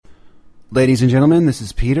Ladies and gentlemen, this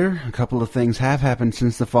is Peter. A couple of things have happened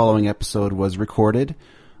since the following episode was recorded.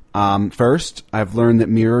 First, I've learned that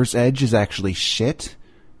Mirror's Edge is actually shit.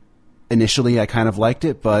 Initially, I kind of liked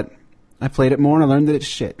it, but I played it more and I learned that it's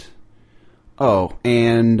shit. Oh,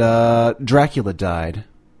 and Dracula died.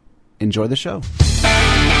 Enjoy the show.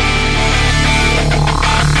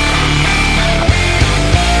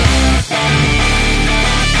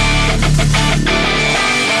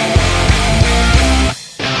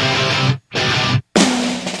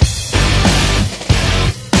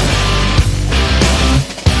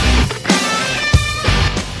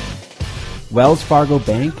 Wells Fargo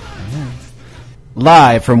Bank?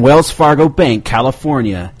 Live from Wells Fargo Bank,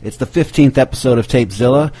 California. It's the 15th episode of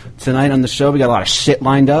Tapezilla. Tonight on the show, we got a lot of shit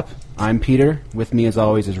lined up. I'm Peter. With me, as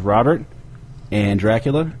always, is Robert, and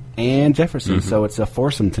Dracula, and Jefferson. So it's a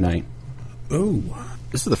foursome tonight. Ooh.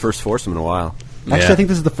 This is the first foursome in a while. Actually, I think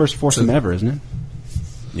this is the first foursome ever, isn't it?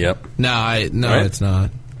 Yep. No, Right? it's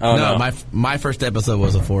not. Oh, no. My first episode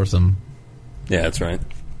was a foursome. Yeah, that's right.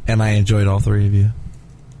 And I enjoyed all three of you.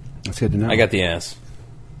 That's good to know. I got the ass.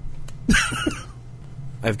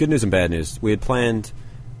 I have good news and bad news. We had planned,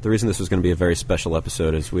 the reason this was going to be a very special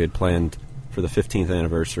episode is we had planned for the 15th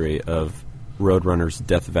anniversary of Roadrunner's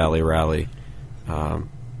Death Valley Rally.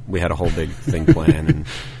 We had a whole big thing planned, and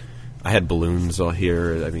I had balloons all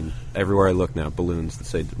here. I mean, everywhere I look now, balloons that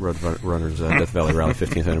say Roadrunner's Death Valley Rally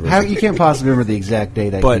 15th anniversary. You can't possibly remember the exact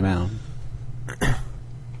day that came out.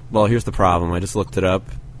 Well, here's the problem. I just looked it up,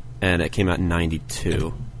 and it came out in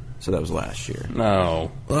 92. So that was last year.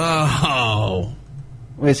 No. Oh.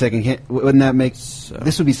 Wait a second. Wouldn't that make...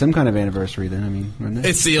 This would be some kind of anniversary then, I mean, wouldn't it?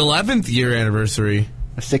 It's the 11th year anniversary.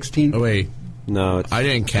 A 16th? Oh, wait. No, it's... I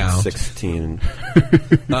didn't count. 16.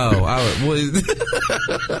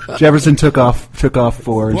 Jefferson took off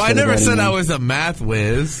 4. Well, I never said I was a math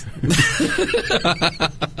whiz. Yeah,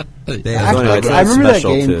 so anyway, it's I remember that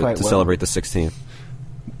special game to quite well. celebrate the 16th.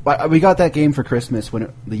 We got that game for Christmas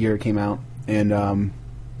when the year it came out, and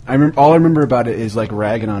all I remember about it is like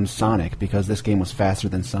ragging on Sonic because this game was faster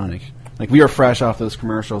than Sonic. Like we were fresh off those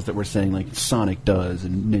commercials that were saying like Sonic does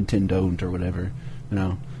and Nintendo don't or whatever, you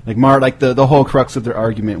know. Like the whole crux of their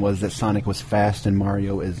argument was that Sonic was fast and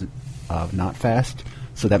Mario is not fast,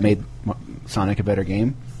 so that made Sonic a better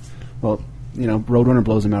game. Well, you know, Roadrunner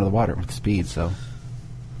blows him out of the water with speed, so.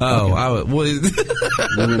 We went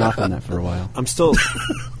off on that for a while. I'm still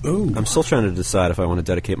trying to decide if I want to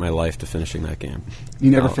dedicate my life to finishing that game. You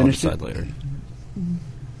never finished I'll it? decide later.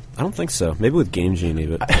 I don't think so. Maybe with Game Genie,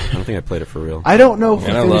 but I don't think I played it for real. I don't know if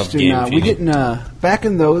Man, I we love finished it or not. Game We Genie. didn't. Back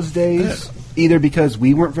in those days, either because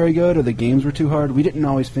we weren't very good or the games were too hard, we didn't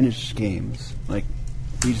always finish games. Like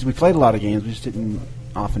we played a lot of games, we just didn't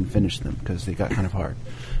often finish them because they got kind of hard.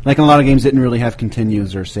 Like a lot of games didn't really have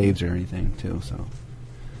continues or saves or anything too. So.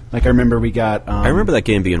 Like I remember we got... I remember that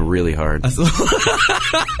game being really hard.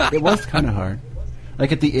 It was kind of hard.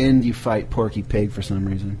 Like at the end, you fight Porky Pig for some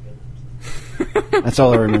reason. That's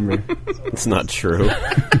all I remember. It's not true.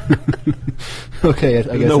 Okay, I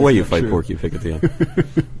guess No way that's you not fight true. Porky Pig at the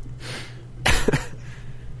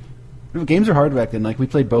end. Games were hard back then. Like we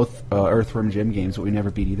played both Earthworm Jim games, but we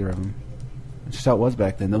never beat either of them. That's just how it was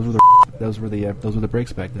back then. Those were the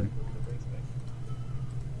breaks back then.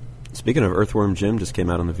 Speaking of Earthworm Jim, just came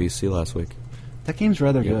out on the VC last week. That game's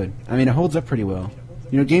rather good. I mean, it holds up pretty well.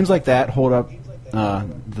 You know, games like that hold up.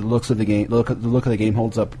 The looks of the game, the look of the game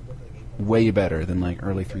holds up way better than like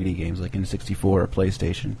early 3D games, like in 64 or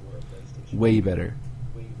PlayStation. Way better.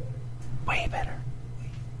 Way better.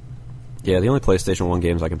 Yeah, the only PlayStation 1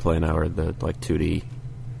 games I can play now are the like 2D,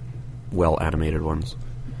 well animated ones.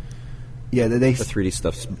 Yeah, The 3D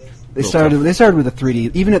stuff's. They started with the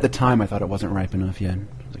 3D. Even at the time, I thought it wasn't ripe enough yet. I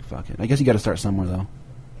was like, fuck it. I guess you got to start somewhere, though.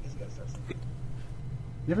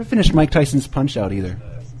 Never finished Mike Tyson's Punch-Out either.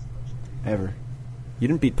 Ever. You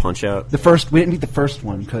didn't beat Punch-Out? We didn't beat the first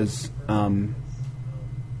one because I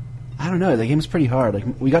don't know. The game was pretty hard. Like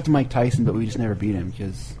we got to Mike Tyson, but we just never beat him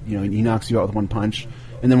because you know he knocks you out with one punch,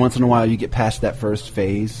 and then once in a while you get past that first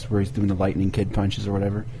phase where he's doing the lightning kid punches or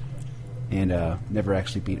whatever. And never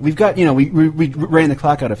actually beat it. We've got, you know, we ran the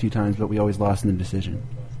clock out a few times, but we always lost in the decision.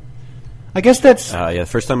 I guess that's... Yeah, the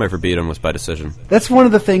first time I ever beat him was by decision. That's one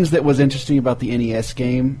of the things that was interesting about the NES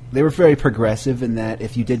game. They were very progressive in that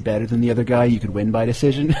if you did better than the other guy, you could win by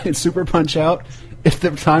decision. In Super Punch-Out, if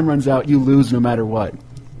the time runs out, you lose no matter what.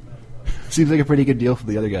 Seems like a pretty good deal for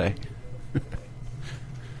the other guy. You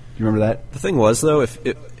remember that? The thing was, though,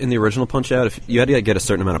 in the original Punch-Out, if you had to get a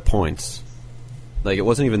certain amount of points... Like, it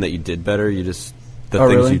wasn't even that you did better, you just... The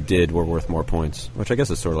things really? you did were worth more points. Which I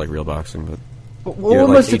guess is sort of like real boxing, but... What Yeah,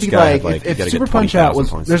 must like, it be each guy like, had, like, you if gotta Super get Punch Out 20,000 was...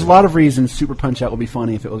 points There's a to lot of reasons Super Punch Out would be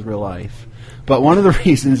funny if it was real life. But one of the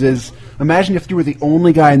reasons is, imagine if you were the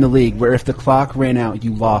only guy in the league where if the clock ran out,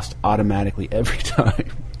 you lost automatically every time.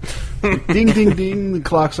 Ding, ding, ding, the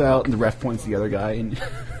clock's out, and the ref points the other guy, and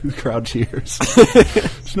the crowd cheers.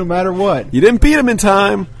 Just no matter what. You didn't beat him in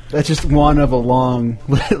time. That's just one of a long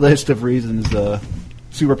list of reasons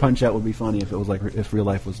Super Punch Out would be funny if it was like if real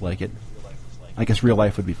life was like it. I guess real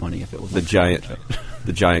life would be funny if it was The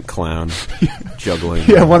like giant clown juggling.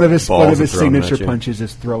 Yeah, one of his balls and throwing them signature at you. punches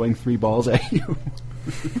is throwing 3 balls at you.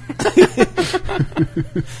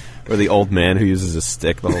 Or the old man who uses a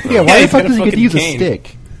stick the whole time. Yeah, why the he's fuck got a does he get to fucking use cane. a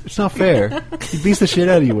stick? It's not fair. He beats the shit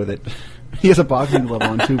out of you with it. He has a boxing glove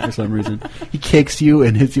on too for some reason. He kicks you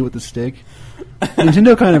and hits you with the stick.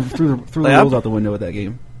 Nintendo kind of threw the Like, rules out the window with that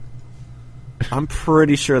game. I'm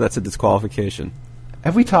pretty sure that's a disqualification.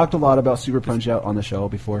 Have we talked a lot about Super Punch Out on the show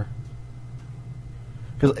before?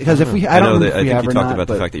 Because if we, I I know don't know that- if I we think have you or talked not, about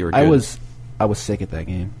the but fact that you were I good. was sick at that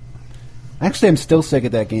game. Actually, I'm still sick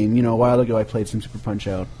at that game. You know, a while ago I played some Super Punch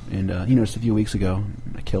Out, and just a few weeks ago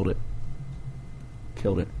I killed it.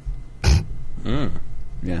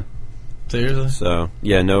 Yeah. Seriously? So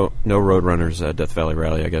yeah, no Roadrunners Death Valley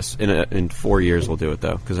Rally. I guess in 4 years we'll do it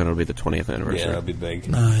though, because then it'll be the 20th anniversary. Yeah, that'll be big.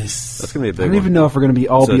 Nice. That's gonna be a I big don't even one. know if we're going to be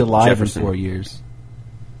all So be alive Jefferson. in 4 years.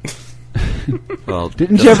 Well,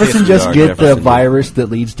 Didn't just Jefferson yes, we just are. get the Jefferson. virus that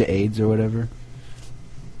leads to AIDS or whatever?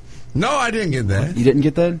 No, I didn't get that. You didn't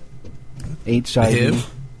get that? HIV?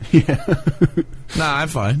 Yeah. Nah, I'm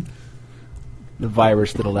fine. The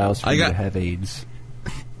virus that allows for I you got- to have AIDS.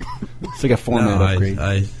 It's like a format No, upgrade.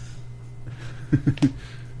 I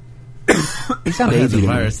You sound had AIDS the to me.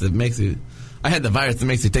 virus that makes you. I had the virus that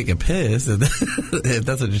makes you take a piss. If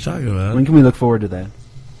that's what you're talking about. When can we look forward to that?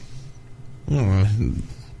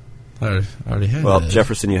 I already had. Well, that.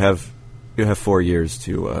 Jefferson, you have 4 years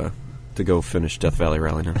to go finish Death Valley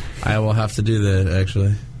Rally now. I will have to do that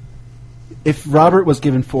actually. If Robert was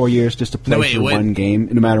given 4 years just to play No, wait, through what? one game,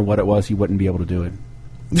 no matter what it was, he wouldn't be able to do it.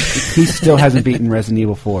 He still hasn't beaten Resident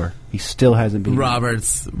Evil 4. He still hasn't beaten Robert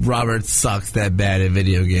sucks that bad at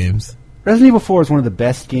video games. Resident Evil 4 is one of the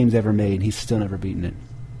best games ever made. He's still never beaten it.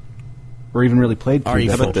 Or even really played through Are you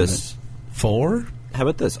that How about much of this? 4? How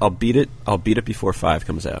about this? I'll beat it before 5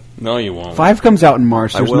 comes out. No, you won't. it. 5 comes out in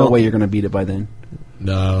March. I There's no will. way you're going to beat it by then.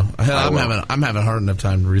 No, I'm will. having a hard enough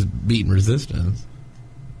time beating Resistance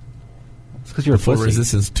It's because you're a before pussy.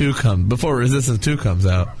 Resistance 2 comes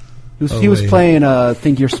out. He was wait. playing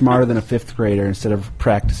Think You're Smarter Than a 5th Grader instead of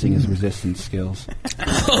practicing his resistance skills.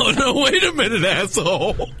 Oh no! Wait a minute,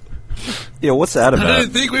 asshole! Yeah, what's that I about?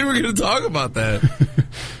 didn't think we were going to talk about that.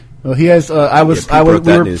 Well, he has. I was. Pete I was. broke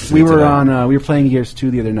that news to We me were today. on. We were playing Gears 2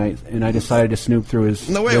 the other night, and I decided to snoop through his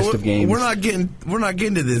No, wait, list of games. we're not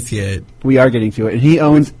getting to this yet. We are getting to it, and he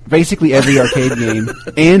owns basically every arcade game,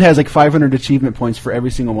 and has like 500 achievement points for every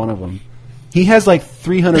single one of them. He has like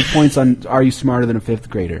 300 points on Are You Smarter Than a 5th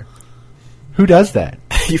Grader? Who does that?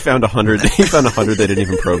 You found 100. He found 100 they didn't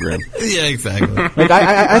even program. Yeah, exactly. Like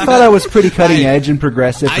I thought I was pretty cutting edge and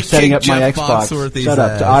progressive for I setting up kicked my Jeff Xbox Foxworthy's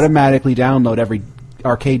setup to ass. automatically download every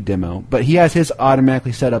arcade demo, but he has his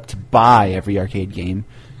automatically set up to buy every arcade game,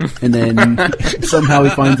 and then somehow he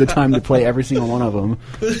finds the time to play every single one of them,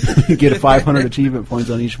 get 500 achievement points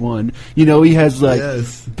on each one. You know, he has like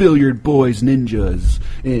Yes. Billiard Boys Ninjas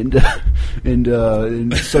and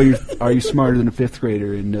so are you smarter than a 5th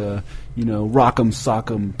grader and Rock'em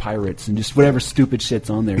Sock'em Pirates and just whatever stupid shit's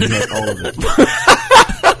on there. He has all of it.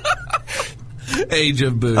 Age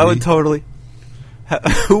of Booty. I would totally.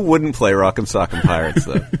 Who wouldn't play Rock'em Sock'em Pirates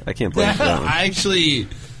though? I can't play that one. Actually,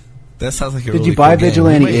 that sounds like a Did really you buy cool game.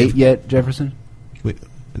 Vigilante Wait, 8 yet, Jefferson? wait,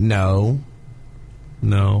 no.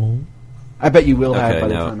 I bet you will have Okay, by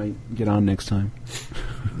the no. time I get on next time.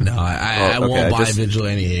 No, I Oh, okay, won't I buy just-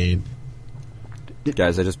 Vigilante 8.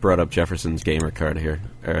 Guys, I just brought up Jefferson's gamer card here.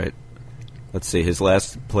 All right, let's see his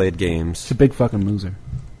last played games. It's a big fucking loser.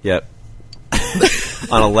 Yep.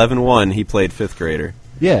 On 11-1, he played 5th grader.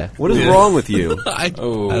 Yeah. What is Yeah. wrong with you? I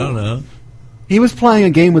Oh. don't know. He was playing a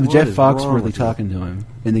game with What Jeff is wrong Foxworthy with you? talking to him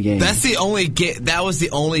in the game. That's the only that was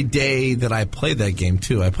the only day that I played that game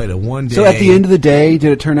too. I played it one day. So at the end of the day,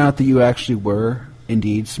 did it turn out that you actually were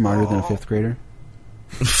indeed smarter than a 5th grader?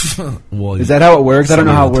 well, Is that how it works? I don't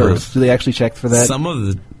know Some how of it the works. times. Do they actually check for that? some of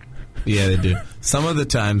the yeah they do. Some of the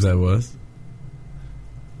times I was.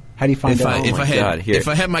 How do you find If out? I my had God, here. if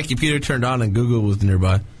I had my computer turned on and Google was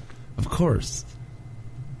nearby, of course.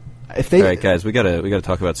 If they, All right, guys, we gotta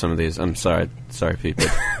talk about some of these. I'm sorry, Pete, but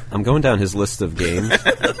I'm going down his list of games,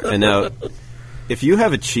 and now, if you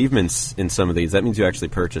have achievements in some of these, that means you actually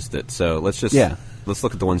purchased it. So let's just Yeah. let's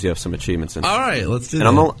look at the ones you have some achievements in. All right, let's do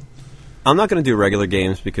And that. I'm not going to do regular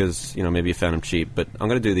games because maybe you found them cheap, but I'm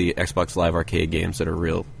going to do the Xbox Live Arcade games that are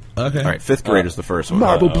real. Okay. All right, Fifth Grader's the first one.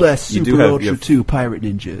 Marble Blast You Super do have- Ultra you have- 2 Pirate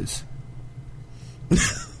Ninjas.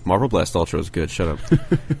 Marble Blast Ultra is good. Shut up.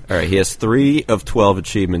 All right, he has 3 of 12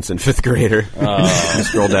 achievements in Fifth Grader.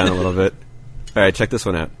 Scroll down a little bit. All right, check this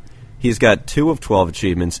one out. He's got 2 of 12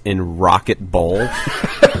 achievements in Rocket Bowl. Wait.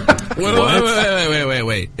 It's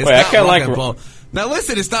Wait, I not kinda like Rocket Bowl. Now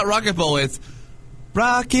listen, it's not Rocket Bowl. It's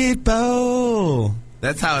Rocket Bowl.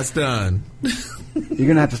 That's how it's done. You're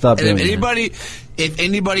gonna have to stop And doing if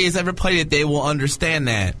anybody has ever played it, they will understand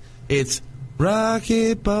that it's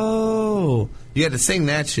Rocket Bowl. You had to sing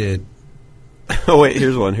that shit. Oh, wait,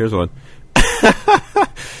 here's one.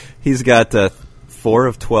 He's got 4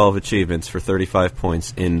 of 12 achievements for 35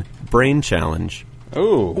 points in Brain Challenge.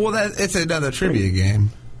 Ooh. Well, it's another trivia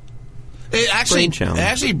game. Brain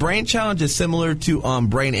Challenge. Brain Challenge is similar to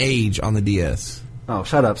Brain Age on the DS. Oh,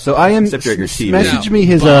 shut up. So I am. Except you're at your TV. Message Now, me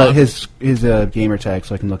his Bob. his gamer tag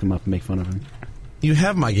so I can look him up and make fun of him. You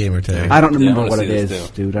have my gamer tag. I don't I remember wanna what see it this is,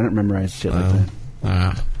 too. dude. I don't memorize shit like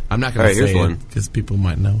that. I'm not All going right, to here's say one. it because people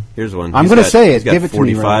might know. Here's one. I'm He's gonna got- say it. he's got Give it to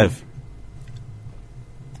me right 45.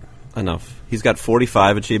 Enough. He's got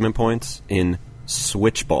 45 achievement points in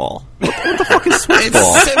Switchball. What the fuck is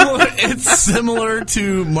Switchball? It's similar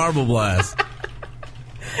to Marble Blast.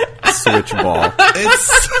 Switchball.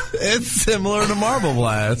 It's similar to Marble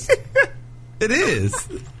Blast. It is.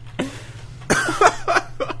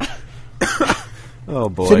 Oh,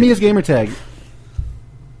 boy. Send me his gamer tag.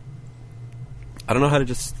 I don't know how to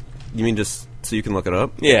just... You mean just so you can look it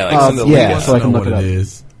up? Yeah, like send the yeah. link. so I can know look what it up.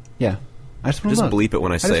 is. Yeah. I just want Just to look. bleep it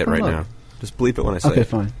when I say just it right wanna now. look. Just bleep it when I say Okay, it.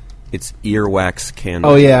 fine. It's Earwax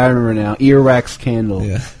Candle. Oh yeah, I remember now. Earwax candle.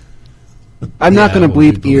 Yeah. I'm not Yeah, going to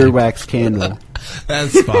we'll bleep be earwax candle.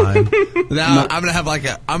 That's fine. Now I'm gonna have like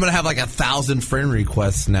 1,000 friend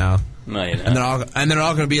requests now, No, you're and not. they're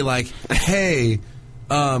all gonna be like, "Hey,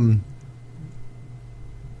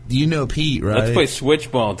 you know Pete, right? Let's play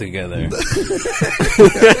Switchball together.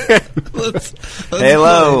 Let's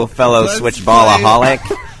Hello, play. fellow Let's Switchballaholic.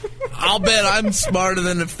 play. I'll bet I'm smarter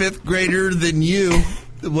than a 5th grader than you.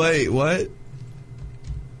 Wait, what?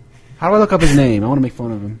 How do I look up his name? I want to make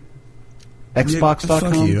fun of him.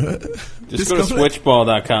 Xbox.com? Fuck you. Just go to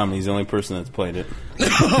Switchball.com. He's the only person that's played it.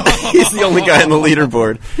 He's the only guy on the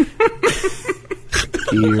leaderboard.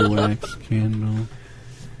 Earwax candle.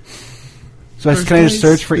 So First can I just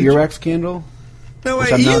place. search for earwax candle? No,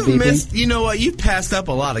 Which wait, I'm not you've beeping? missed. You know what? You've passed up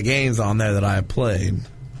a lot of games on there that I have played.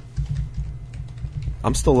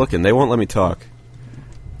 I'm still looking. They won't let me talk.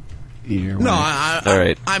 Earwax. No, All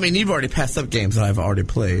right. I mean, you've already passed up games that I've already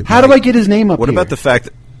played. How do I get his name up What here? about the fact...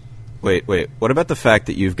 Wait. What about the fact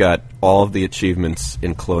that you've got all of the achievements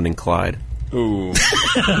in Cloning Clyde? Ooh.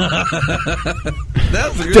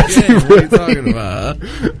 That's a good game. What are you talking about?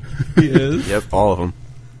 Yes. Yep, all of them.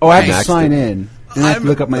 Oh, I have to Maxed sign it. in. And I have to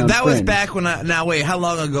look up my own That was friend. back when I... Now, wait, how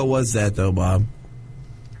long ago was that, though, Bob?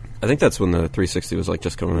 I think that's when the 360 was like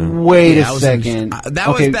just coming out. Wait Yeah, I a was second. that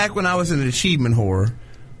Okay, was back when I was an achievement whore.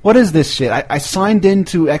 What is this shit? I signed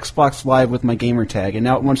into Xbox Live with my gamer tag, and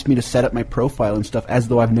now it wants me to set up my profile and stuff as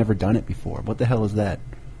though I've never done it before. What the hell is that?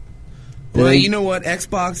 Well, They- you know what?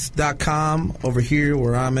 Xbox.com over here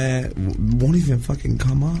where I'm at won't even fucking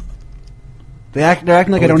come up. They're acting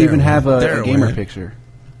like Oh, I don't there even it have went. There a it gamer went. picture.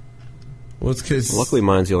 Well, it's because Luckily,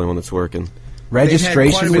 mine's the only one that's working.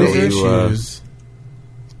 Registration bit of wizard? issues.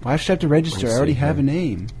 Why should I have to register? Let's I already see have here. a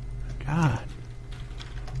name. God.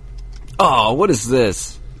 Oh, what is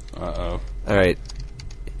this? Uh-oh. All right.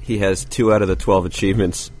 He has 2 out of the 12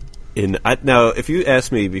 achievements. Now, if you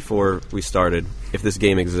asked me before we started if this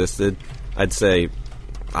game existed, I'd say,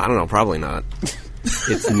 I don't know, probably not.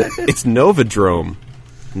 It's Novodrome.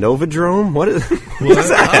 Novodrome? What is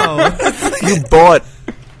that?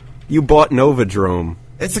 You bought Novodrome.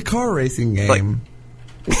 it's a car racing game.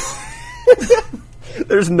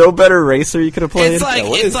 There's no better racer you could have played. It's like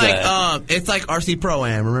what it's is like that? it's like RC Pro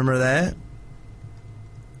Am. Remember that?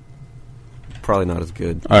 Probably not as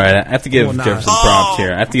good. All right, I have to give Well, nah. Jeff some props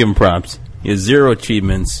here. I have to give him props. He has 0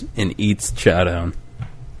 achievements and eats Chowdown.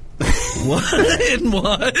 What?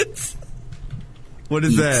 What? What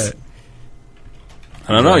is that?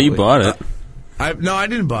 I don't know. You bought it. No, I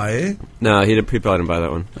didn't buy it. No, he probably didn't buy that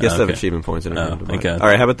one. He has to have Okay. achievement points in order to buy thank it. God. All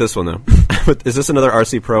right, how about this one, though? Is this another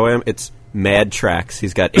RC Pro-Am? It's Mad Tracks.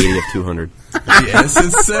 He's got 80 of 200. Yes,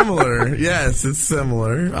 it's similar. Yes, it's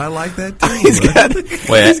similar. I like that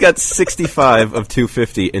too. He's got 65 of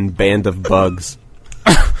 250 in Band of Bugs.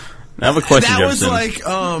 I have a question, That was Jefferson. like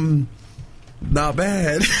not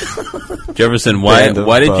bad. Jefferson, why Band of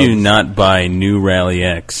did you bugs. not buy New Rally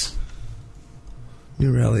X?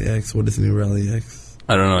 New Rally X. What is New Rally X?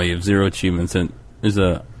 I don't know. You have 0 achievements, and there's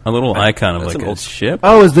a little icon of That's like an a old- ship.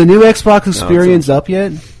 Oh, is the new Xbox Experience up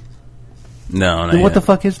yet? No, Then not what the yet.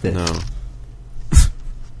 fuck is this? No.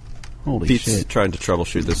 Holy Pete's shit. trying to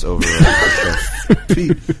troubleshoot this over.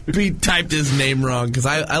 Pete typed his name wrong because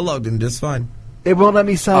I logged in just fine. It won't let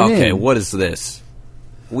me sign in. Okay, what is this?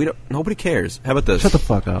 We don't. Nobody cares. How about this? Shut the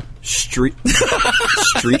fuck up. Street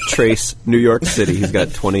Trace, New York City. He's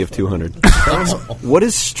got 20 of 200. What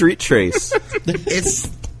is Street Trace? It's.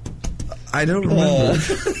 I don't remember.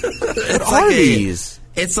 What are these?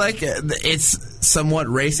 It's like it's somewhat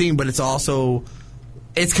racing, but it's also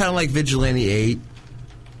it's kind of like Vigilante 8.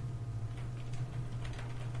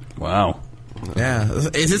 Wow. Yeah,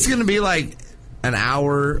 is this going to be like an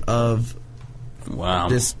hour of Wow.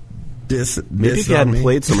 this? Maybe if you hadn't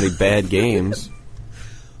played so many bad games.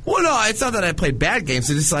 Well, no, it's not that I played bad games.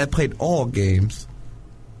 It's just I played all games.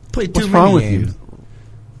 Played too What's many wrong with games. you?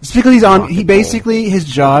 It's because he's on. He basically his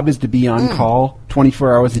job is to be on call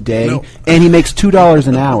 24 hours a day, No. and he makes $2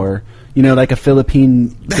 an hour. You know, like a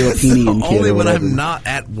Filipinian That's kid. only or when whatever. I'm not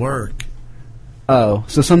at work. Oh,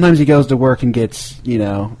 so sometimes he goes to work and gets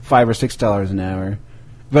 $5 or $6 an hour.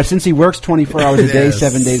 But since he works 24 hours a day, Yes.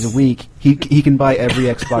 7 days a week, he can buy every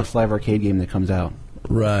Xbox Live Arcade game that comes out.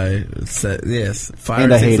 Right. It's, yes, $5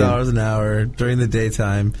 And or I hate him. $6 an hour during the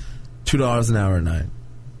daytime, $2 an hour at night.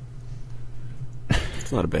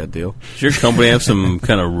 It's not a bad deal. Does your company have some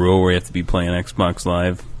kind of rule where you have to be playing Xbox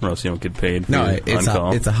Live, or else you don't get paid? For No, your it's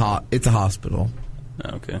on-call? it's a hospital.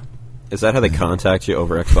 Oh, okay. Is that how they contact you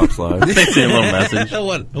over Xbox Live? They send a little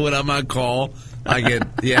message. when I'm on call, I get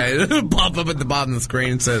it'll pop up at the bottom of the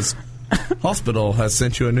screen and says, "Hospital has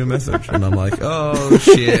sent you a new message," and I'm like, "Oh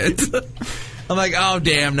shit!" I'm like, "Oh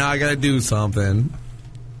damn!" Now I gotta do something.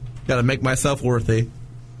 Gotta make myself worthy.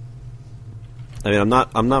 I mean,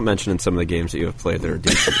 I'm not mentioning some of the games that you have played that are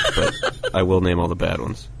decent, but I will name all the bad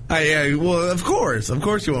ones. Well, of course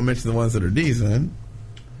you won't mention the ones that are decent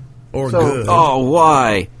or So- good. Oh,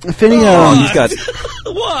 why? Finney,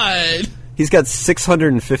 He's got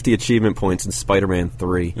 650 achievement points in Spider-Man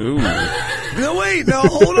 3. Ooh. No, wait, no,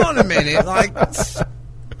 hold on a minute. Like,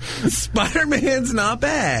 Spider-Man's not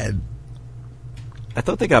bad. I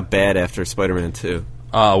thought they got bad after Spider-Man 2.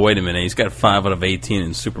 Oh, wait a minute. He's got 5 out of 18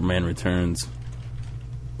 in Superman Returns.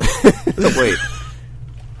 Wait,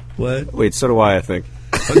 What? so do I think.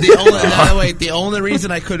 The only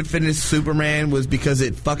reason I couldn't finish Superman was because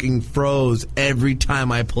it fucking froze every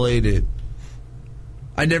time I played it.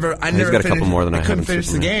 I never got a couple finished- more than I have couldn't in finish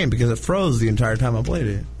the Superman. game because it froze the entire time I played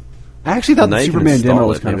it. I actually thought Now the you can Superman install demo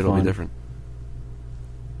was it, kind maybe of it'll fun. be different.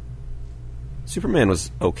 Superman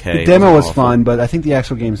was okay. The It demo wasn't was awful. fun, but I think the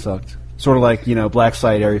actual game sucked. Sort of like, Black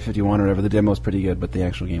Site, Area 51 or whatever. The demo was pretty good, but the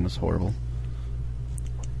actual game was horrible.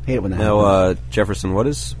 Hate it when that happens. Now, Jefferson, what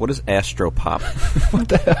is Astropop? What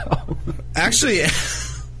the hell? Actually,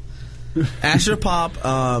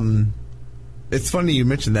 Astropop, it's funny you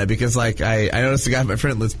mentioned that because like I noticed a guy on my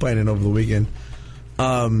friend list playing it over the weekend.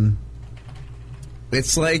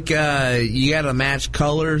 It's like you gotta match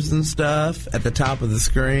colors and stuff at the top of the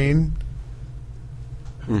screen.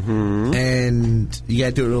 Mm-hmm. And you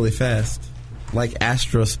gotta do it really fast. Like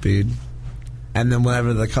Astro Speed. And then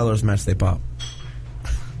whenever the colors match, they pop.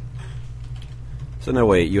 So no,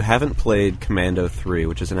 wait, you haven't played Commando 3,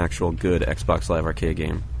 which is an actual good Xbox Live Arcade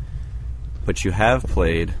game. But you have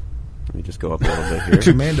played... Let me just go up a little bit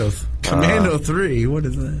here. Commando 3, what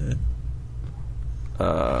is that?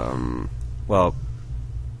 Well...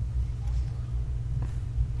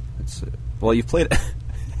 Let's see. Well, you've played...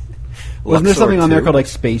 Wasn't there Luxor something on there 2. called like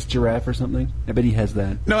Space Giraffe or something? I bet he has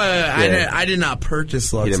that. No, Yeah. I did not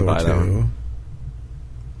purchase didn't Luxor buy that 2. one.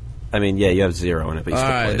 I mean, yeah, you have 0 in it, but you All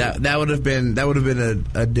still right, played it. that would have been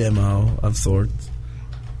a demo of sorts.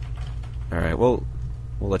 All right, well,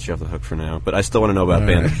 we'll let you off the hook for now. But I still want to know about All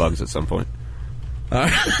Band right. of Bugs at some point. All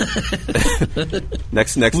right.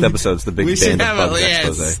 Next episode's the big We should Band of have Bugs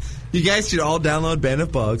expose. yes. You guys should all download Band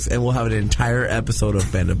of Bugs, and we'll have an entire episode of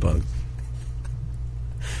Band of Bugs.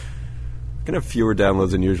 Gonna have fewer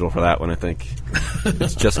downloads than usual for that one, I think.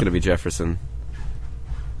 It's just gonna be Jefferson.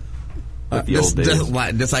 Like the old days.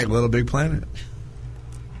 Just like Little Big Planet.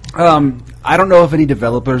 I don't know if any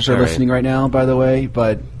developers are All right. listening right now, by the way,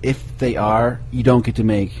 but if they are, you don't get to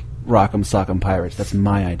make Rock'em Sock'em Pirates. That's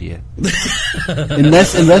my idea.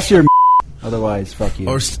 unless you're otherwise, fuck you.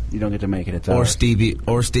 Or you don't get to make it. It's Or ours. Stevie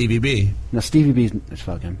B. No, Stevie B's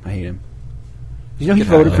fuck him. I hate him. You know he Get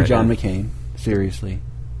out voted of for there, John yeah. McCain. Seriously,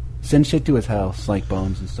 send shit to his house like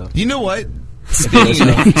bombs and stuff. You know what?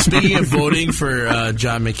 Speaking of voting for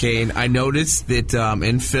John McCain, I noticed that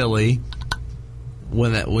in Philly,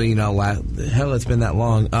 hell, it's been that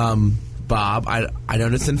long. Bob, I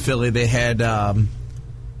noticed in Philly they had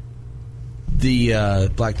the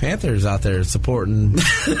Black Panthers out there supporting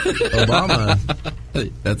Obama.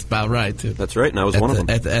 That's about right, too. That's right, and I was one of them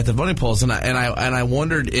at the voting polls, and I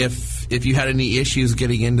wondered if you had any issues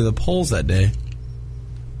getting into the polls that day.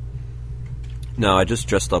 No, I just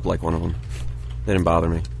dressed up like one of them. They didn't bother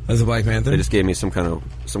me. As a Black Panther? They just gave me some kind of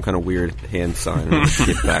weird hand sign and I just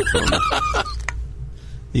get back to them.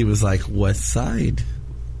 He was like, West Side.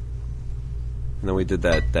 And then we did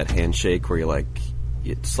that handshake where you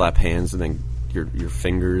slap hands and then your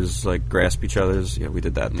fingers grasp each other's. Yeah, we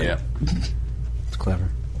did that thing. Yeah. It's clever.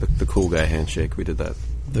 The cool guy handshake. We did that.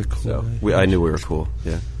 The cool. So I knew we were cool.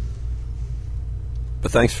 Yeah. But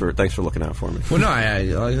thanks for looking out for me. Well, no, I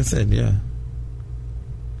like I said, yeah.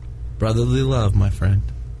 Brotherly love, my friend.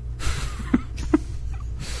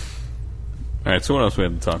 All right, so what else we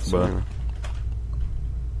have to talk about?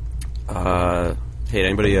 Hey,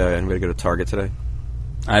 anybody go to Target today?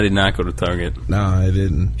 I did not go to Target. No, I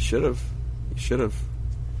didn't. You should have.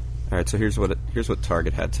 All right, so here's what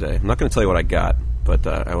Target had today. I'm not going to tell you what I got, but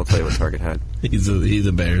I will tell you what Target had. He's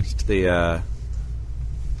embarrassed. This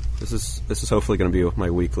is hopefully going to be my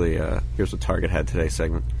weekly here's what Target had today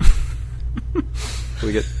segment. Can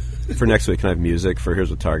we get for next week? Can I have music for here's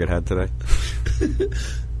what Target had today?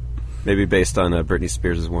 Maybe based on Britney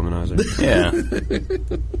Spears' Womanizer. Yeah.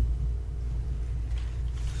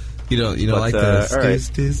 You don't like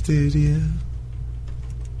the studio?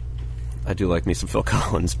 I do like me some Phil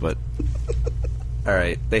Collins, but all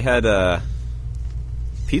right. They had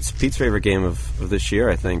Pete's favorite game of this year,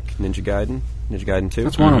 I think, Ninja Gaiden 2.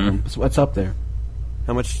 That's one of them. What's up there?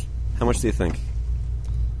 How much do you think?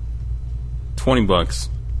 $20.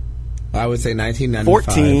 I would say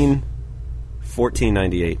 $19.95.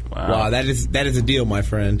 $14.98. Wow, that is a deal, my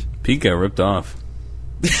friend. Pete got ripped off.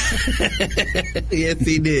 Yes,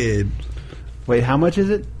 he did. Wait, how much is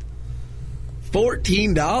it?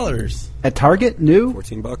 $14 At Target, new?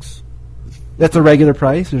 $14. That's a regular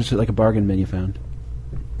price, or is it like a bargain bin you found?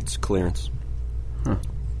 It's clearance. Huh.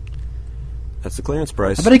 That's the clearance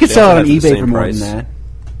price. I bet you could They sell it also on have the eBay same for more price. than that.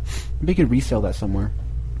 Maybe you could resell that somewhere.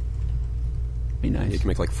 Be nice. You can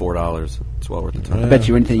make like $4. It's well worth the time. I bet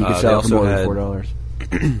you anything you could They sell for also more had-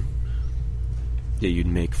 than $4. Yeah, you'd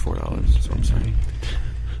make $4. That's what I'm saying.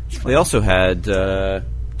 They also had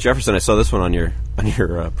Jefferson. I saw this one on your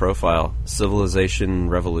profile. Civilization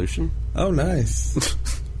Revolution. Oh, nice.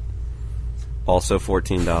 Also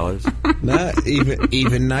 $14. Not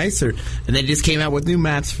even nicer. And they just came out with new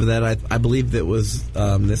mats for that. I believe that was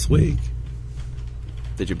this week.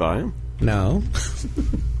 Did you buy them? No.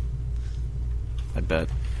 I bet.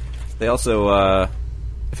 They also,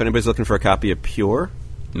 if anybody's looking for a copy of Pure,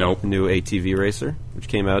 Nope. the new ATV racer, which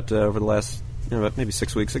came out over the last about maybe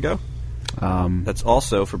 6 weeks ago. That's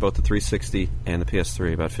also for both the 360 and the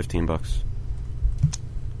PS3, about $15.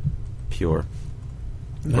 Pure.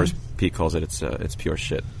 Of course, Pete calls it it's pure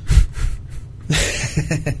shit.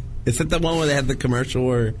 Is it the one where they had the commercial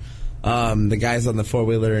where the guy's on the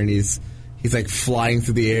 4-wheeler and he's like flying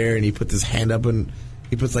through the air and he puts his hand up and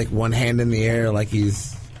he puts like one hand in the air like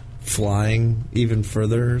he's flying even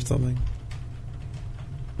further or something?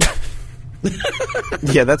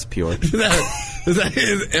 Yeah, that's Pure.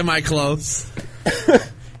 Am I close?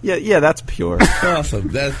 Yeah, that's Pure. Awesome.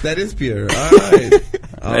 That is pure. All right.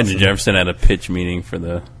 Imagine Jefferson had a pitch meeting for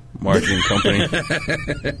the marketing company. He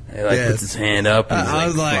puts his hand up and he's I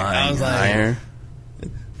was like, higher.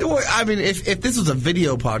 Well, I mean, if this was a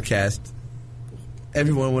video podcast,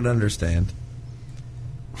 everyone would understand.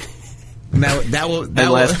 Now And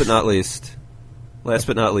last but not least, the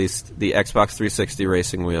Xbox 360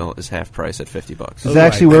 racing wheel is half price at $50. Does it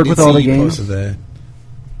actually work with all the games?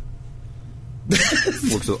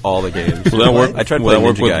 Works with all the games. Will that work? I tried Will that playing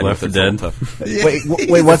work Ninja with Gaiden Left with 4 it, Dead? it's tough.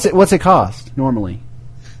 Wait, what's it cost normally?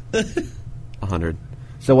 100.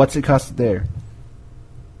 So what's it cost there?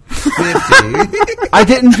 50. I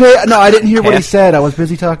didn't hear what he said. I was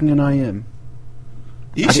busy talking on IM.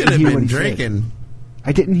 You I should didn't have hear been what he said. drinking.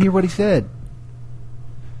 I didn't hear what he said.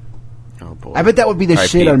 Oh boy! I bet that would be the All right,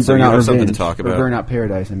 shit Pete, on so you Burnout have something Revenge. to talk Or about. Burnout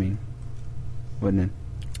Paradise, I mean. Wouldn't it?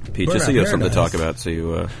 Pete, just so you have something to Paradise. talk about, so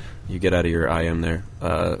you get out of your IM there.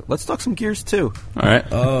 Let's talk some Gears 2. All right.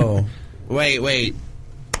 Oh. Wait.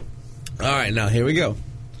 All right, now, here we go.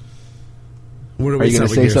 What Are you going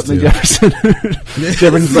to say something, Gears Jefferson?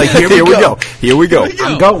 Jefferson's like, Here we go. to? Here we go.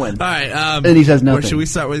 I'm going. All right. And he says nothing. Should we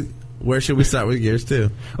start with where should we start with Gears 2?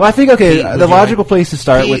 Well, I think, Pete, the logical place to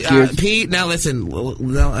start with Gears... Pete, now listen.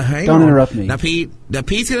 No, hang Don't on. interrupt me. Now, Pete's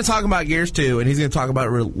going to talk about Gears 2, and he's going to talk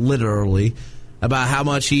about literally about how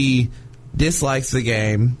much he dislikes the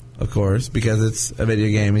game, of course, because it's a video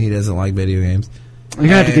game and he doesn't like video games. You're going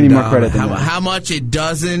to have to give me more credit than that. How much it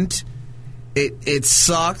doesn't... It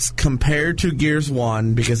sucks compared to Gears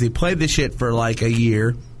 1 because he played this shit for like a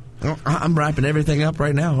year. I'm wrapping everything up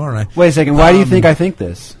right now, aren't I? Wait a second. Why do you think I think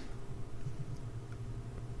this?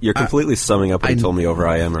 You're completely summing up what you told me over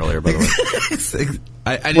IM earlier, by the way.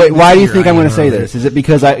 Wait, why do you think I'm going to say this? Is it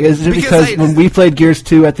because when we played Gears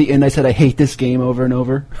 2 at the end, I said I hate this game over and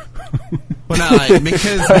over? Well, no,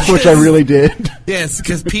 because which I really did. Yes,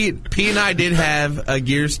 because Pete and I did have a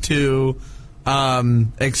Gears 2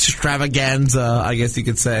 extravaganza, I guess you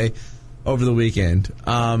could say, over the weekend.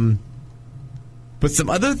 But some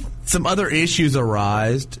other issues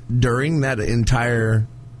arise during that entire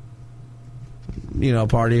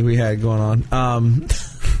party we had going on.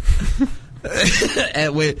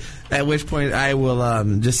 At which point I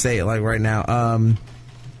will just say it like right now.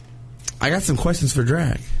 I got some questions for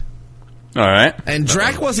Drac. All right. And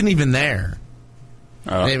Drac wasn't even there.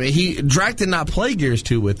 Oh. I mean, Drac did not play Gears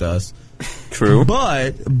 2 with us. True.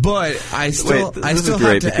 But I still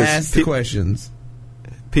have to ask the questions.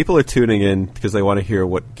 People are tuning in because they want to hear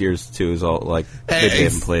what Gears 2 is all like. They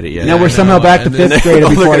haven't played it yet. Now we're somehow back to 5th grade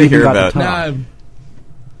before I even got to talk.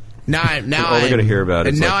 Now all they're going to hear about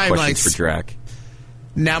is questions like, for Drac.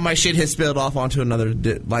 Now my shit has spilled off onto another,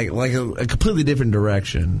 a completely different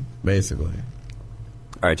direction, basically.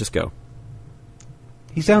 All right, just go.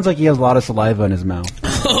 He sounds like he has a lot of saliva in his mouth.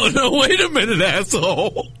 Oh, no, wait a minute,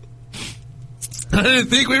 asshole. I didn't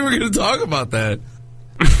think we were going to talk about that.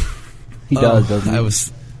 He does, doesn't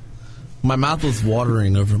he? My mouth was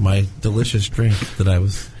watering over my delicious drink that I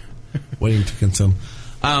was waiting to consume.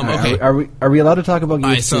 Okay. Are we allowed to talk about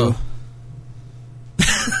Gears 2? All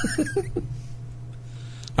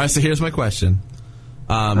right, so here's my question.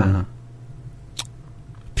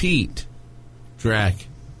 Pete, Drac,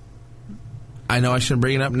 I know I shouldn't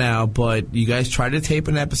bring it up now, but you guys tried to tape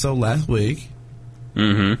an episode last week.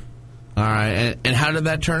 Mm-hmm. All right, and how did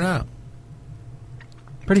that turn out?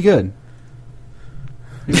 Pretty good.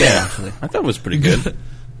 Yeah, I thought it was pretty good.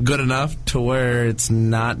 Good enough to where it's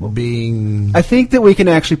not being... I think that we can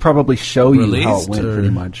actually probably show you how it went, or? pretty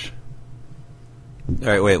much. All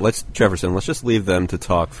right, wait. Jefferson, let's just leave them to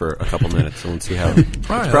talk for a couple minutes and let's see how. It's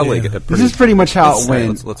probably yeah. This is pretty much how it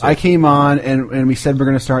went. Let's I came on and we said we're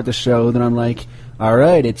going to start the show. Then I'm like, all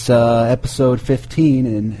right, it's episode 15,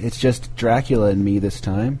 and it's just Dracula and me this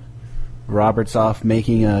time. Robert's off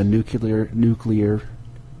making a nuclear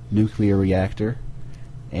reactor,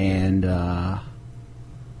 and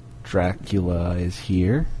Dracula is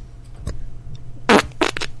here.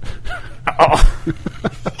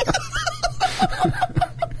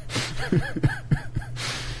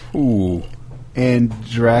 Ooh. And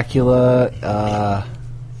Dracula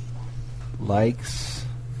likes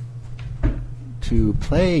to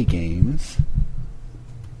play games.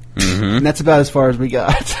 Mm-hmm. And that's about as far as we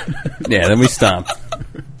got. Yeah, then we stopped.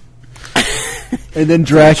 And then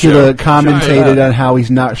Dracula commentated on how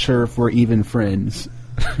he's not sure if we're even friends.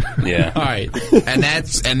 Yeah. All right, and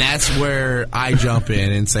that's where I jump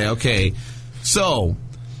in and say, okay, so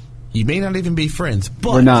you may not even be friends,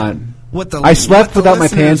 but We're not. I slept without my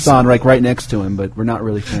pants on, like right next to him, but we're not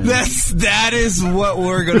really friends. That is what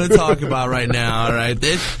we're going to talk about right now. All right,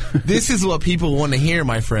 this is what people want to hear,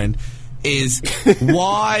 my friend. Is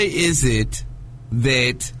why is it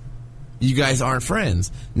that you guys aren't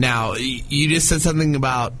friends? Now, you just said something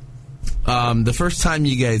about the first time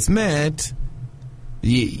you guys met.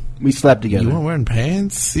 We slept together. You weren't wearing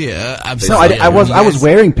pants? Yeah, no, I was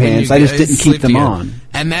wearing pants. I just didn't keep them on.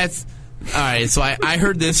 And that's all right. So I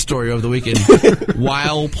heard this story over the weekend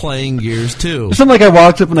while playing Gears 2. It's something like I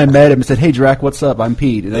walked up and I met him and said, "Hey, Drac, what's up? I'm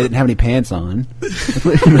Pete," and I didn't have any pants on. That's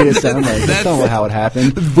what it made it sound like. That's not how it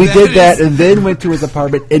happened. We did that and then went to his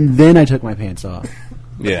apartment and then I took my pants off.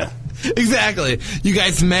 Yeah. Exactly. You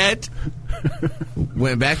guys met,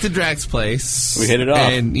 went back to Drac's place. We hit it off.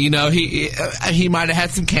 And, he might have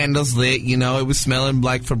had some candles lit. It was smelling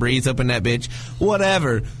like Febreze up in that bitch.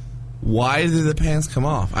 Whatever. Why did the pants come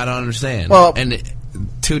off? I don't understand. Well, and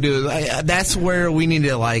to do that's where we need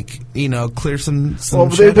to clear some. Well,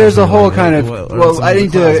 there's a whole kind of. Well, I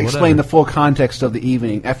need to explain the full context of the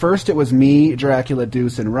evening. At first, it was me, Dracula,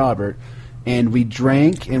 Deuce, and Robert, and we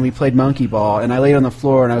drank and we played monkey ball. And I laid on the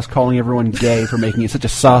floor and I was calling everyone gay for making it such a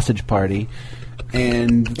sausage party.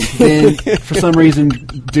 And then, for some reason,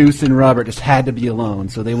 Deuce and Robert just had to be alone,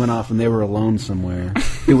 so they went off and they were alone somewhere.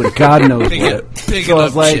 It would God knows what. So I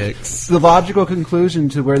was like, chicks. the logical conclusion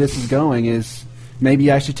to where this is going is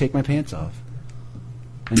maybe I should take my pants off.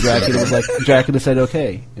 And Dracula was like, Dracula said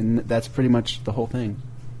okay, and that's pretty much the whole thing.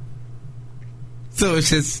 So it's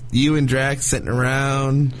just you and Drax sitting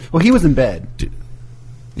around. Well, he was in bed.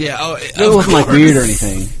 Yeah. Oh, It wasn't like weird or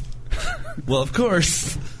anything. Well, of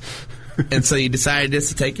course. And so you decided just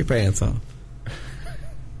to take your pants off.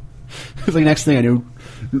 It was like next thing I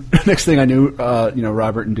knew,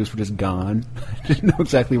 Robert and Deuce were just gone. I didn't know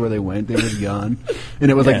exactly where they went. They were just gone,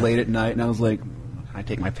 and it was like late at night. And I was like, "Can I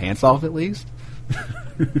take my pants off at least?"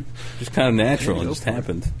 Just kind of natural. It just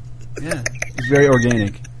happened. Yeah, it's very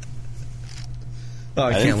organic. Oh,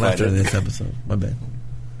 I didn't can't laugh fight during it. this episode. My bad.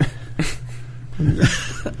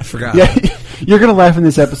 I forgot. Yeah, you're gonna laugh in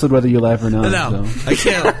this episode whether you laugh or not. No, So. I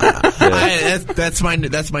can't.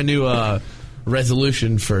 That's my new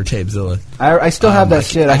resolution for Tapezilla. I still have that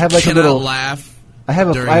shit. I have like a cannot little. laugh. I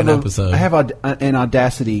have during I have an episode. I have an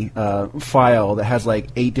Audacity file that has like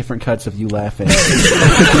 8 different cuts of you laughing. I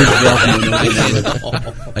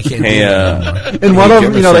can't. Hey, do that anymore. And one of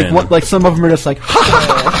them, Jefferson. like some of them are just like,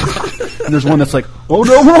 and there's one that's like, oh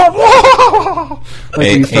no, like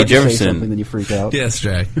when you start to say Jefferson. something, then you freak out. Yes,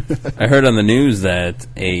 Jack. I heard on the news that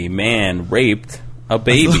a man raped a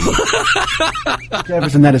baby.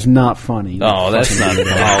 Jefferson, that is not funny. Oh, that's not at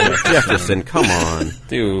all. Jefferson, come on.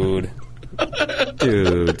 Dude.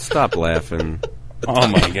 Dude, stop laughing. Oh,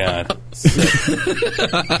 my God.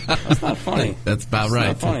 That's not funny. That's about Not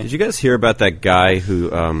right. funny. Did you guys hear about that guy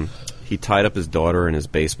who he tied up his daughter in his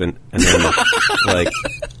basement and then like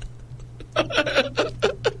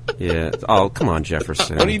yeah. Oh, come on,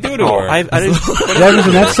 Jefferson. What do you do to her? I didn't.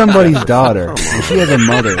 Jefferson, that's somebody's daughter. And she has a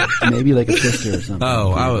mother, maybe like a sister or something.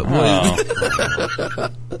 Oh, I would.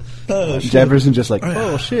 Oh. Jefferson just like,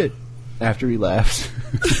 oh shit, after he laughs.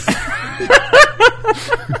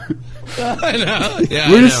 I know.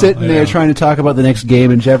 Yeah, We're I just know, sitting I there know. trying to talk about the next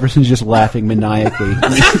game, and Jefferson's just laughing maniacally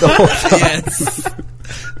the whole time. Yes.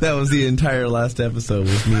 That was the entire last episode,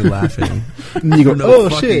 was me laughing. And you go, No oh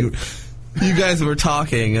fucking- shit. You guys were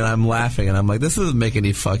talking, and I'm laughing, and I'm like, this doesn't make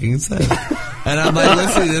any fucking sense. And I'm like,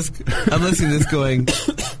 listening to this going,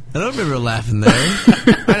 I don't remember laughing there.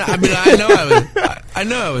 I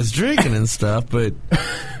know I was drinking and stuff, but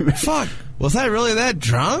fuck, was I really that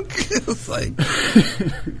drunk? It's like,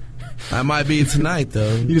 I might be tonight,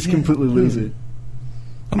 though. You just completely lose it.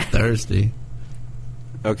 I'm thirsty.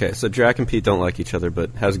 Okay, so Drac and Pete don't like each other,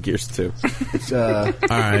 but how's Gears 2? It's, All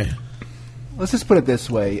right. let's just put it this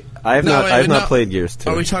way. I have not played Gears 2.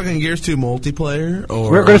 Are we talking Gears 2 multiplayer?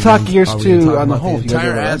 Or We're gonna talk Gears are we 2 talking on the about whole, if you guys entire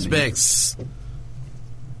ever let me. aspects.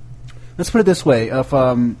 Let's put it this way: if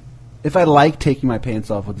I like taking my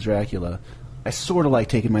pants off with Dracula, I sort of like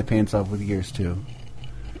taking my pants off with Gears 2.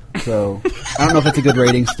 So I don't know if that's a good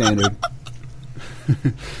rating standard.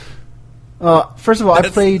 First of all,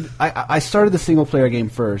 I started the single player game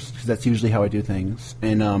first because that's usually how I do things.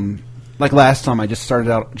 And like last time, I just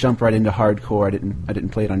jumped right into hardcore. I didn't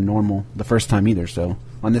play it on normal the first time either. So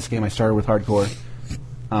on this game, I started with hardcore.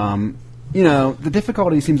 The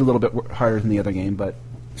difficulty seems a little bit harder than the other game, but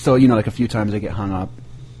so like a few times I get hung up,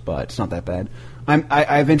 but it's not that bad.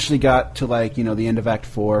 I eventually got to the end of Act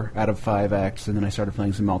 4 out of 5 acts, and then I started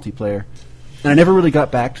playing some multiplayer. And I never really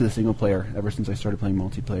got back to the single player ever since I started playing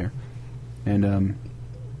multiplayer. And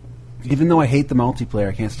even though I hate the multiplayer,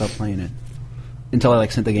 I can't stop playing it until I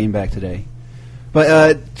sent the game back today.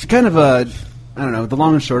 But it's kind of I don't know. The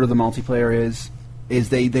long and short of the multiplayer is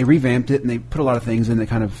they revamped it and they put a lot of things in that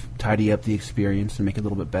kind of tidy up the experience and make it a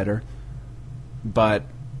little bit better. But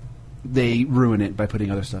they ruin it by putting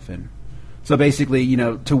other stuff in. So basically,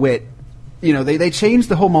 to wit, they changed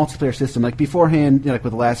the whole multiplayer system. Like beforehand, like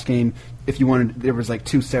with the last game, if you wanted, there was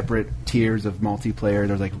 2 separate tiers of multiplayer.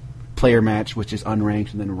 There was player match, which is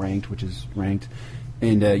unranked, and then ranked, which is ranked.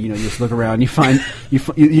 And you just look around, you find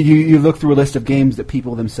you look through a list of games that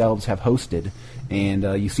people themselves have hosted,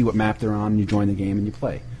 and you see what map they're on, and you join the game and you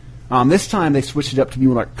play. This time they switched it up to be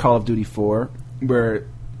more like Call of Duty 4, where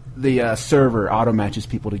the server auto matches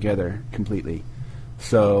people together completely.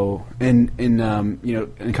 So and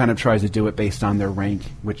kind of tries to do it based on their rank,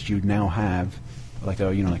 which you now have, like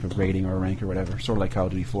a rating or a rank or whatever, sort of like Call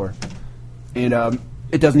of Duty 4. And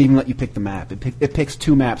it doesn't even let you pick the map. It picks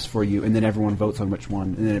 2 maps for you, and then everyone votes on which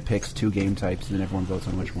one. And then it picks 2 game types, and then everyone votes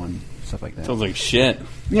on which one. Stuff like that. Sounds like shit.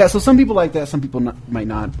 Yeah, so some people like that. Some people might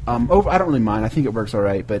not. I don't really mind. I think it works all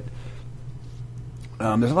right. But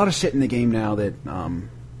there's a lot of shit in the game now that.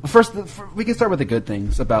 First, we can start with the good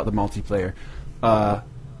things about the multiplayer.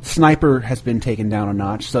 sniper has been taken down a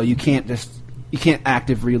notch, so you can't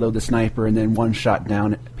active reload the sniper and then one shot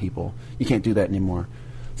down at people. You can't do that anymore.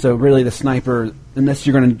 So really, the sniper, unless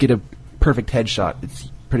you're going to get a perfect headshot, it's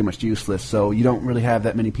pretty much useless. So you don't really have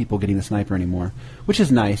that many people getting the sniper anymore, which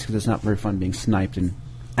is nice because it's not very fun being sniped and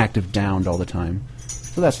active downed all the time.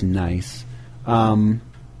 So that's nice.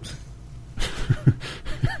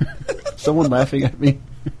 Someone laughing at me?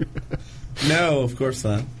 No, of course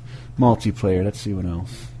not. Multiplayer. Let's see what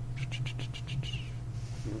else.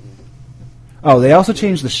 Oh, they also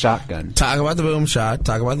changed the shotgun. Talk about the boom shot.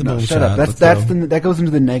 Talk about the boom Shut shot. up. That goes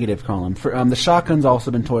into the negative column. For the shotgun's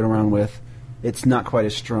also been toyed around with. It's not quite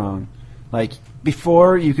as strong. Like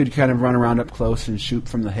before, you could kind of run around up close and shoot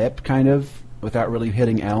from the hip, kind of, without really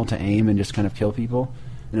hitting L to aim and just kind of kill people,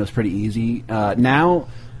 and it was pretty easy. Now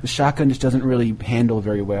the shotgun just doesn't really handle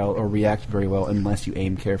very well or react very well unless you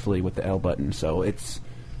aim carefully with the L button. So it's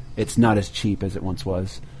not as cheap as it once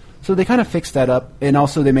was. So they kind of fixed that up, and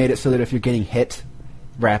also they made it so that if you're getting hit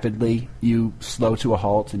rapidly, you slow to a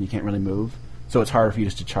halt and you can't really move. So it's harder for you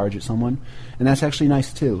just to charge at someone, and that's actually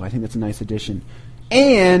nice too. I think that's a nice addition.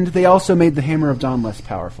 And they also made the Hammer of Dawn less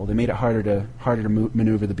powerful. They made it harder to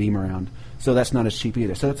maneuver the beam around. So that's not as cheap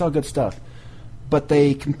either. So that's all good stuff. But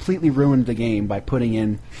they completely ruined the game by putting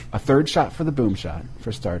in a third shot for the boom shot,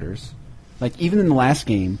 for starters. Like, even in the last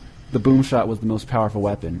game, the boom shot was the most powerful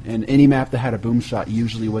weapon. And any map that had a boom shot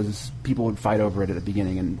usually was, people would fight over it at the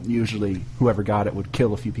beginning, and usually whoever got it would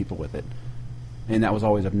kill a few people with it. And that was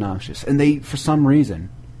always obnoxious. And they, for some reason,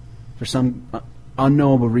 for some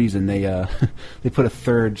unknowable reason, they they put a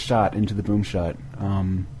third shot into the boom shot.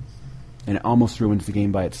 And it almost ruins the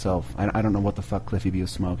game by itself. I don't know what the fuck Cliffy B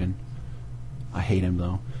was smoking. I hate him,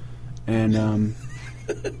 though. And,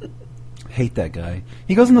 hate that guy.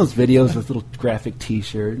 He goes in those videos with little graphic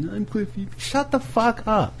t-shirt. I'm Cliffy. Shut the fuck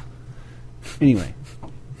up. Anyway.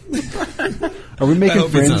 Are we making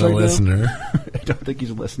friends he's not like a listener. I don't think he's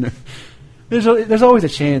a listener. There's always a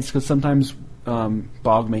chance, because sometimes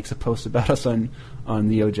Bog makes a post about us on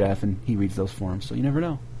the OJAF, and he reads those forums, so you never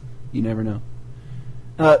know. You never know.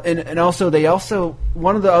 And also,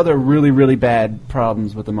 one of the other really, really bad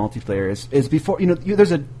problems with the multiplayer is before,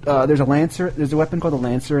 there's a Lancer, there's a weapon called a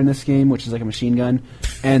Lancer in this game, which is like a machine gun,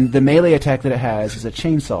 and the melee attack that it has is a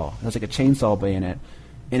chainsaw. It has like a chainsaw bayonet.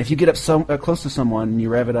 And if you get up close to someone and you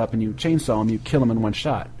rev it up and you chainsaw them, you kill them in one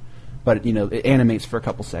shot. But, it animates for a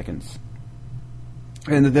couple seconds.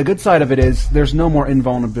 And the good side of it is there's no more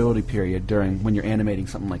invulnerability period when you're animating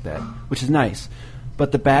something like that, which is nice.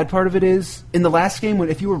 But the bad part of it is, in the last game,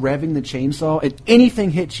 if you were revving the chainsaw, and anything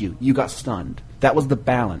hit you, you got stunned. That was the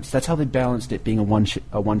balance. That's how they balanced it, being a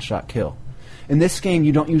one-shot kill. In this game,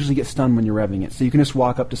 you don't usually get stunned when you're revving it, so you can just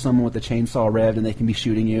walk up to someone with the chainsaw revved, and they can be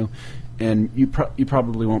shooting you, and you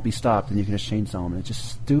probably won't be stopped, and you can just chainsaw them. And it's just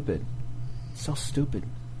stupid. It's so stupid.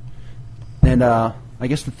 And I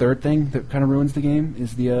guess the third thing that kind of ruins the game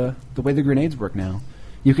is the way the grenades work now.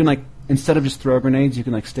 You can, instead of just throw grenades, you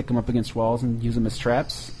can, stick them up against walls and use them as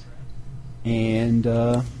traps. And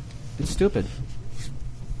it's stupid.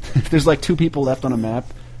 If there's, two people left on a map,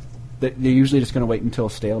 they're usually just going to wait until a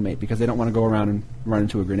stalemate because they don't want to go around and run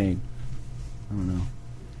into a grenade. I don't know.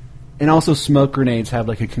 And also, smoke grenades have,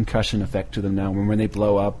 a concussion effect to them now. When they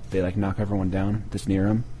blow up, they, knock everyone down that's near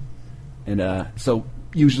them. And so,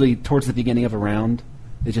 usually, towards the beginning of a round,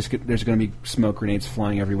 there's going to be smoke grenades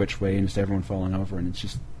flying every which way and just everyone falling over, and it's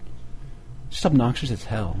just obnoxious as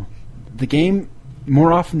hell. The game,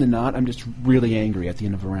 more often than not, I'm just really angry at the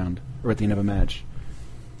end of a round or at the end of a match,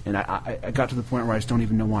 and I got to the point where I just don't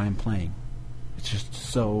even know why I'm playing. It's just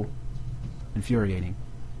so infuriating.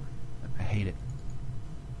 I hate it.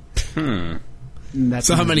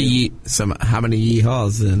 So how many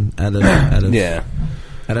yeehaws then out of yeah.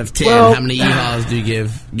 Out of 10, how many yeehaws do you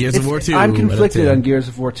give Gears of War 2? I'm conflicted on Gears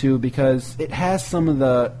of War 2 because it has some of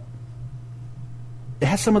the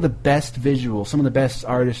best visuals, some of the best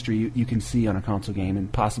artistry you can see on a console game and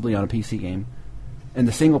possibly on a PC game. And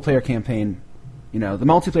the single player campaign, the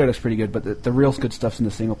multiplayer looks pretty good, but the real good stuff's in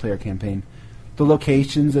the single player campaign. The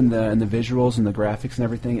locations and the visuals and the graphics and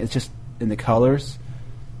everything, it's just in the colors.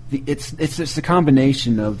 It's just a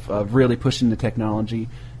combination of really pushing the technology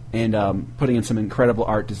and putting in some incredible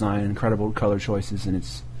art design, incredible color choices, and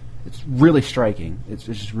it's really striking. It's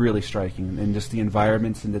just really striking, and just the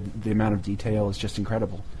environments and the amount of detail is just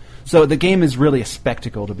incredible. So the game is really a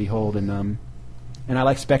spectacle to behold, and I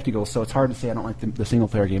like spectacles, so it's hard to say I don't like the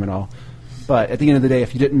single-player game at all. But at the end of the day,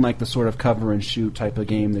 if you didn't like the sort of cover-and-shoot type of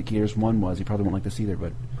game that Gears 1 was, you probably won't like this either.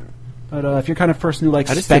 But if you're kind of person who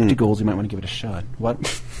likes spectacles, you might want to give it a shot. What?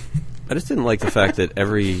 I just didn't like the fact that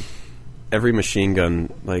every machine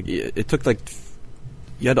gun, it took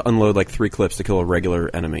You had to unload like 3 clips to kill a regular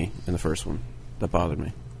enemy in the first one. That bothered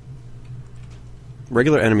me.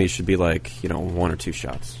 Regular enemies should be like, 1 or 2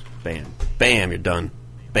 shots. Bam. Bam, you're done.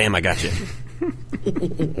 Bam, I got you.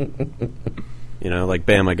 Like,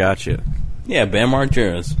 bam, I got you. Yeah, Bam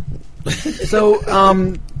Margera's. So,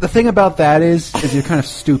 the thing about that is you're kind of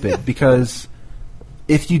stupid, because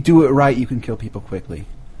if you do it right, you can kill people quickly.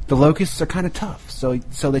 The locusts are kind of tough, so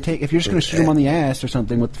they take. If you're just going to shoot them on the ass or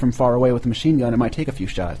something from far away with a machine gun, it might take a few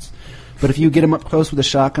shots. But if you get them up close with a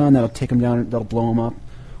shotgun, that'll take them down. That'll blow them up.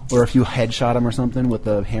 Or if you headshot them or something with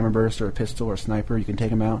a hammer burst or a pistol or a sniper, you can take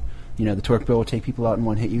them out. The torque bill will take people out in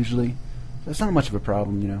one hit usually. So it's not much of a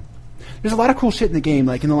problem, There's a lot of cool shit in the game.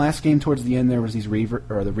 Like in the last game, towards the end, there was these the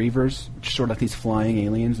Reavers, which are sort of like these flying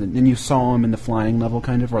aliens, and then you saw them in the flying level,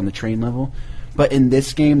 kind of, or on the train level. But in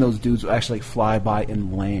this game, those dudes will actually fly by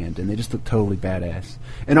and land, and they just look totally badass.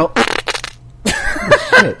 And oh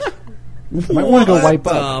shit! I might want to go wipe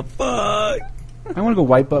up. Fuck? I want to go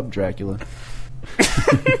wipe up Dracula.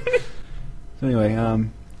 So anyway,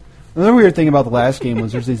 another weird thing about the last game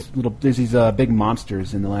was there's these big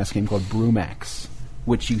monsters in the last game called Brumacs,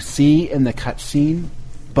 which you see in the cutscene,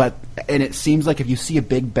 and it seems like if you see a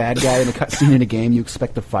big bad guy in a cutscene in a game, you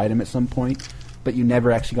expect to fight him at some point. But you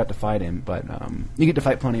never actually got to fight him. But you get to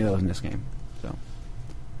fight plenty of those in this game. So,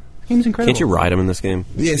 the game's incredible. Can't you ride him in this game?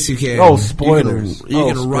 Yes, you can. Oh, spoilers!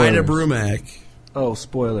 You can ride a Brumac. Oh,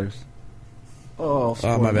 spoilers! Oh,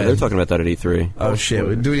 spoilers. my bad. They're talking about that at E3. Oh shit!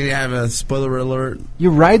 spoilers. Do we need to have a spoiler alert? You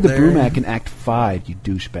ride the there? Brumac in Act 5, you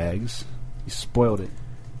douchebags. You spoiled it.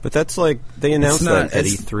 But that's like, they announced that at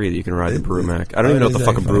E3 that you can ride the Brumac. I don't even know what the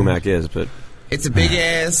fuck a Brumac is, but... It's a big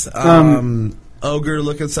ass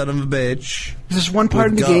ogre-looking son of a bitch. There's one part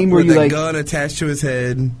in the gun, game where with you a like... gun attached to his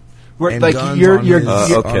head. Where, and like guns you're on his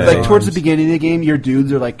okay. like towards the beginning of the game, your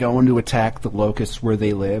dudes are like going to attack the locusts where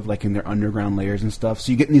they live, like in their underground layers and stuff.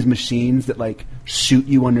 So you get in these machines that like shoot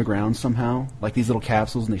you underground somehow, like these little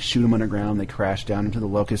capsules, and they shoot them underground. They crash down into the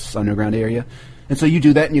locust's underground area, and so you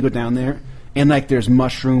do that and you go down there, and like there's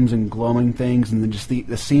mushrooms and glowing things, and then just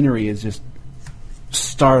the scenery is just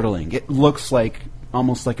startling. It looks like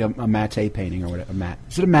almost like a Matte painting or whatever.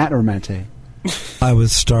 Is it a matte or a Matte? I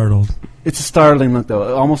was startled. It's a startling look, though.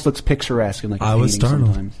 It almost looks picturesque and like a I was painting startled.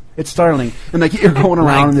 sometimes. It's startling, and like you're going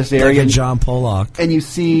around in this area, like a and, John Pollock, and you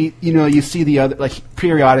see the other, like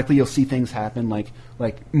periodically you'll see things happen, like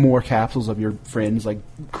more capsules of your friends like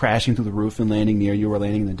crashing through the roof and landing near you or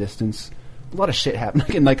landing in the distance. A lot of shit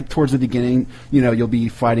happening, and like towards the beginning, you'll be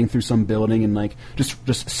fighting through some building, and like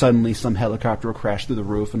just suddenly some helicopter will crash through the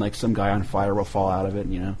roof, and like some guy on fire will fall out of it.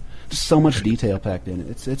 Just so much detail packed in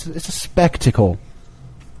it. It's a spectacle.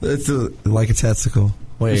 It's like a testicle.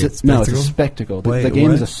 Wait, no, it's a spectacle. Wait, the game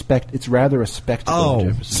what? is it's rather a spectacle. Oh,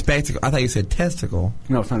 Jefferson. spectacle. I thought you said testicle.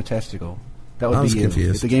 No, it's not a testicle. That would I be was you.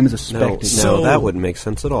 confused. The game is a No, spectacle. So- that wouldn't make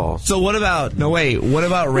sense at all. So what about? No, wait. What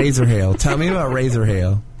about Razor Hail? Tell me about Razor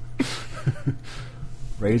Hail.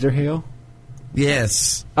 Razor hail?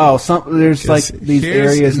 Yes. Oh, there's like Yes. these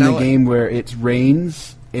Here's- areas in the now- game where it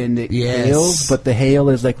rains and it Yes. hails, but the hail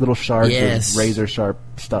is like little shards Yes. of razor sharp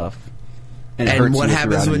stuff. And, it And hurts what you if you're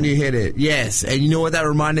happens out when in you it. hit it? Yes. And you know what that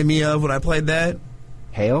reminded me of when I played that?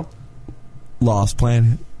 Hail? Lost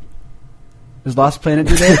Planet. Does Lost Planet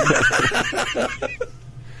do that?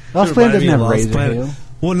 Lost Planet doesn't have razor hail.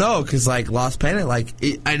 Well, no, because like Lost Planet,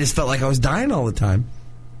 I just felt like I was dying all the time.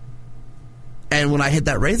 And when I hit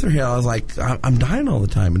that Razor Hail, I was like, I'm dying all the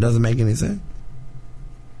time. It doesn't make any sense.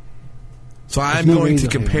 So I'm no going to Razor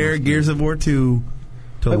Hail. compare Gears of War 2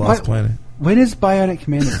 to Wait, Lost what? Planet. When is Bionic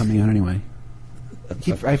Commando coming out anyway?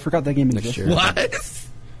 I forgot that game Next existed. year.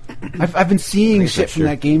 What? I've been seeing think shit next from year.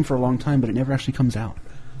 that game for a long time, but it never actually comes out.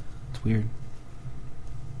 It's weird.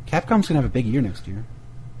 Capcom's gonna have a big year next year.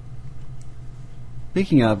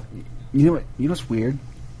 Speaking of, you know what's weird?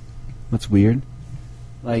 What's weird?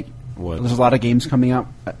 Like, What? there's a lot of games coming out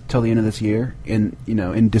till the end of this year. In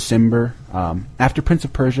December, after Prince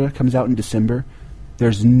of Persia comes out in December,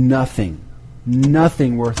 there's nothing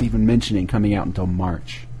worth even mentioning coming out until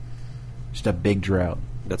March. Just a big drought.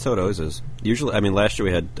 That's how it always is. Usually, last year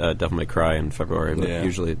we had Devil May Cry in February, but Yeah.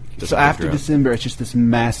 usually just So a big after drought. December, it's just this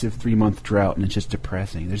massive 3-month drought, and it's just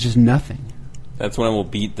depressing. There's just nothing. That's when I will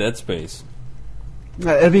beat Dead Space.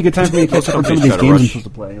 It'd be a good time for me to catch up on some of these Try to games I'm rush. supposed to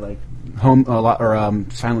play,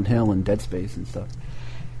 like Silent Hill and Dead Space and stuff.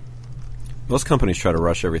 Most companies try to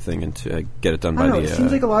rush everything and to get it done I by don't know, the it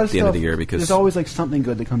seems like a lot of the stuff. end of the year because there's always like something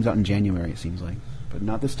good that comes out in January. It seems like, but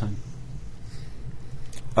not this time.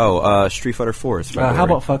 Street Fighter 4 is February. How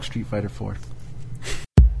about fuck Street Fighter 4?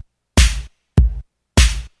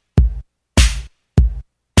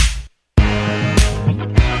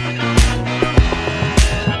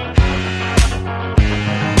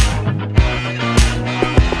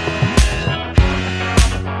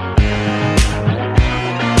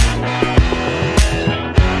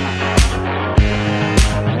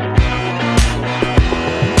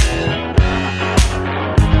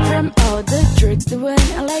 drugs, the one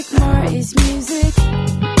I like more is music.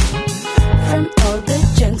 From all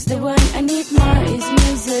the junks, the one I need more is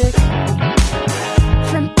music.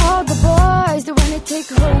 From all the boys, the one I take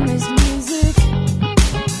home is music.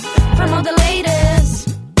 From all the ladies,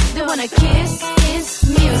 the one I kiss is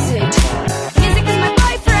music. Music is my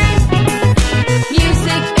boyfriend.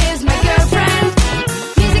 Music is my girlfriend.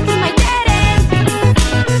 Music is my daddy.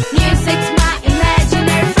 Music's my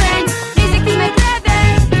imaginary friend. Music is my brother.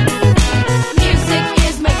 Music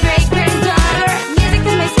is my great-granddaughter. Music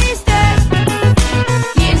is my sister.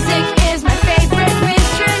 Music is my favorite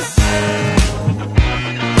mistress.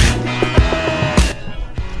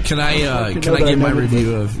 Can I give my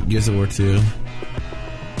review of Gears of War 2?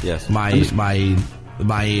 Yes. My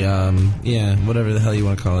whatever the hell you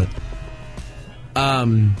want to call it.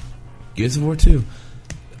 Gears of War 2.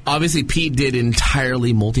 Obviously, Pete did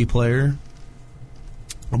entirely multiplayer,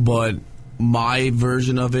 but my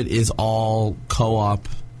version of it is all co-op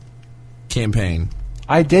campaign.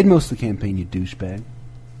 I did most of the campaign, you douchebag.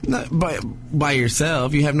 Not by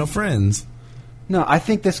yourself, you have no friends. No, I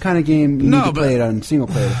think this kind of game you need to play it on single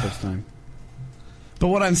player the first time. But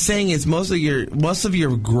what I'm saying is most of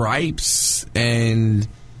your gripes and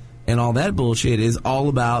all that bullshit is all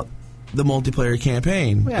about the multiplayer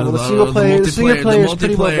campaign. Yeah, well, the single player is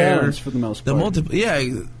pretty well balanced for the most part.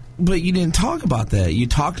 But you didn't talk about that. You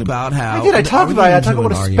talked about how... I talked about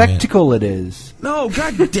what a spectacle it is. No,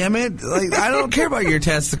 god damn it. Like, I don't care about your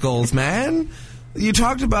testicles, man. You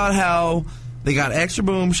talked about how they got extra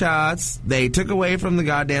boom shots, they took away from the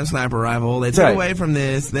goddamn sniper rifle, they took away from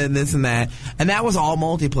this, then this and that, and that was all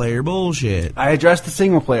multiplayer bullshit. I addressed the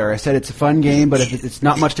single player. I said it's a fun game, but if it's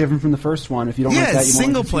not much different from the first one. If you don't like that, you won't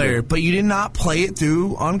single player, but you did not play it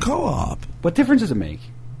through on co-op. What difference does it make?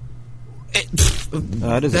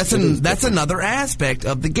 That's another aspect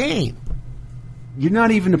of the game. You're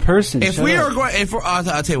not even a person. I'll tell you what. If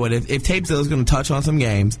Tapezilla is going to touch on some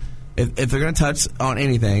games, if they're going to touch on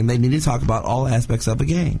anything, they need to talk about all aspects of the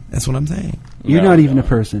game. That's what I'm saying. You're not even a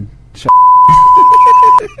person.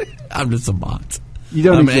 I'm just a bot. You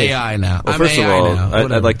don't. I'm exist. AI now. Well, I'm first AI of all,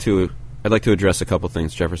 now. I'd like to address a couple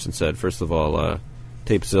things Jefferson said. First of all,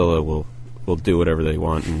 Tapezilla will do whatever they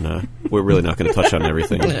want, and we're really not going to touch on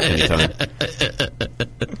everything anytime.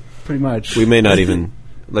 Pretty much. We may not even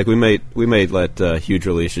we may let huge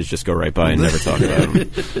releases just go right by and never talk about them.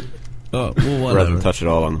 Oh, well, whatever. Rather than touch it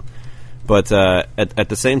all on them. But at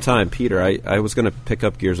the same time, Peter, I was going to pick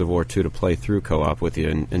up Gears of War 2 to play through co-op with you,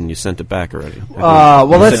 and you sent it back already. Well,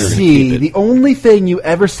 let's see. The only thing you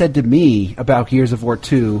ever said to me about Gears of War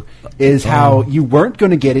 2 is how you weren't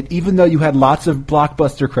going to get it, even though you had lots of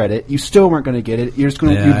Blockbuster credit. You still weren't going to get it. You'd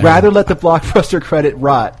rather let the Blockbuster credit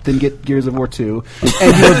rot than get Gears of War 2.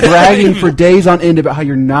 And you were bragging for days on end about how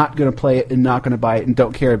you're not going to play it and not going to buy it and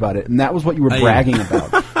don't care about it. And that was what you were bragging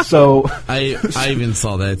about. So I even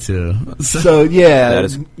saw that too. So yeah,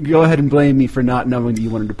 go ahead and blame me for not knowing that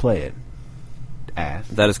you wanted to play it. Ass.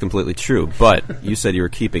 That is completely true, but you said you were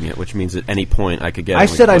keeping it, which means at any point I could get it. I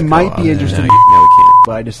said I might be interested, now we can't.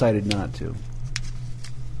 but I decided not to.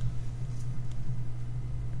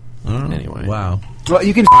 Anyway, wow. Well,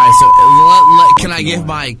 you can. All right, so can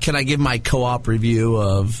I give my co-op review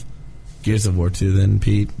of Gears of War 2 then,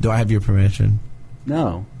 Pete? Do I have your permission?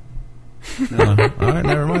 No. No. All right,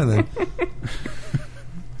 never mind then.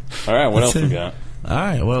 All right, what else we got? All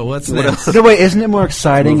right, well, what's next? No, wait, isn't it more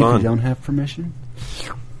exciting if on. you don't have permission?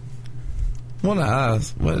 Well, not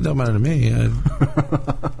us. Well, it don't matter to me.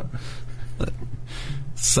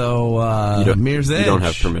 So, Mirror's Edge. You don't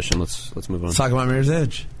have permission. Let's move on. Let's talk about Mirror's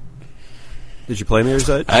Edge. Did you play Mirror's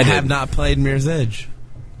Edge? I have not played Mirror's Edge.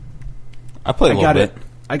 I played a little bit.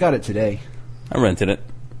 I got it today. I rented it.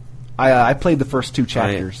 I played the first 2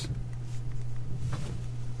 chapters.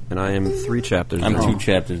 And I am 3 chapters I'm in. 2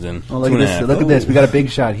 chapters in. Oh, look at this! Look at this! We got a big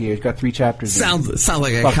shot here. It's got 3 chapters. Sounds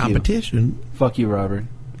like a Fuck competition. You. Fuck you, Robert.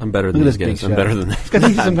 I'm better than Look at these this big guys. shot. I'm better than that. It's got to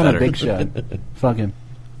be some kind of big shot. Fuck him.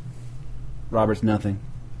 Robert's nothing.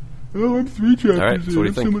 Oh, I'm 3 chapters. All right, so what do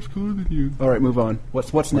you think? So much cooler than you. All right, move on.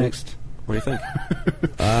 What's next? What do you think?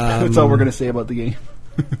 That's all we're gonna say about the game.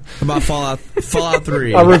 About Fallout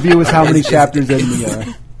 3. Our review is how many chapters in we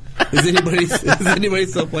are. Is anybody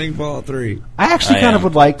still playing Fallout 3? I actually kind of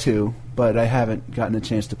would like to, but I haven't gotten a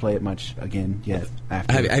chance to play it much again yet.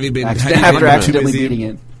 After accidentally beating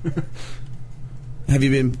it. Have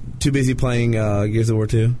you been too busy playing Gears of War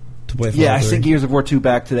 2 to play Fallout 3? Yeah, I sent Gears of War 2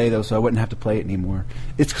 back today though, so I wouldn't have to play it anymore.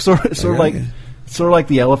 It's sort of like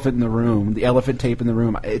the elephant in the room, the elephant tape in the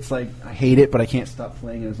room. It's like I hate it, but I can't stop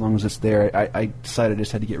playing it as long as it's there. I decided I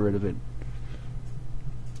just had to get rid of it.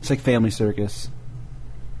 It's like Family Circus.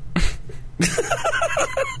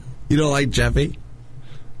 You don't like Jeffy?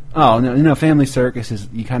 Oh, no, Family Circus is,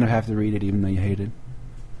 you kind of have to read it even though you hate it.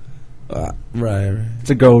 Right. It's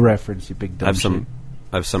a Go reference, you big dumb shit.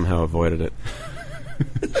 I've somehow avoided it.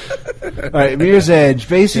 Alright, Mirror's Edge.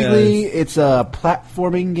 Basically, it's a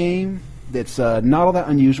platforming game that's not all that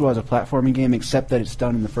unusual as a platforming game, except that it's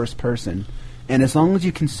done in the first person. And as long as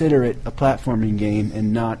you consider it a platforming game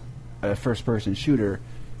and not a first-person shooter,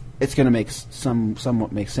 it's going to make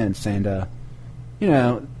somewhat make sense. And,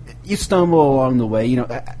 you stumble along the way.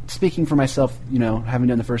 Speaking for myself, having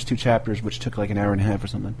done the first 2 chapters, which took like an hour and a half or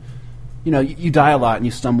something, you die a lot and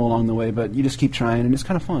you stumble along the way, but you just keep trying, and it's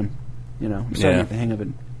kind of fun. I'm starting to get the hang of it.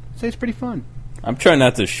 I'd say it's pretty fun. I'm trying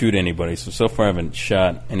not to shoot anybody, so far I haven't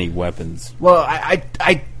shot any weapons. Well,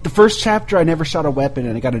 I the first chapter I never shot a weapon,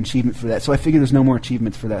 and I got an achievement for that. So I figured there's no more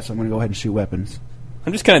achievements for that, so I'm going to go ahead and shoot weapons.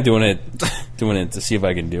 I'm just kind of doing it to see if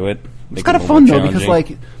I can do it. It's kind of fun though, because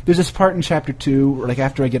like there's this part in chapter 2, where, like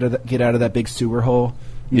after I get out of that big sewer hole,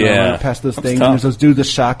 past those things, and there's those dudes with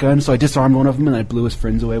shotguns. So I disarmed one of them, and I blew his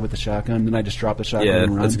friends away with the shotgun. Then I just dropped the shotgun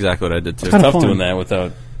and run. That's exactly what I did too. It's tough doing that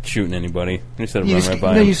without shooting anybody. Instead of running right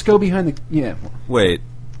by them. You just go behind the... Yeah. Wait.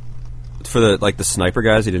 For the sniper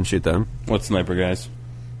guys, you didn't shoot them? What sniper guys?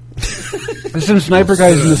 There's some sniper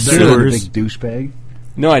guys in the sewers. Big douchebag.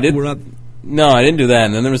 No, I didn't. No, I didn't do that.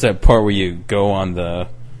 And then there was that part where you go on the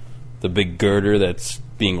big girder that's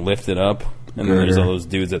being lifted up, and then there's all those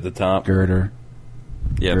dudes at the top. Girder.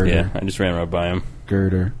 Yep. Yeah, I just ran right by him.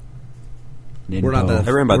 Girder. I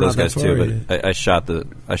ran by those guys too, but I shot the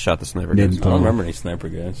sniper guys. I don't remember any sniper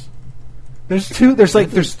guys. There's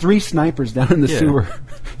 3 snipers down in the sewer.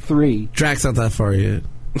 3. Drax not that far yet.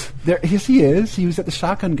 Yes, he is. He was at the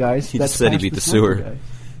shotgun guys. He just said he beat the sewer. Guy.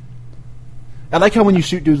 I like how when you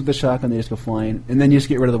shoot dudes with the shotgun, they just go flying, and then you just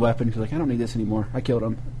get rid of the weapon because like I don't need this anymore. I killed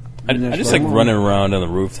him. I just like running around on the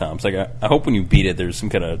rooftops. Like I hope when you beat it, there's some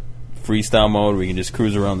kind of freestyle mode where you can just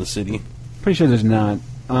cruise around the city. Pretty sure there's not.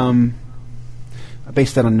 I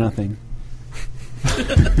based that on nothing.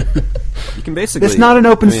 You can basically. It's not an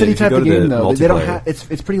open city type of game though. They don't have.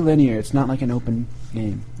 It's pretty linear. It's not like an open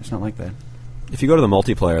game. It's not like that. If you go to the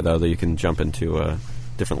multiplayer though, you can jump into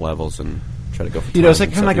different levels and try to go. For it's like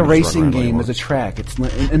kind of like a racing game as a track. It's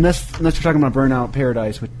unless we're talking about Burnout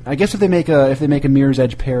Paradise. Which I guess if they make a Mirror's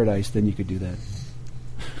Edge Paradise, then you could do that.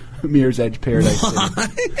 Mirror's Edge Paradise.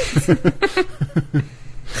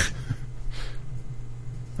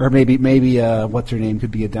 Or maybe what's her name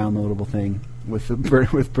could be a downloadable thing with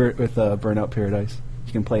Burnout Paradise.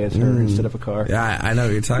 You can play as her instead of a car. Yeah, I know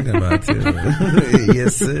what you're talking about too.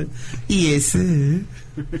 Yes, sir. Yes, sir.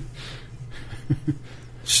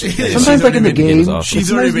 Sometimes, like in the game,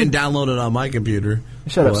 she's already been downloaded on my computer.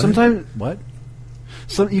 Shut up. Sometimes what?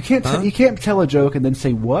 So you can't tell a joke and then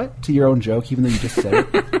say what to your own joke, even though you just said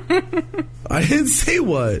it. I didn't say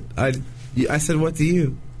what. I said what to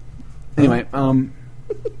you. Anyway,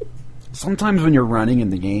 sometimes when you're running in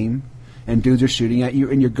the game and dudes are shooting at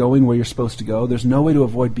you and you're going where you're supposed to go, there's no way to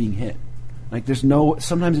avoid being hit. Like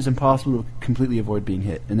sometimes it's impossible to completely avoid being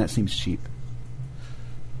hit, and that seems cheap.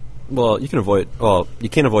 Well, you can't avoid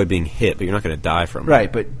being hit, but you're not going to die from it. Right,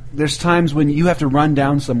 but there's times when you have to run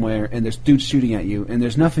down somewhere and there's dudes shooting at you, and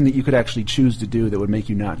there's nothing that you could actually choose to do that would make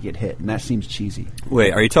you not get hit, and that seems cheesy.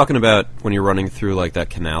 Wait, are you talking about when you're running through like that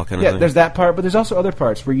canal kind of thing? Yeah, there's that part, but there's also other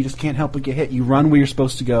parts where you just can't help but get hit. You run where you're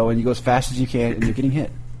supposed to go, and you go as fast as you can, and you're getting hit.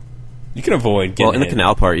 You can avoid getting hit. Well, in the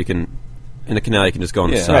canal part, you can just go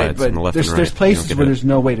on the sides, right, but on the left and right. There's places where there's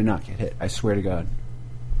no way to not get hit, I swear to God.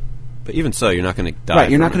 But even so, you're not going to die. Right,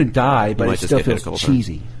 you're not going to die, but it still feels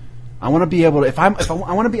cheesy. Times. I want to be able to. I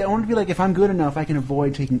want to be like, if I'm good enough, I can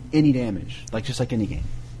avoid taking any damage, like just like any game.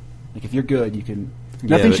 Like if you're good, you can.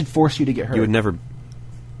 Nothing should force you to get hurt. You would never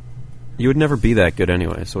be that good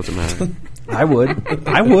anyway. So what's it matter? I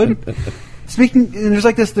would. Speaking, and there's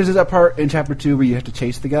that part in chapter 2 where you have to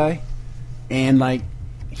chase the guy, and like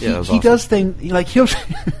he does things like he'll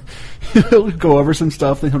go over some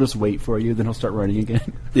stuff, then he'll just wait for you, then he'll start running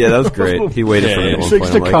again. Yeah, that was great. He waited for me at one point.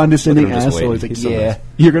 He's just a condescending asshole. He's like,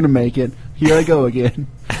 you're going to make it. Here I go again.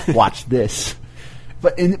 Watch this.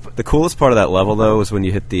 But the coolest part of that level, though, is when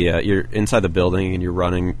you hit you're inside the building and you're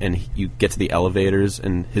running, and you get to the elevators,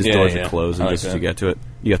 and his doors are closed, and just as you get to it,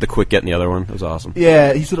 you have to quick get in the other one. It was awesome.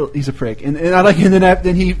 Yeah, he's a prick, and I like, and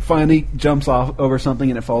then he finally jumps off over something,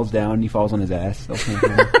 and it falls down, and he falls on his ass.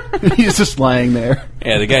 He's just lying there.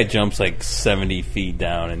 Yeah, the guy jumps like 70 feet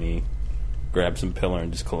down, and he grabs some pillar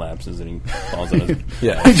and just collapses, and he falls on his.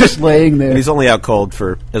 Yeah, he's just laying there. And he's only out cold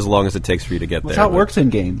for as long as it takes for you to get there. That's how it works in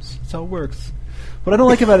games. That's how it works. What I don't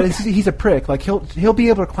like about it is he's a prick. Like he'll be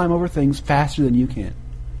able to climb over things faster than you can.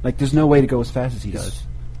 Like there's no way to go as fast as he does.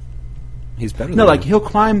 He's better. No, than like you. he'll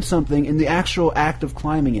climb something, and the actual act of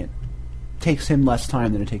climbing it takes him less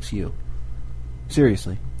time than it takes you.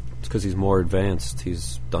 Seriously. It's because he's more advanced.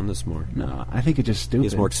 He's done this more. No, I think it's just stupid. He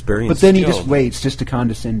has more experience. But then he Skilled. just waits just to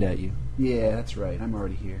condescend at you. Yeah, that's right. I'm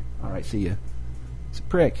already here. All right, see ya. It's a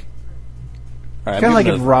prick. All right, Kind of like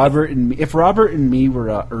I'm if gonna- Robert and me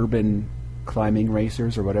were urban climbing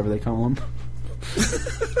racers or whatever they call them.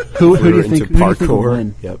 who do We you were think? into Who do you think would parkour.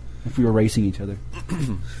 win? Yep. If we were racing each other.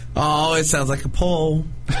 Oh, it sounds like a poll.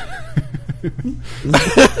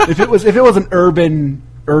 if it was an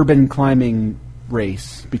urban climbing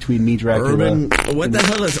race between me, Dracula. What the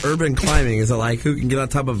hell is urban climbing? Is it like who can get on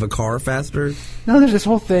top of a car faster? No, there's this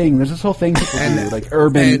whole thing. There's this whole thing people do, like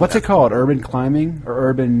urban. and- What's it called? Urban climbing or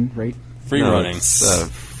urban rate? free No, running. It's,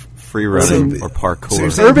 free running So- or parkour. So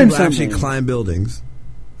you're saying Urban people actually something. climb buildings?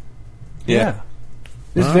 Yeah.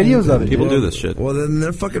 There's Oh, videos of it. People dude. do this shit. Well, then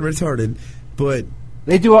they're fucking retarded. But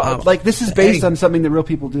They do like this is based Hey. on something that real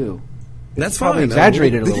people do. that's Probably fine.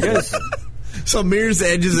 exaggerated a little You bit. guys, So Mirror's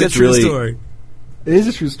Edge is a That's true really- story. It is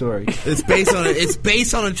a true story. It's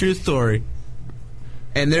based on a true story.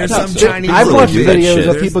 And there's I some thought- Chinese. I've really watched do that videos shit.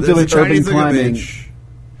 of people There's doing a Chinese urban climbing. bitch.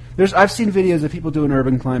 I've seen videos of people doing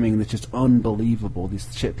urban climbing that's just unbelievable. These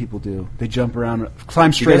shit people do. They jump around,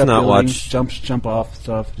 climb straight guys up not buildings, watch- jump off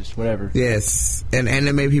stuff, just whatever. Yes, and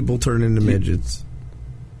anime people turn into midgets.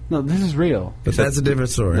 No, this is real. But that's a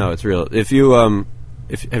different story. no, it's real. If you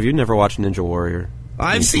have you never watched Ninja Warrior?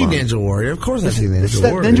 I've seen Come on. Ninja Warrior. Of course, I've seen It's Ninja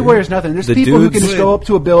that- Warrior. Ninja Warrior's nothing. There's The people who can dudes- just go up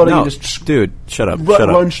to a building No, and just dude, shut up. run shut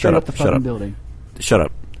up. straight shut up up. the shut fucking up. building. Shut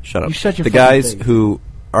up. Shut up. You shut your the fucking guys face. who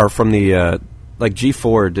are from the like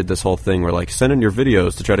G4 did this whole thing where like send in your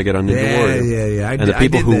videos to try to get on Ninja Yeah, Warrior. yeah. And the people I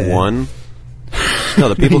did who that. won. No,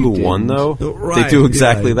 the people who You won didn't. though, Right, they do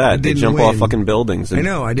exactly yeah, I that. They didn't jump off win. fucking buildings and I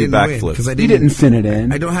know. I do didn't win backflips. because I You didn't send it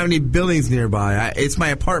in. I don't have any buildings nearby. It's my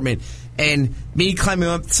apartment, and me climbing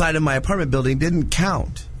up the side of my apartment building didn't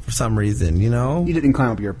count for some reason. You know. You didn't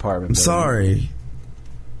climb up your apartment. I'm building. sorry.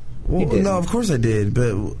 Well, didn't. no, of course I did,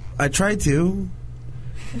 but I tried to.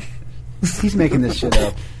 He's making this shit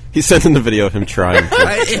up. He sent in the video of him trying. To.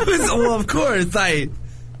 It was well, of course.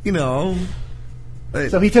 You know.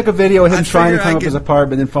 So he took a video of him I trying to figure climb I up his could-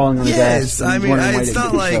 apartment and then falling on his Yes, ass. and I he's mean, wondering why it's he not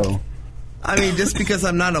didn't like. show. I mean, just because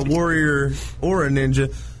I'm not a warrior or a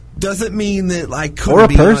ninja doesn't mean that I Or a couldn't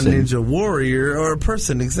be person. on Ninja Warrior or a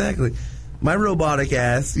person. Exactly. My robotic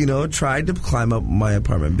ass, tried to climb up my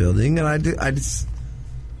apartment building, and I just,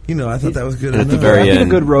 I thought that was good And enough. at the very I think end,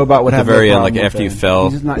 a good robot would at have the very no end, like problem after you with that. fell,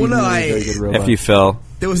 He's just not Well, even no, a very good robot. after you fell,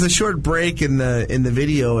 There was a short break in the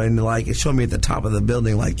video, and like it showed me at the top of the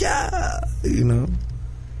building, like It,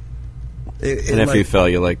 and after like, you fell,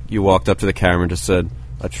 you walked up to the camera and just said,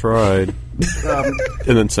 "I tried,"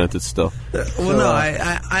 and then sent it still. Well, no,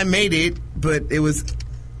 I made it, but there was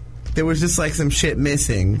just like some shit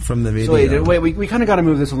missing from the So video. wait, we kind of got to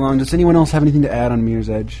move this along. Does anyone else have anything to add on Mirror's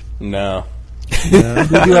Edge? No. We do have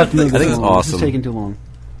to move I this think it's along. This awesome. is taking too long.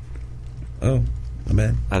 Oh, my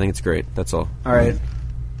bad. I think it's great. That's all. All right.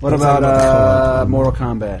 What Let's talk about about the co-op. Mortal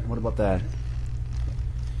Kombat? What about that?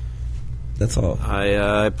 That's all.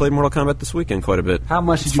 I played Mortal Kombat this weekend quite a bit. How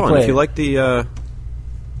much It's did you fun. play If you it? like the,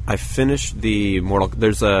 I finished the Mortal.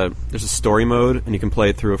 There's a story mode, and you can play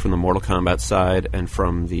it through from the Mortal Kombat side and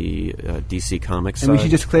from the DC Comics And side. we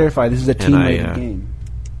should just clarify: this is a And team-rated game.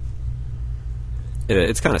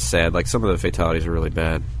 It's kind of sad. Like some of the fatalities are really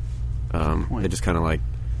bad. They just kind of like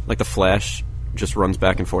the Flash just runs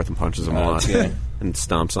back and forth and punches them a lot okay. and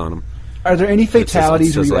stomps on them. Are there any just- fatalities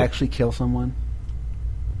it's where just you like- actually kill someone?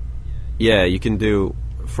 Yeah, you can do.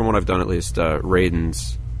 From what I've done, at least,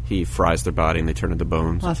 Raiden's he fries their body and they turn into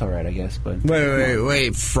bones. Well, that's all right, I guess. But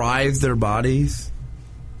Wait! Fries their bodies?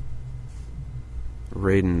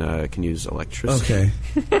 Raiden can use electricity. Okay.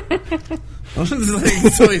 I was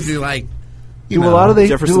like, so easy, like. do a lot of the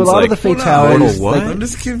Jefferson's do a lot of like, the "Well, no, fatalities? what?" like, I'm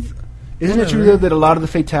just kidding. isn't it true Whatever. though that a lot of the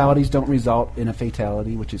fatalities don't result in a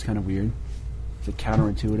fatality, which is kind of weird? It's a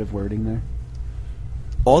counterintuitive wording there.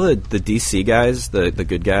 All the DC guys, the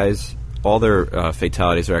good guys, all their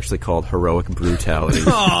fatalities are actually called heroic brutality.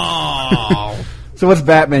 Oh. So what's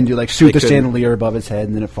Batman do? Like shoot They the couldn't- chandelier above his head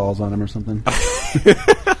and then it falls on him or something?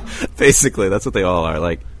 Basically, that's what they all are.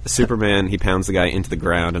 Like Superman, he pounds the guy into the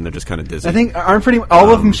ground, and they're just kind of dizzy. I think aren't pretty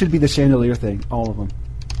all of them should be the chandelier thing. All of them.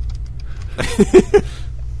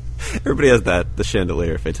 everybody has the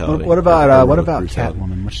chandelier fatality. What about Heroic brutality.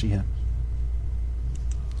 Catwoman? What's she have?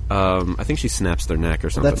 I think she snaps their neck or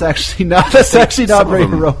something. That's actually not. That's actually not Some of very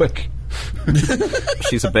them- heroic.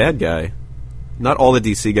 She's a bad guy. Not all the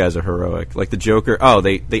DC guys are heroic. Like the Joker. Oh,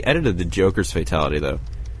 they edited the Joker's fatality though.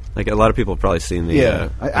 Like a lot of people have probably seen the. Yeah,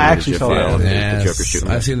 I actually saw that. The Yes, Joker shooting.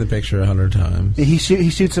 I've seen the picture 100 times. He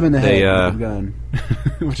shoots him in the head They, with a gun,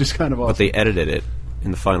 which is kind of awesome. But they edited it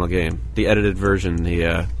in the final game. The edited version,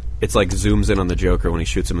 it's like zooms in on the Joker when he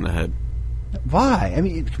shoots him in the head, Why? I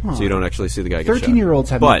mean, come on. so you don't actually see the guy get shot. 13-year-olds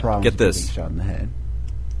have no But problems get with this. getting shot in the head.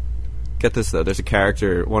 Get this though. There's a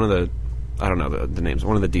character. One of the, I don't know the names.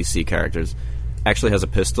 One of the DC characters actually has a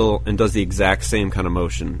pistol and does the exact same kind of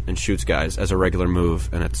motion and shoots guys as a regular move,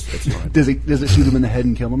 and it's fine. Does it shoot him in the head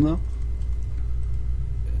and kill him though?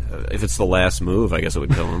 If it's the last move, I guess it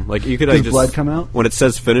would kill him. Like you could Does just blood come out? when it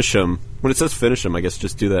says finish him. When it says finish him, I guess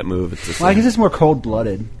just do that move. It's the Well, I same. guess it's more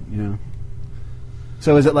cold-blooded, you know.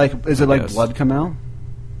 So is it like guess. blood come out?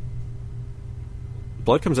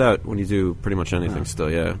 Blood comes out when you do pretty much anything.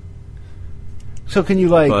 Still, yeah. So can you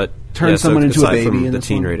But turn yeah, someone so into a aside baby from in the this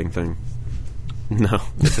teen one? rating thing? No,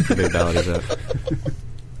 it's a fatality is that.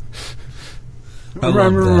 I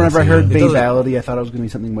love that, Whenever I heard too. It doesn't- basality, I thought it was going to be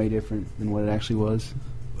something way different than what it actually was.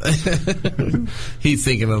 He's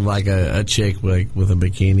thinking of like a chick with a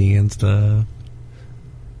bikini and stuff.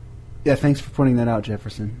 Yeah, thanks for pointing that out,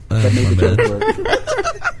 Jefferson. That made my the bad.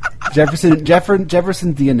 joke work.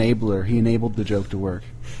 Jefferson's the enabler. He enabled the joke to work.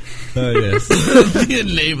 Oh yes, the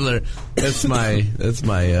enabler. That's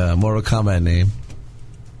my Mortal Kombat name.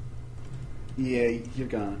 Yeah, you're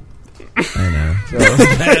gone. I know. So, That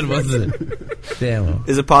was bad, wasn't it? Damn. Well.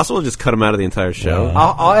 Is it possible to just cut him out of the entire show? Yeah.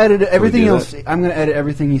 I'll edit everything do else. I'm going to edit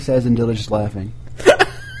everything he says, and Dilla's just laughing.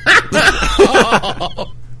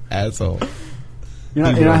 Asshole. You're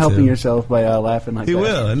not He will, helping too. yourself by laughing like He that.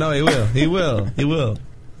 will. No, he will. He will. He will.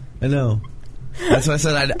 I know. That's why I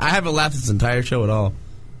said I haven't laughed this entire show at all.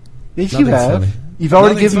 Yes, you Nothing's have. funny. You've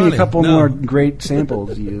already Nothing's given me a funny. couple No. more great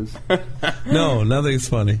samples to use. No, nothing's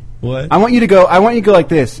funny. What? I want you to go like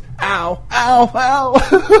this. Ow, ow, ow. Ow,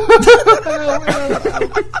 ow, ow.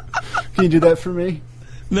 Can you do that for me?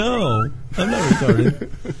 No, I'm not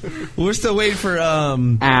retarded. We're still waiting for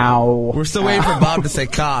Ow. We're still waiting for Bob to say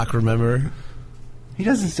cock. Remember? He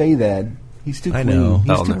doesn't say that. He's too I clean. know. He's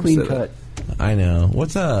I'll too never clean say cut. I know.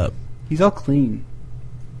 What's up? He's all clean.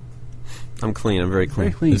 I'm clean. I'm very Very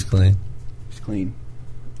clean. clean. He's clean. He's clean.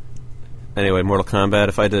 Anyway, Mortal Kombat.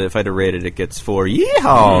 If I had to rate it, it gets 4 yeehaws.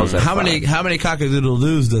 out of How many 5. cockadoodle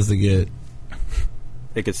doos does it get?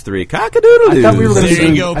 It gets 3 cockadoodle I thought we were doos. gonna There do-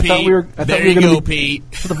 you go, I Pete. thought we were There gonna you go, be- Pete.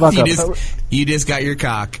 Shut the fuck you up. just, you just got your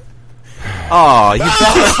cock. Oh, you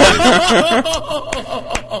bastard!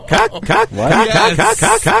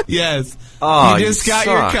 Cock. Yes. Yes. Oh, you just you got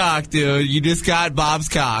your suck. cock, dude. You just got Bob's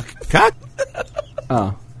cock. Cock.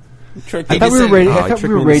 Oh. Tricked I you. thought we just were said- rating, Oh, I you thought we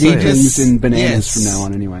tricked were me into rating saying things it. in bananas Yes. from now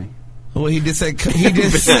on anyway. Well, he just said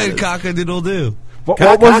cockadoodle doo. What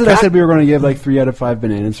Cock, was cock, it? I cock. said we were going to give like 3 out of 5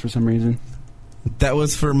 bananas for some reason. That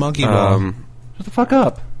was for Monkey Ball. Shut the fuck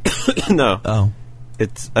up. No, Oh,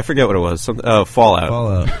 I forget what it was. Something. Oh, Fallout.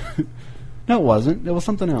 Fallout. No, it wasn't. It was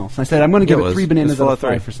something else. I said I'm going to Yeah, give it it was. 3 It bananas was out of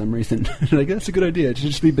Fallout 3. 5 for some reason. Like that's a good idea. It should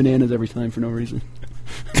just be bananas every time for no reason.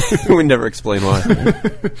 We never explain why.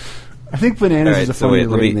 I think bananas All right, is a so funnier wait,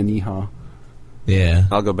 let rating me- than yeehaw. Yeah.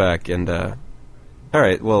 I'll go back and. All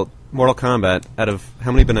right. Well, Mortal Kombat. Out of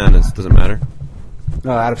how many bananas does it matter?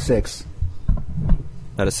 Out of 6.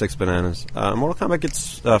 Out of 6 bananas. Mortal Kombat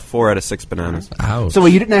gets 4 out of 6 bananas. Ouch. So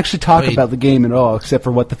you didn't actually talk Wait. about the game at all, except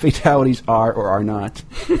for what the fatalities are or are not.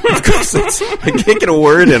 Of course, I can't get a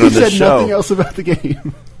word in You on said this nothing show. else about the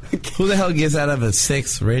game. Who the hell gets out of a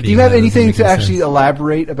 6 rating? Do you have That doesn't anything make to any actually sense.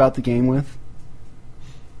 elaborate about the game with?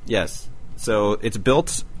 Yes. So it's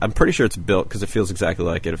built. I'm pretty sure it's built because it feels exactly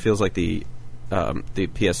like it. It feels like the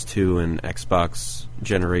PS2 and Xbox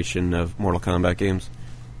generation of Mortal Kombat games.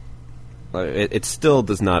 It still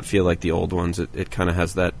does not feel like the old ones. It kind of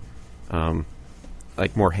has that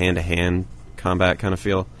like more hand-to-hand combat kind of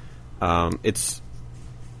feel.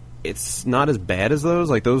 It's not as bad as those.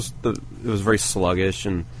 Like those, it was very sluggish,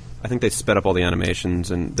 and I think they sped up all the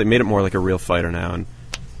animations and they made it more like a real fighter now. And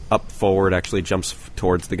up forward actually jumps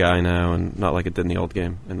towards the guy now, and not like it did in the old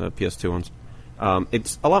game in the PS2 ones.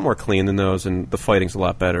 It's a lot more clean than those, and the fighting's a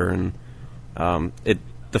lot better. And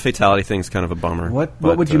the fatality thing's kind of a bummer. What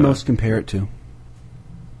but, would you most compare it to?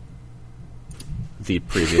 The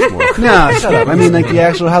previous Mortal Kombat. No, shut up. I mean, like the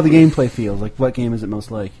actual how the gameplay feels. Like, what game is it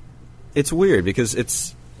most like? It's weird because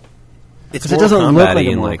it's Because it Mortal doesn't look Kombat-y like a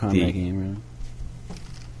and, Mortal like, Kombat the- game. Really.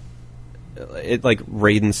 It like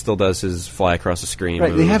Raiden still does his fly across the screen. Right,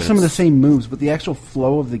 move, they have and some of the it's- same moves, but the actual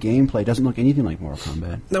flow of the gameplay doesn't look anything like Mortal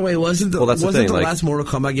Kombat. No, wait, wasn't the, Well, that's the wasn't thing, the like- last Mortal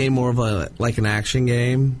Kombat game more of like an action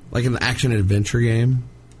game? Like an action adventure game?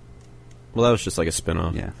 Well, that was just like a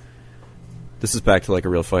spin-off. Yeah. This is back to like a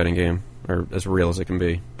real fighting game, or as real as it can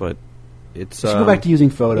be. But It's Let's go back to using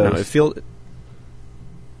no, photos it feels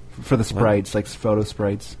for the sprites, like photo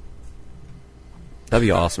sprites. that'd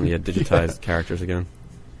be awesome. Yeah, digitized characters again.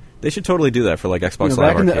 They should totally do that for like Xbox You know,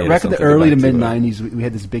 Live back in Arcade. the or something. early to Go back mid '90s, we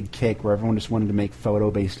had this big kick where everyone just wanted to make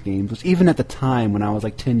photo-based games. Which even at the time, when I was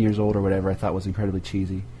like 10 years old or whatever, I thought was incredibly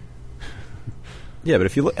cheesy. Yeah, but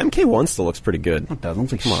if you look, MK1 still looks pretty good. It doesn't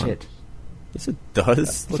look like Come on. shit. Yes, it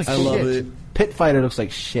does. Looks like I love shit. it. Pit Fighter looks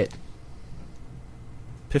like shit.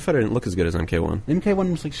 Pit Fighter didn't look as good as MK1. MK1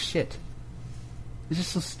 looks like shit. It's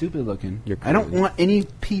just so stupid looking. You're I don't crazy. want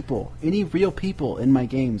any real people in my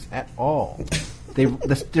games at all.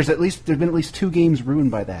 There's been at least 2 games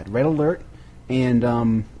ruined by that: Red Alert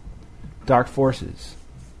and Dark Forces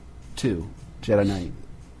 2, Jedi Knight,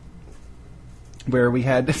 where we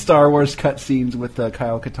had Star Wars cutscenes with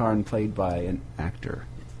Kyle Katarn played by an actor.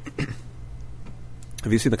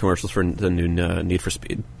 Have you seen the commercials for the new Need for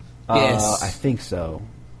Speed? Yes. I think so.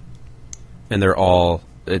 And they're all.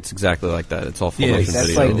 It's exactly like that. It's all full Yeah, motion That's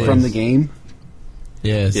video. like from the game.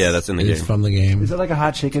 Yes. Yeah, that's in the It's game. from the game. Is it like a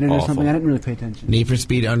hot chicken or Awful. something? I didn't really pay attention. Need for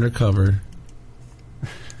Speed Undercover.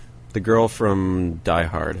 The girl from Die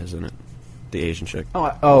Hard is in it. The Asian chick.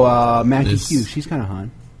 Maggie This- Q. She's kind of hot.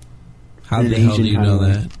 How An the hell Asian do you kind know of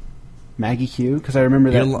way. that? Maggie Q? Because I remember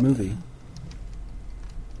that You're movie.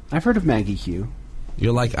 I've heard of Maggie Q.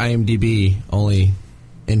 You're like IMDb, only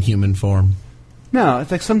in human form. No,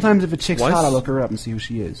 it's like sometimes if a chick's Why hot, I is- look her up and see who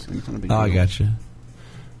she is. And it's not a big Oh, I deal. gotcha.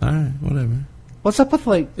 All right, whatever. What's up with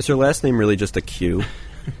like? Is her last name really just a Q?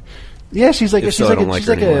 Yeah, she's like If so, I don't like she's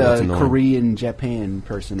her like anymore. That's a annoying. Korean Japan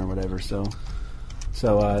person or whatever. So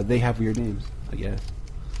they have weird names, I guess.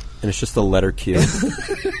 And it's just the letter Q.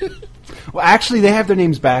 Well, actually, they have their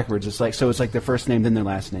names backwards. It's like their first name then their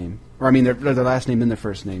last name, or I mean their last name then their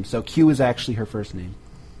first name. So Q is actually her first name.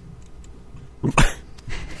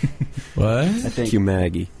 What? I think. Q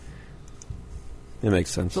Maggie. It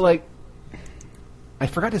makes sense. So, like, I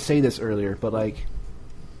forgot to say this earlier, but, like,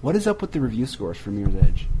 what is up with the review scores for Mirror's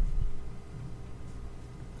Edge?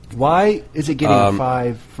 Why is it getting a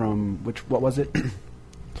 5 from, what was it?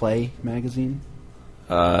 Play magazine?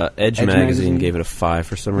 Edge Edge magazine magazine gave it a 5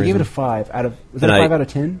 for some They reason. gave it a 5 out of, was that And a I- 5 out of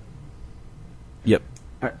 10? Yep.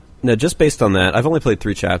 No, just based on that, I've only played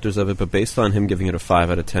 3 chapters of it, but based on him giving it a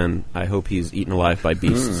 5 out of 10, I hope he's eaten alive by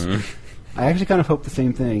beasts. I actually kind of hope the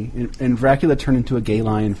same thing. And Dracula turned into a gay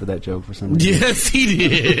lion for that joke for some reason. Yes, he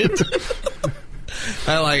did.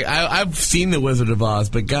 I've seen The Wizard of Oz,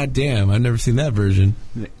 but goddamn, I've never seen that version.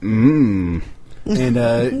 And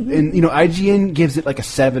you know, IGN gives it like a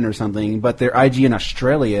 7 or something, but they're IGN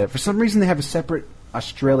Australia. For some reason, they have a separate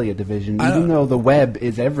Australia division, even though the web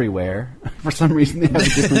is everywhere. For some reason, they have a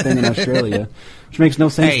different thing in Australia, which makes no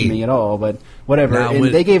sense Hey. to me at all. But whatever. Now, And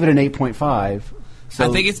when- they gave it an 8.5. So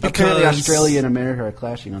I think it's apparently because- Australia and America are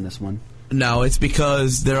clashing on this one. No, it's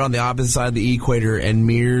because they're on the opposite side of the equator, and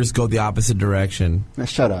mirrors go the opposite direction. Now,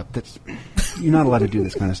 shut up. You're not allowed to do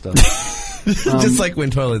this kind of stuff. Just like when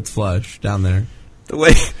toilets flush down there. The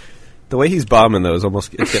way he's bombing those, it's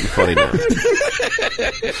getting funny now.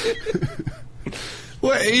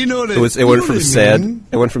 Well, you know what It went from sad.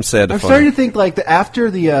 It went from sad to I'm funny. starting to think like after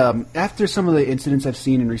some of the incidents I've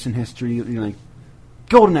seen in recent history, you know, like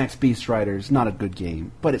Golden Axe Beast Rider is not a good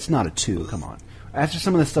game, but it's not a 2. Come on. After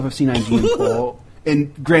some of the stuff I've seen on IGN poll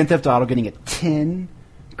and Grand Theft Auto getting a 10,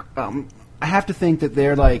 I have to think that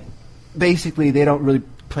they're like basically they don't really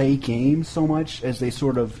play games so much as they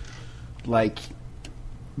sort of like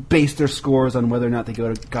base their scores on whether or not they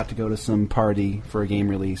got to go to some party for a game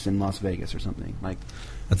release in Las Vegas or something like.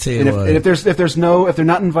 I'll tell you And what. if they're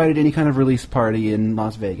not invited to any kind of release party in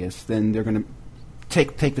Las Vegas, then they're going to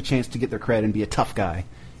take the chance to get their cred and be a tough guy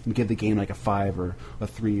and give the game like a 5 or a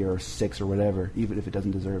 3 or a 6 or whatever, even if it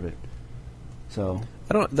doesn't deserve it. So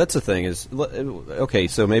I don't. That's the thing is, okay,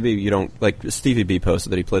 so maybe you don't like Stevie B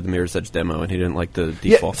posted that he played the Mirror's Edge demo and he didn't like the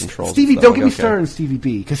default controls. Stevie, and stuff. don't get me Like, okay. started on Stevie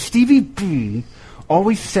B because Stevie B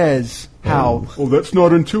always says how that's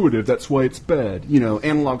not intuitive. That's why it's bad. You know,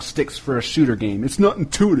 analog sticks for a shooter game. It's not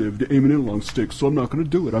intuitive to aim an analog stick, so I'm not going to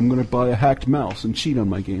do it. I'm going to buy a hacked mouse and cheat on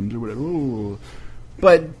my games or whatever. Oh.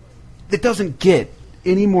 But it doesn't get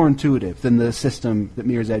any more intuitive than the system that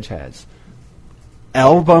Mirror's Edge has.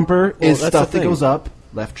 L bumper is that's stuff the that thing. goes up.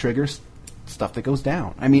 Left trigger stuff that goes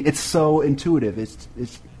down. I mean, it's so intuitive. It's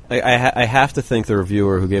I have to think the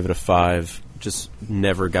reviewer who gave it a 5 just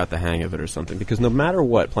never got the hang of it or something, because no matter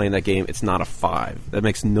what, playing that game, it's not a 5. That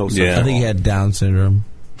makes no sense. Yeah. at I think all. he had Down syndrome.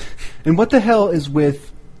 And what the hell is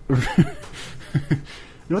with?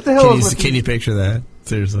 What the hell is with? Can you picture that?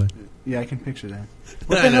 Seriously. Yeah, I can picture that.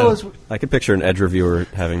 What I the hell know. is? I can picture an Edge reviewer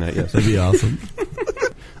having that. Yes. That'd be awesome.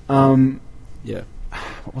 Yeah.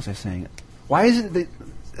 what was I saying? Why is it that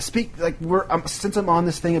since I'm on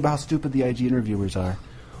this thing about how stupid the IG interviewers are?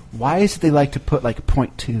 Why is it they like to put like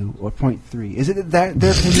 0.2 or 0.3? Is it that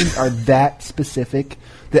their opinions are that specific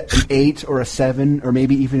that an 8 or a 7 or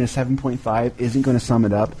maybe even a 7.5 isn't going to sum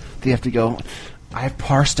it up? They have to go, I've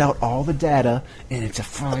parsed out all the data and it's a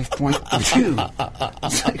 5.2.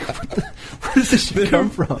 It's like, where does this shit come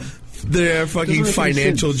from? They're fucking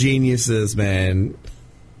financial geniuses, man.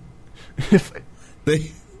 If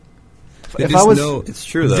If I was, It's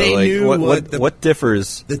true though. They like, knew what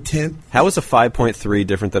differs? the 10th. How is a 5.3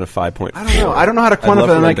 different than a 5.4? I don't know. I don't know how to I'd love quantify it.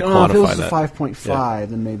 for I'm them like, to oh, if it was quantify a that. 5.5,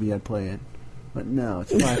 then maybe I'd play it. But no,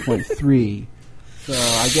 it's 5.3. So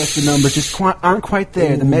I guess the numbers just aren't quite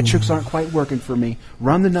there. The metrics aren't quite working for me.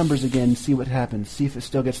 Run the numbers again and see what happens. See if it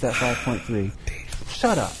still gets that 5.3.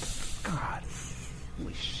 Shut up. God.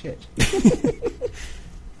 Holy shit.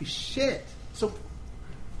 Holy shit. So...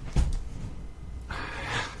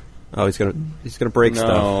 Oh, he's gonna break stuff.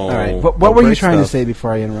 All right. What Don't were you break trying to stuff. say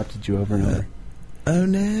before I interrupted you over and over? Oh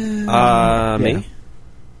no. Me? Yeah.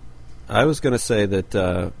 I was going to say that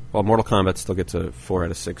Mortal Kombat still gets a 4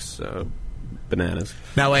 out of 6 bananas.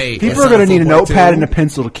 Now wait. People are going to need a notepad and a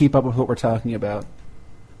pencil to keep up with what we're talking about.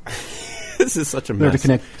 This is such a They're to mess.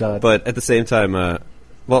 connect the dots. But at the same time,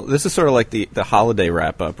 this is sort of like the holiday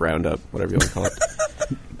wrap-up, roundup, whatever you want to call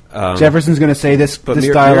it. Jefferson's going to say this but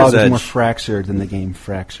dialogue Mirror's is more Edge- fractured than the game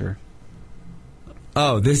Fracture.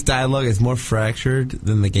 Oh, this dialogue is more fractured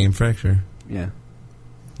than the game Fracture. Yeah.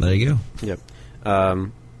 There you go.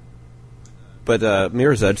 Yep. But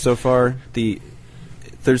Mirror's Edge so far, it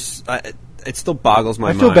still boggles my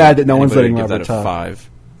I mind. feel bad that no one's anybody letting would give Robert that talk.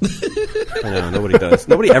 a 5. I know, nobody does.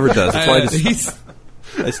 Nobody ever does. That's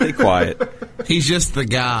why I stay quiet. He's just the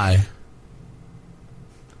guy.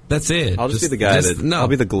 That's it. I'll just be the guy I'll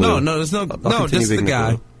be the glue. No, there's no, I'll just the being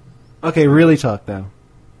guy. glue. Okay, really talk, though.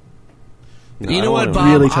 No, You I know don't what, wanna-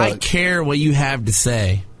 Bob? really I talk. care what you have to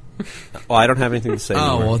say. Well, I don't have anything to say Oh,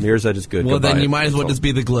 anymore. well, Mirror's Edge is good. Well, Go buy then you it. might as well That's just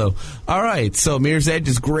be the glue. All right, so Mirror's Edge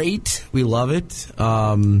is great. We love it.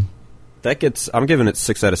 I'm giving it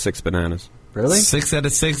 6 out of 6 bananas. Really? 6 out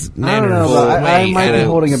of 6 I don't know. nanners. But I Wait, might be out of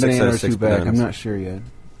holding a 6 banana out or of 6 two back. bananas. I'm not sure yet.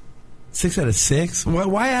 6 out of 6?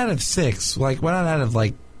 Why out of 6? Like, why not out of,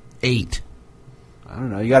 8? I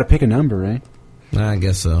don't know. You got to pick a number, right? I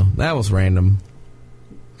guess so. That was random.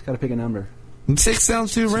 Just got to pick a number. 6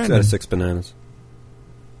 sounds too 6 random. out of 6 bananas.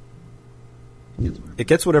 It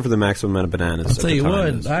gets whatever the maximum amount of bananas. I'll at tell the you time what,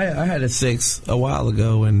 is. I had a 6 a while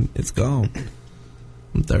ago and it's gone.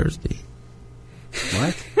 I'm thirsty.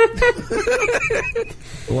 What?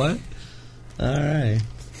 What? All right.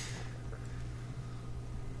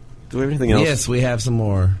 Do we have anything else? Yes, we have some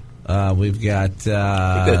more. We've got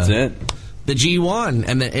That's it. the G1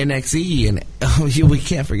 and the NXE, and we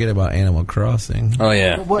can't forget about Animal Crossing. Oh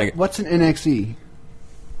yeah, What's an NXE?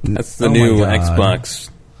 that's the Oh, my new God. Xbox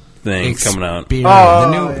thing coming out.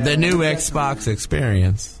 Experience. The new Xbox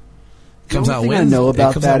Experience comes the out only thing Wednesday. I know It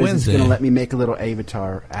about comes that out is it's Wednesday. going to let me make a little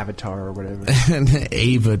avatar or whatever.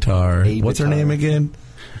 Avatar. What's her Avatar. name again?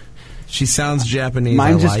 She sounds Japanese.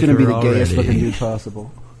 Mine's I just like going to be her the gayest already. looking dude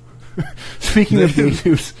possible. Speaking of gay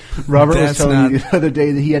dudes, Robert was That's telling me not- the other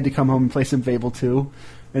day that he had to come home and play some Fable 2,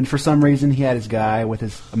 and for some reason he had his guy with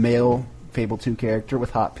a male Fable 2 character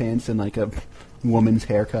with hot pants and like a woman's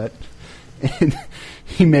haircut, and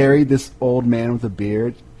he married this old man with a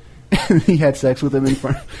beard, and he had sex with him in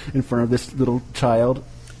front of this little child,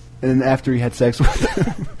 and then after he had sex with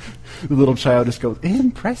him, the little child just goes,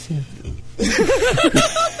 "Impressive."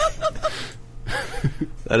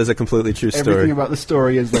 That is a completely true story. Everything about the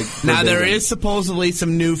story is like Now, there verbatim. is supposedly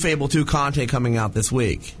some new Fable 2 content coming out this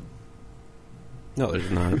week. No, there's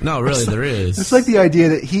not. No, really, there is. It's like the idea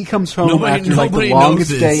that he comes home Nobody- after like the nobody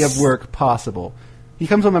longest knows day this. of work possible. He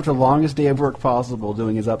comes home after the longest day of work possible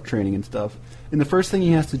doing his up training and stuff. And the first thing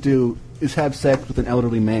he has to do is have sex with an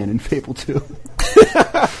elderly man in Fable 2.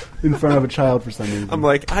 In front of a child for some reason. I'm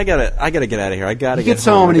like, I gotta get out of here. I gotta he get gets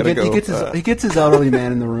home and I gotta he go. gets his elderly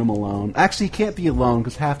man in the room alone. Actually, he can't be alone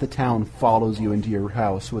because half the town follows you into your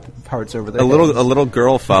house with hearts over their a heads. little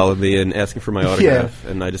girl followed me and asking for my autograph,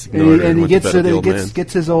 and I just ignored her And and he went to bed with the old man.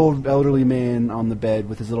 gets his old elderly man on the bed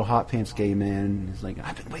with his little hot pants gay man. And he's like,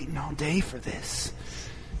 I've been waiting all day for this.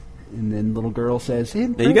 And then little girl says, you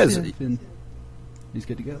guys- "Impressive," and he's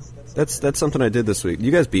good to go. That's something I did this week.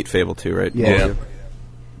 You guys beat Fable 2, right? Yeah. All of you?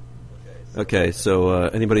 Okay, so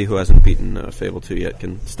anybody who hasn't beaten Fable 2 yet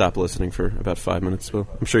can stop listening for about 5 minutes. Well,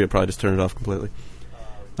 I'm sure you'll probably just turn it off completely.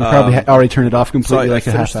 You probably already turned it off completely I like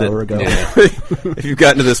a half finished it. hour ago. If you've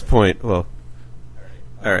gotten to this point, well,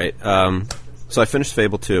 all right. So I finished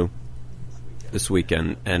Fable 2 this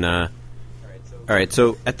weekend, and all All right,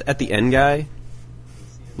 so at the end guy,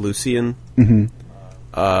 Lucian.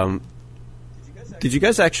 Mm-hmm. Did you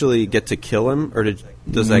guys actually get to kill him, or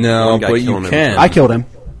does that No, one guy but kill you him? can. I killed him.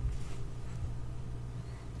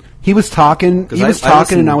 He was talking. 'Cause He was I talking,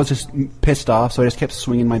 listened- and I was just pissed off. So I just kept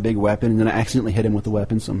swinging my big weapon, and then I accidentally hit him with the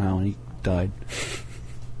weapon somehow, and he died.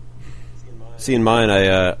 See, in mine,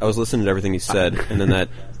 I was listening to everything he said, and then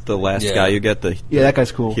the last Yeah. guy you get, the Yeah, that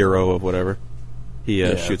guy's cool. hero of whatever, he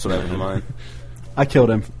shoots him. whatever to mine. I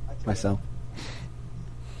killed him myself.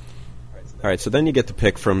 All right, so then you get to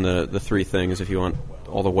pick from the three things if you want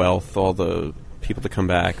all the wealth, all the people to come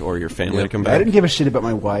back, or your family Yep. to come I back. didn't give a shit about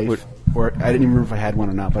my wife, What- or I didn't even remember if I had one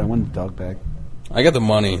or not. But I wanted the dog back. I got the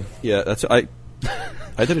money. Yeah, that's I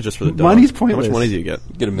did it just for the dog. Money's How pointless. much money do you get?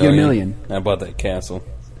 Get a Get a million. million. I bought that castle.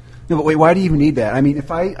 No, but wait, why do you even need that? I mean,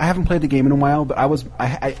 if I haven't played the game in a while, but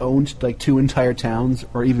I owned like 2 entire towns,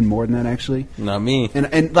 or even more than that actually. Not me.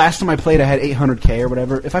 And last time I played, I had 800K or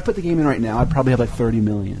whatever. If I put the game in right now, I'd probably have like 30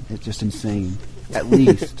 million. It's just insane. At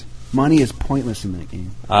least money is pointless in that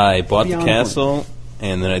game. I bought the Beyond castle,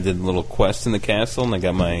 and then I did a little quest in the castle, and I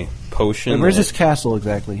got my potion. Where's that- this castle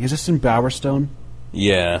exactly? Is this in Bowerstone?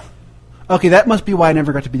 Yeah. Okay, that must be why I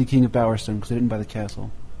never got to be the king of Bowerstone, because I didn't buy the castle.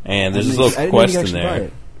 And there's I this didn't little know quest you in could actually buy there.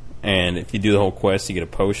 it. And if you do the whole quest, you get a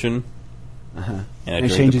potion. Uh-huh. And I And it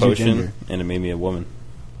drank the changes your potion, gender. and it made me a woman.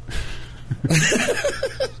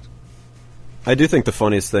 I do think the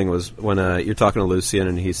funniest thing was when you're talking to Lucian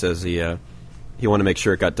and he says he wanted to make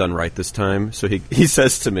sure it got done right this time. So he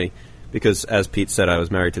says to me, because as Pete said, I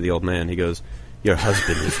was married to the old man. He goes, "Your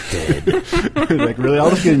husband is dead." Like, really?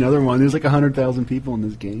 I'll just get another one. There's like 100,000 people in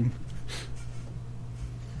this game.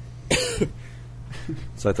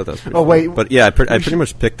 So I thought that was pretty Oh, funny. wait. But yeah, I pretty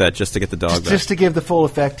much picked that just to get the dog back. Just to give the full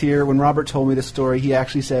effect here, when Robert told me this story, he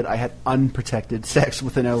actually said I had unprotected sex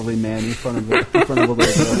with an elderly man in front of a little girl.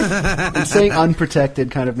 And saying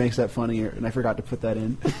unprotected kind of makes that funnier, and I forgot to put that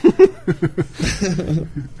in.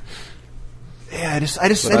 Yeah, I just I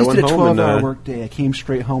did went a home and, 12-hour work day. I came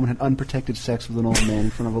straight home and had unprotected sex with an old man in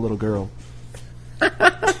front of a little girl.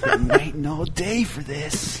 I'm waiting all day for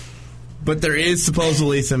this. But there is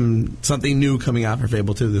supposedly something new coming out for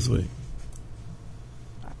Fable 2 this week.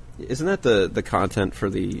 Isn't that the content for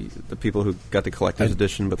the people who got the collector's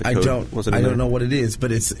edition, but the code wasn't in I there? don't know what it is,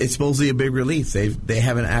 but it's supposedly a big release. They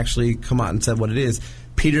haven't actually come out and said what it is.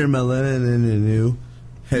 Peter Molyneux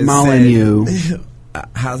has Molyneux. said,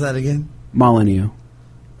 how's that again? Molyneux.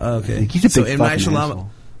 Okay, He's a big so M. Night fucking Shyamalan,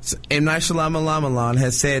 asshole. M. Night Shyamalan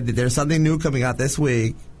has said that there's something new coming out this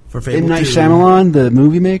week for Fable M. Night 2. Shyamalan, the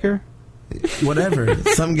movie maker? Whatever,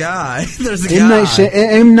 some guy. There's a M. guy.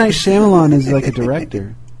 M. Night Shyamalan is like a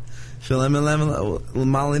director.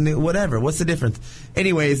 Molyneux, whatever. What's the difference?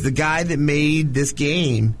 Anyways, the guy that made this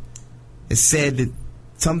game has said that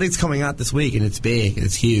something's coming out this week, and it's big and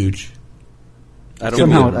it's huge. I don't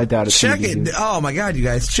Somehow believe I doubt it's Check gonna be it. good. Oh my god, you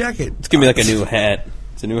guys, check it. It's going to be like a new hat.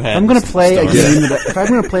 It's a new hat. If I'm going to play a Star. game, if I'm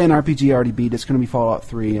going to play an RPG I already beat, it's going to be Fallout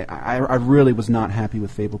 3. I really was not happy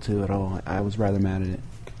with Fable 2 at all. I was rather mad at it.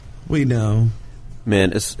 We know.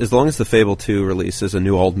 Man, as long as the Fable 2 releases a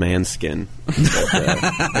new old man skin,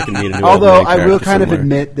 I can meet a new Although old man I will character kind of somewhere.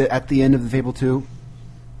 admit that at the end of the Fable 2,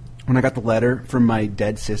 when I got the letter from my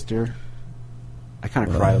dead sister, I kind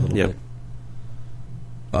of cried a little Yep. bit.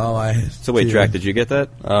 Oh, So wait, Drac, did you get that?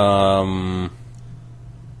 Um,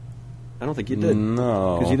 I don't think you did.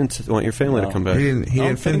 no. Because you didn't want your family to come back. He I didn't don't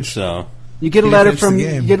think finish. so. You get a He letter finished the from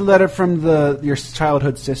game. your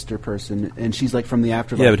childhood sister person, and she's like from the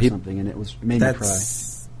afterlife Yeah, but or he- something, and it made me cry.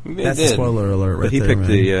 That's Maybe that's it a did. spoiler alert, right But he there, picked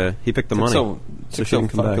man. he picked the money, So so she can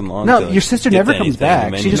come back. fucking long No, to your sister get never to comes anything.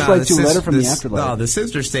 back. I She mean, just writes you a letter from the afterlife. No, the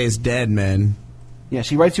sister stays dead, man. Yeah,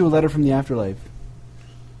 she writes you a letter from the afterlife,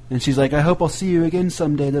 and she's like, "I hope I'll see you again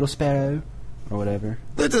someday, little sparrow," or whatever.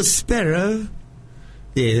 Little sparrow.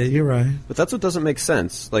 Yeah, you're right. But that's what doesn't make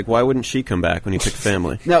sense. Like, why wouldn't she come back when you pick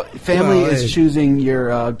family? No, family Well, is hey. choosing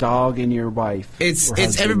your dog and your wife. It's or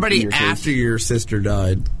husband, everybody in your case. after your sister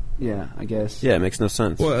died. Yeah, I guess. Yeah, it makes no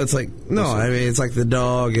sense. Well, it's like no, I mean it's like the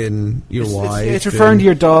dog and your wife. It's referring and to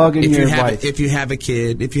your dog and if your you have wife. if you have a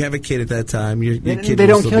kid at that time, your kid They will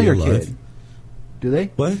don't still kill be your alive. kid, do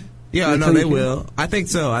they? What? Yeah, They no, kill they your kid? will. I think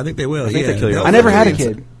so. I think they will. I think yeah. they kill your They'll- I never had a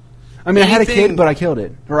they'll- kid. I mean, I had a Anything- kid, but I killed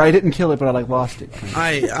it, or I didn't kill it, but I lost it. Yeah,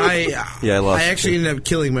 I lost I it, actually too. ended up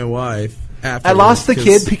killing my wife. After I lost the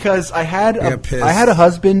kid because I had got pissed. I had a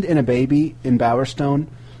husband and a baby in Bowerstone.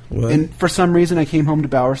 What? And for some reason, I came home to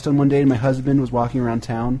Bowerstone one day, and my husband was walking around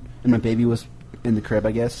town, and my baby was in the crib,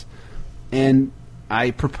 I guess. And I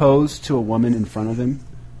proposed to a woman in front of him,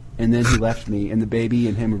 and then he left me, and the baby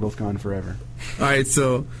and him were both gone forever. All right,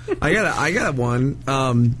 so I got one.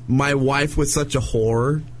 My wife was such a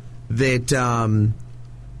whore that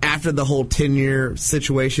after the whole 10-year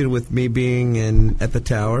situation with me being at the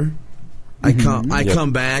tower, I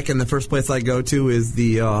come back, and the first place I go to is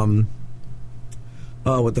the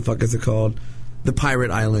what the fuck is it called? The Pirate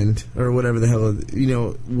Island or whatever the hell,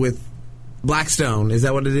 with Blackstone. Is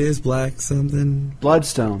that what it is? Black something?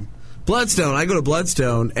 Bloodstone. I go to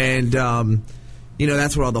Bloodstone, and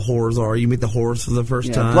that's where all the whores are. You meet the whores for the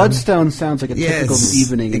first time. Bloodstone sounds like a typical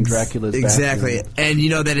evening in Dracula's exactly. bathroom.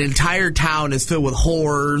 And that entire town is filled with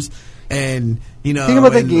whores, and The thing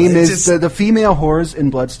about that game is the female whores in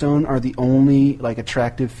Bloodstone are the only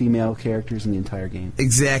attractive female characters in the entire game.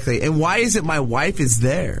 Exactly. And why is it my wife is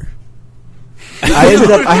there?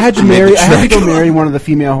 I had to go marry one of the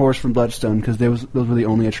female whores from Bloodstone because those were the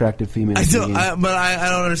only attractive females. But I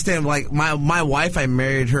don't understand. Like my wife, I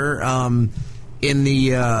married her in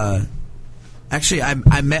the. Actually,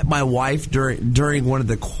 I met my wife during one of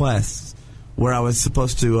the quests where I was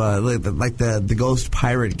supposed to like the ghost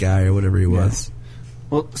pirate guy or whatever he was.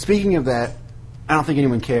 Well, speaking of that, I don't think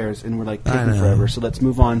anyone cares, and we're taking forever. So let's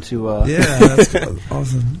move on to. That's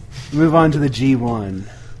awesome. Move on to the G1.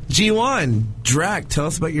 G1, Drac, tell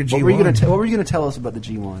us about your G1. What were you going to tell us about the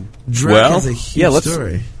G1? Drac has a huge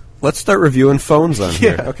story. Let's start reviewing phones on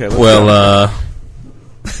here. Okay.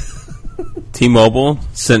 T-Mobile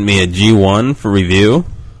sent me a G1 for review.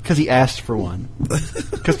 Because he asked for one.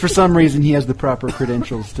 Because for some reason he has the proper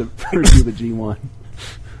credentials to review the G1.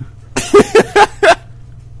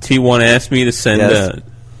 T1 asked me to send,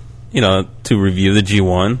 to review the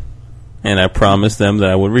G1, and I promised them that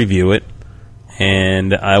I would review it.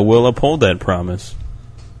 And I will uphold that promise.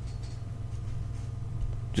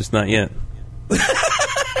 Just not yet.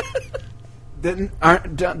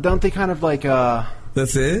 Don't they kind of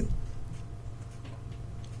That's it?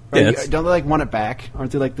 Don't they want it back?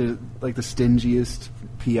 Aren't they like the stingiest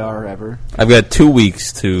PR ever? I've got 2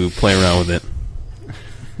 weeks to play around with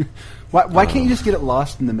it. Why can't you just get it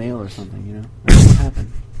lost in the mail or something? What would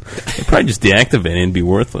happen? They'd probably just deactivate it and be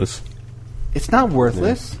worthless. It's not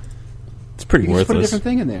worthless. Yeah. It's pretty you worthless. Just put a different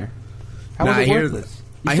thing in there. How was it worthless?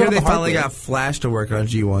 I hear they finally got Flash to work on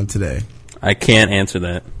G1 today. I can't answer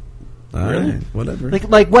that. Really? Whatever.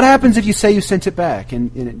 Like what happens if you say you sent it back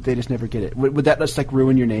and they just never get it? Would that just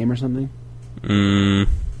ruin your name or something?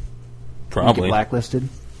 Probably. Get blacklisted.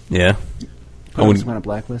 Yeah. I wouldn't kind of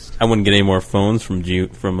blacklist. I wouldn't get any more phones from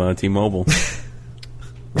T-Mobile.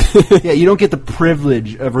 Yeah, you don't get the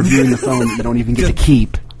privilege of reviewing the phone that you don't even get to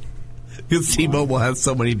keep. Because T-Mobile has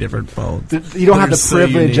so many different phones. You don't have the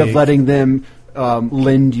privilege of letting them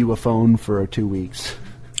lend you a phone for 2 weeks.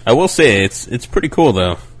 I will say it's pretty cool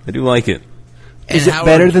though. I do like it. Is it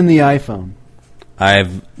better than the iPhone?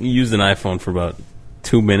 I've used an iPhone for about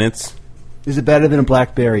 2 minutes. Is it better than a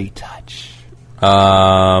BlackBerry Touch?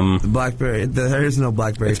 The BlackBerry. There is no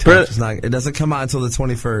BlackBerry Touch. It doesn't come out until the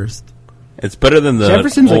 21st. It's better than the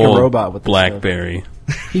Jefferson's old like a robot with BlackBerry.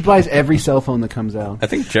 He buys every cell phone that comes out. I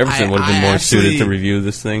think Jefferson would have been more suited to review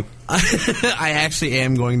this thing. I actually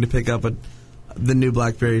am going to pick up the new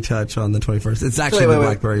BlackBerry Touch on the 21st. It's actually the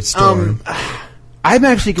BlackBerry store. I'm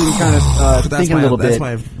actually going to kind of thinking a little bit. That's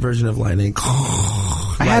my version of Lightning.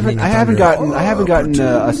 I haven't gotten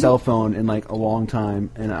a cell phone in a long time,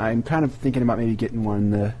 and I'm kind of thinking about maybe getting one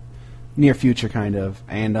in the near future, kind of.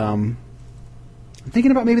 And I'm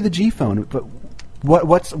thinking about maybe the G phone, but what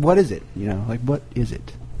is it? What is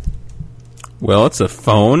it? Well, it's a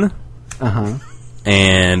phone.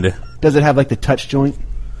 And does it have the touch joint?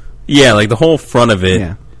 Yeah, the whole front of it.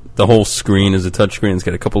 Yeah. The whole screen is a touch screen. It's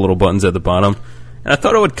got a couple little buttons at the bottom. And I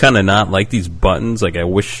thought I would kind of not like these buttons. I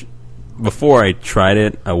wish before I tried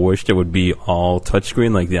it, I wished it would be all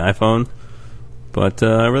touchscreen like the iPhone. But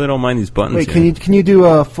I really don't mind these buttons. Wait, can you do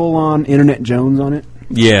a full-on Internet Jones on it?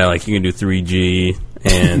 Yeah, you can do 3G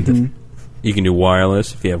and you can do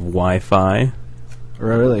wireless if you have Wi-Fi.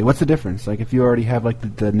 Really? What's the difference? If you already have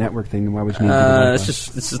the network thing, then why would you need the Wi-Fi? It's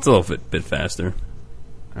just a little bit faster.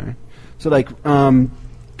 All right. So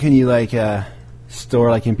can you store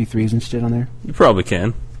MP3s and shit on there? You probably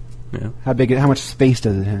can. Yeah. How much space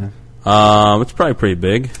does it have? It's probably pretty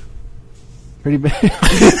big. Pretty big.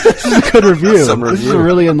 This is a good review. This is a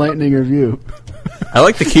really enlightening review. I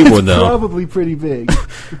like the keyboard though. Probably pretty big.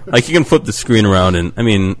 You can flip the screen around,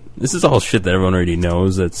 and this is all shit that everyone already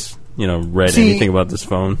knows. That's read anything about this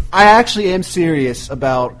phone. I actually am serious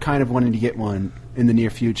about kind of wanting to get one in the near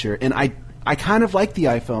future, and I kind of like the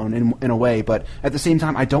iPhone in a way, but at the same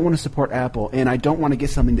time, I don't want to support Apple, and I don't want to get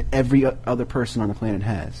something that every other person on the planet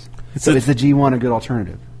has. Is the G1 a good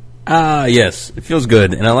alternative? Yes, it feels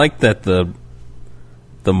good, and I like that the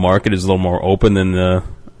market is a little more open than the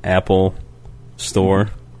Apple store.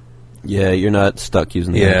 Yeah, you're not stuck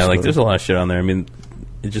using the Yeah, App like Store. there's a lot of shit on there. I mean,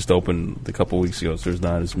 it just opened a couple weeks ago, so there's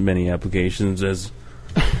not as many applications as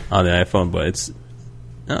on the iPhone, but it's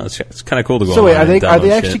kind of cool to go. So wait, online and are they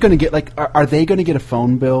download actually shit. going to get like are they going to get a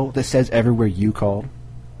phone bill that says everywhere you called?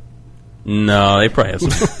 No, they probably have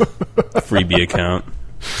some freebie account.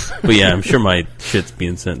 But yeah, I'm sure my shit's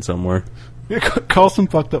being sent somewhere. Call some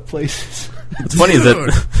fucked up places. What's funny is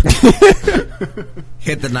that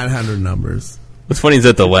Hit the 900 numbers.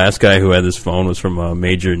 the last guy who had this phone was from a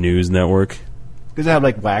major news network. Does it have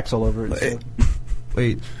like wax all over it? And stuff?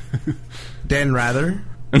 Wait. Dan Rather?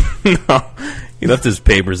 No, he left his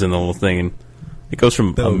papers in the whole thing, and it goes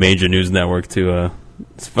from a major news network to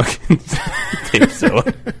it's fucking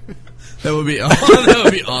Tapezilla. That would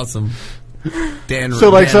be awesome. Dan. So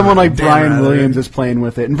like Dan- someone like Dan Brian Rather. Williams is playing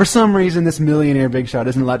with it, and for some reason this millionaire big shot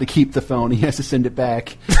isn't allowed to keep the phone. He has to send it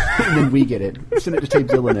back, and then we get it. Send it to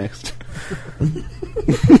Tapezilla next.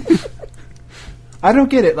 I don't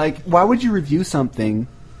get it. Like, why would you review something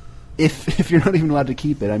if you're not even allowed to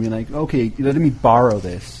keep it? I mean, like, okay, you're letting me borrow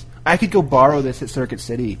this. I could go borrow this at Circuit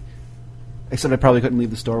City, except I probably couldn't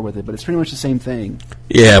leave the store with it. But it's pretty much the same thing.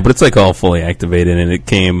 Yeah, but it's like all fully activated, and it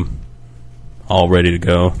came all ready to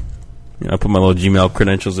go. You know, I put my little Gmail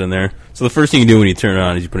credentials in there. So the first thing you do when you turn it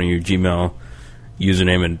on is you put in your Gmail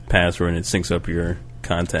username and password, and it syncs up your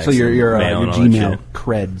contacts. So your mail and all that Gmail shit.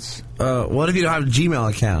 creds. What if you don't have a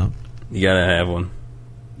Gmail account? You gotta have one. You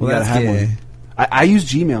Well, gotta that's have gay. one. I use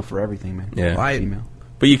Gmail for everything, man. Yeah, Gmail.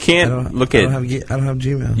 but you I can't don't look I at. don't have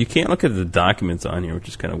Gmail. You can't look at the documents on here, which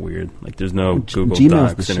is kind of weird. Like, there's no Google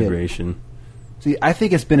Gmail's the Docs shit. integration. See, I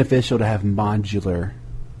think it's beneficial to have modular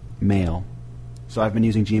mail. So I've been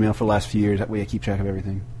using Gmail for the last few years. That way I keep track of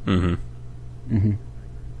everything.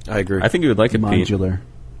 I agree. I think you would like it, Pete. Modular.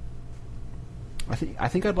 I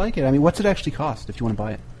think I'd like it. I mean, what's it actually cost if you want to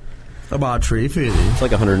buy it? About $350. It's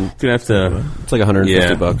like 100. You're gonna have to. It's like 150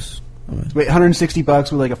 Yeah. bucks. Wait,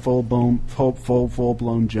 $160 with like a full blown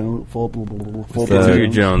Two-year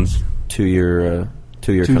Jones. Jones. 2-year 2-year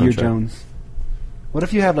 2-year contract. Jones. What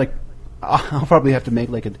if you have like? I'll probably have to make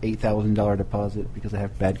like an $8,000 deposit because I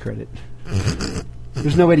have bad credit.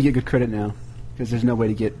 There's no way to get good credit now because there's no way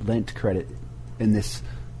to get lent credit in this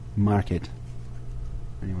market.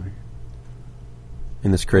 Anyway.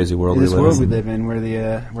 In this crazy world In we this live world we in. live in,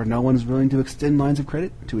 where no one's willing to extend lines of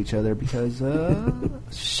credit to each other because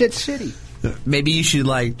shit's shitty. Maybe you should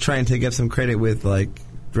like try and take up some credit with like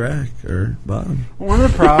Drac or Bob. One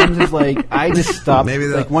of the problems is like I just stopped. Maybe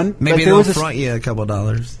they'll, like one. maybe like, there they'll was this, front you a couple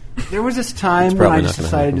 $. there was this time It's when probably I not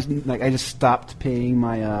just gonna decided, happen. I just stopped paying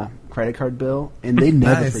my credit card bill, and they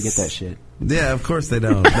never Nice. forget that shit. Yeah, of course they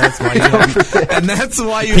don't. That's why you have, and that's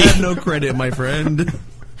why you have no credit, my friend.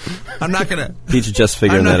 I'm not gonna. Pete's just I'm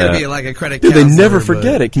figuring not that gonna out. be like a credit. Dude, they counselor, never but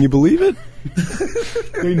forget it. Can you believe it?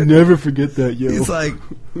 They never forget that, yo. It's like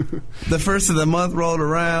the first of the month rolled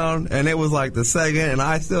around, and it was like the second, and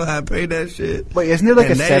I still haven't paid that shit. Wait, isn't there like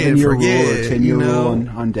And a they didn't 7-year rule or forget, 10-year you know? rule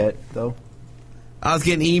on debt, though? I was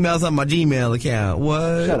getting emails on my Gmail account.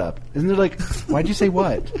 What? Shut up. Isn't there like? Why'd you say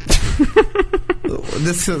what?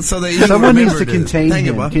 This so that you Someone needs to remembered it. contain Think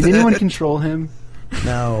him. about Can that. anyone control him?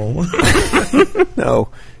 No. No.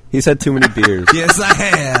 He's had too many beers. Yes, I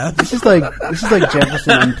have. This is like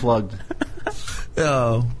Jefferson Unplugged.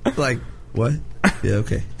 Oh, like what? Yeah,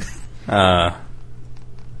 okay.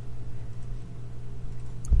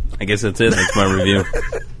 I guess that's it. That's my review.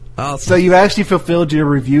 Awesome. So you actually fulfilled your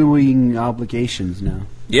reviewing obligations now.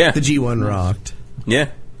 Yeah, The G1 rocked. yeah.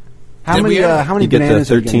 How Did many? we ever- How many You get the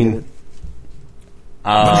bananas are you 13 gonna give it?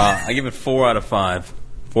 I give it 4 out of 5.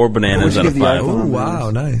 4 bananas What'd out you of give the 5. iPhone? Oh, wow,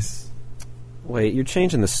 nice. Wait, you're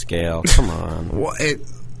changing the scale. Come on. Well,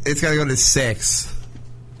 it's got to go to 6.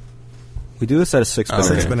 We do this out of 6 Okay.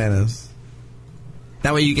 6 bananas. bananas.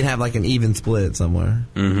 That way you can have like an even split somewhere.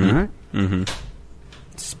 All right.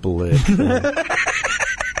 Split.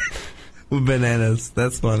 With bananas.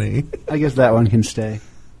 That's funny. I guess that one can stay.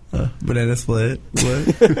 Banana split.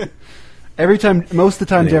 What? Every time, most of the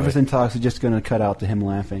time, Anyway. Jefferson talks is just going to cut out to him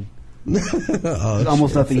laughing. Oh,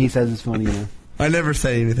 Almost shit. nothing he says is funny enough. I never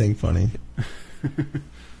say anything funny.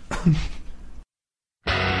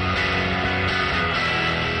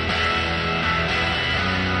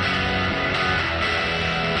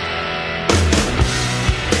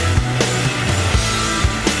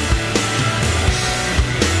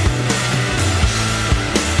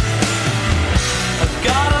 I've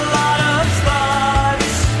got a lot of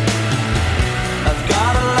thoughts. I've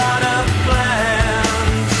got a lot of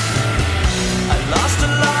plans. I lost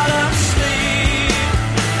a lot of sleep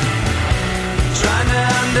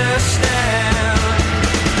understand.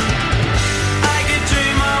 I could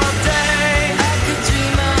dream all day. I could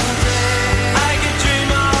dream all day. I could dream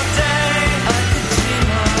all day. I could dream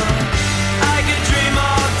all. I could dream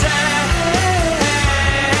all day.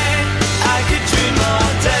 I could dream all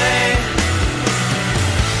day.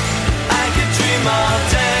 I could dream all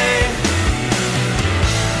day.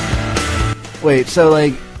 Wait, so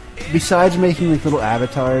like, besides making like little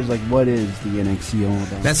avatars, like what is the NXE all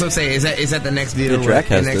about? That's what I'm saying. Is that the next video? Yeah, Drac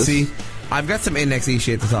has NXE. this. I've got some NXE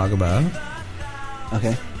shit to talk about.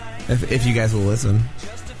 Okay, If you guys will listen.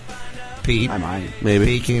 Pete, I might. Maybe.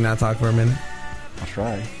 Pete, can you not talk for a minute? I'll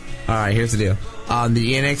try. All right, here's the deal. On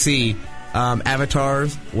the NXE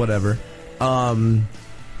avatars, whatever.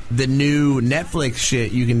 The new Netflix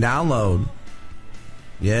shit you can download.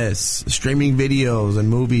 Yes, streaming videos and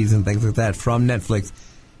movies and things like that from Netflix.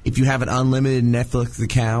 If you have an unlimited Netflix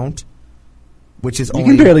account, which is You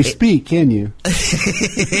only can barely speak, can you?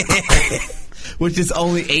 which is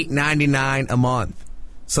only $8.99 a month.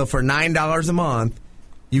 So for $9 a month,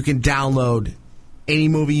 you can download any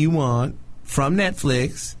movie you want from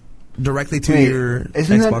Netflix directly to your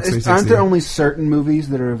Xbox 360. Aren't there only certain movies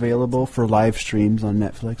that are available for live streams on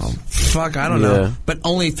Netflix? Fuck, I don't Yeah. know. But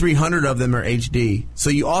only 300 of them are HD. So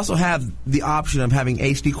you also have the option of having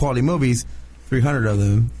HD quality movies, 300 of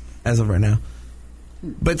them as of right now.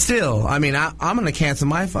 But still, I mean, I'm going to cancel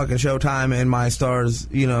my fucking Showtime and my Stars,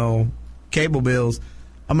 cable bills.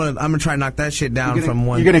 I'm gonna try and knock that shit down from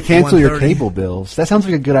one. You're gonna cancel your 130. cable bills. That sounds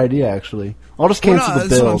like a good idea, actually. I'll just cancel Well, no, the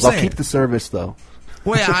that's what I'm bills. I'll saying. keep the service though.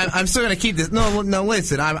 Well, yeah, I'm still going to keep this. No,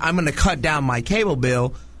 listen. I'm going to cut down my cable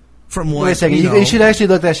bill from one. Wait a second. You know, You should actually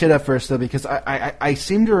look that shit up first, though, because I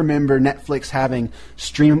seem to remember Netflix having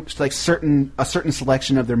a certain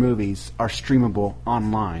selection of their movies are streamable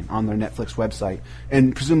online on their Netflix website,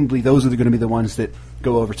 and presumably those are going to be the ones that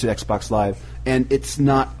go over to Xbox Live. And it's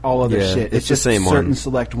not all other Yeah, shit. it's the just same certain one.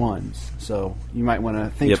 select ones. So you might want to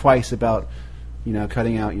think Yep. twice about,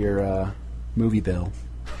 cutting out your movie bill.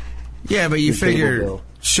 Yeah, but you Your cable figure bill.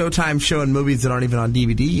 Showtime showing movies that aren't even on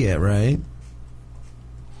DVD yet, right?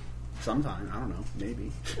 Sometime, I don't know,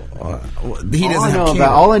 maybe. He All doesn't I have know cable.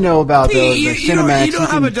 all I know about Pete, the you Cinemax. don't have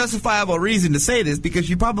can- a justifiable reason to say this because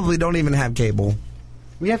you probably don't even have cable.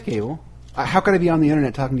 We have cable. How could I be on the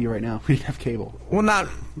internet talking to you right now if we didn't have cable? Well,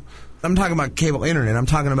 I'm talking about cable internet. I'm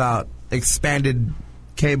talking about expanded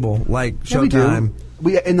cable like Yeah, we do. Showtime,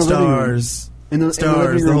 We in the living room. Stars. In the Stars,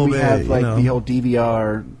 living the room, whole we bit, have you like know. the whole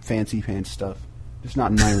DVR fancy pants stuff. Just not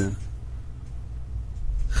in my room.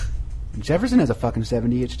 Jefferson has a fucking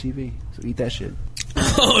 70-inch TV, so eat that shit.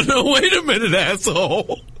 Oh no! Wait a minute,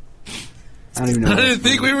 asshole! I don't even know. I why didn't that's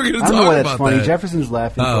think funny. we were gonna I don't know talk why that's about funny. that. Jefferson's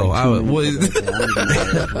laughing. Oh, for like I 2 was- minutes about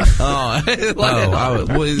that. I don't even know why that's funny.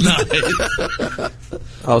 Oh, I was not.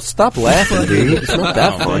 Oh, stop laughing, dude. It's not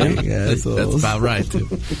that funny. That's about right. Too.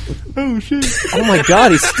 Oh shit! Oh my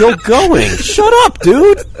god, he's still going. Shut up,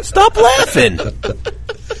 dude. Stop laughing.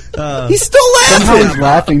 He's still Somehow laughing. he's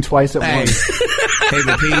laughing twice at Hey, once. hey,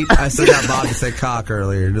 but Pete, I still got Bob to say cock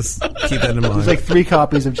earlier. Just keep that in mind. There's like 3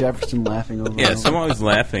 copies of Jefferson laughing over. Yeah, and over. someone was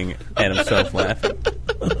laughing at himself laughing.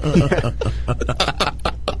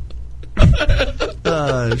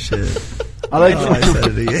 Oh shit! I like. Oh, I said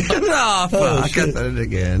it again. Oh, fuck! I said it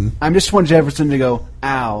again. I just want Jefferson to go,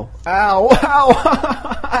 ow, ow,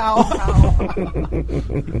 ow, ow, ow.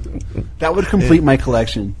 That would complete my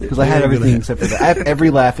collection, because I had It ain't everything gonna except for that. I have every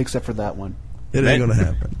laugh except for that one. It ain't gonna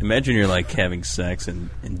happen. Imagine you're like having sex and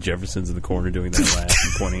Jefferson's in the corner doing that laugh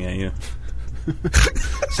and pointing at you.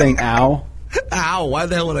 Saying ow. Ow! Why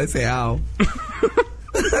the hell would I say ow?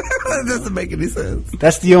 That doesn't make any sense.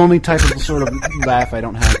 That's the only type of sort of laugh I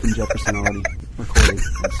don't have from Jefferson already recorded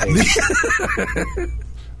and saved.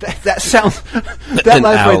 That sounds. That An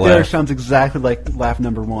laugh ow right there laugh. sounds exactly like laugh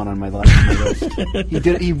number 1 on my list. He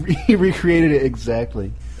did. He recreated it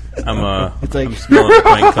exactly. I'm It's like I'm smelling a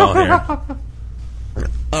prank call here.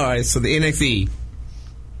 All right, so the NXE.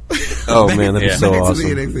 Oh man, that'd be Yeah. so Back to awesome.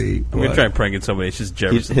 the NXE. I'm gonna try pranking somebody. It's just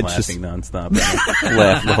Jefferson It's just- laughing nonstop.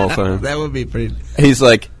 Laugh the whole time. That would be pretty. He's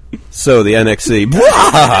like, so the NXE,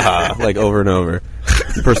 like over and over.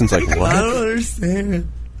 The person's like, I what? don't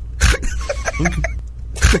understand.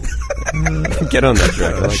 Get on that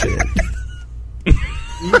track. I like it.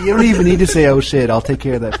 you don't even need to say "oh shit." I'll take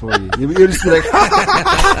care of that for you. You'll just be like,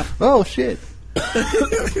 "Oh shit."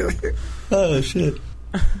 Oh shit!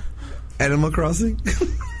 Animal Crossing.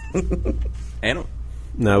 Animal.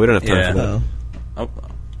 No, we don't have time Yeah. for that. Oh, Oh,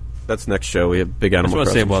 That's next show. We have big I just Animal want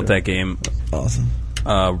to say Crossing about show. that game.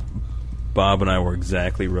 awesome. Bob and I were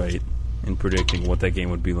exactly right in predicting what that game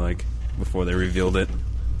would be like before they revealed it.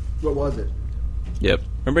 What was it? Yep.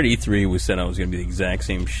 Remember at E3 we said I was going to be the exact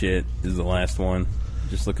same shit as the last one,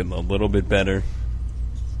 just looking a little bit better.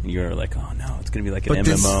 And you were like, oh no, it's going to be like an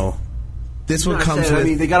MMO. This one comes with. I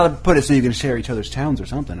mean, they gotta put it so you can share each other's towns or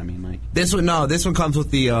something. I mean, like This one comes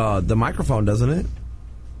with the microphone, doesn't it?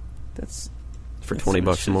 That's For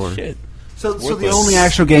 $20 more. Shit. so the Worthless. only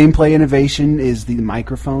actual gameplay innovation is the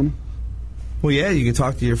microphone. Well, yeah, you can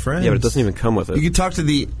talk to your friends. Yeah, but it doesn't even come with it. You can talk to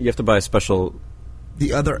You have to buy a special.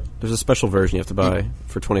 the other. There's a special version you have to buy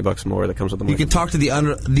for $20 more that comes with the You microphone. can talk to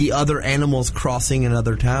the other animals crossing in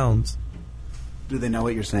other towns. Do they know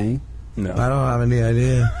what you're saying? No. I don't have any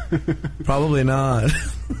idea. Probably not.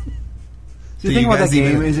 The thing about that guys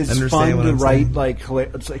even game is it's understand fun what to I'm write, saying? like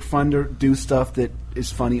it's like fun to do stuff that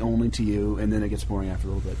is funny only to you, and then it gets boring after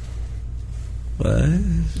a little bit.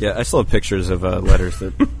 What? Yeah, I still have pictures of letters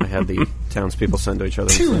that I had the townspeople send to each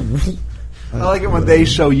other. And stuff. I like it when they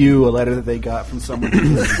show you a letter that they got from someone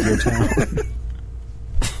who lives in your town.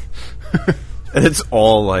 And it's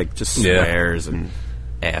all like just Yeah. swears and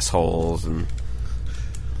assholes and.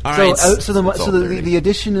 All So, right. so the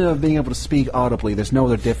addition of being able to speak audibly, there's no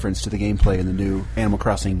other difference to the gameplay in the new Animal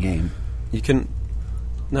Crossing game. You can.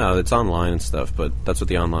 No, it's online and stuff, but that's what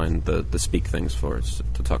the online, the speak thing's for. It's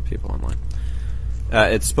to talk to people online.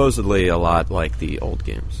 It's supposedly a lot like the old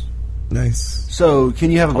games. Nice. So, can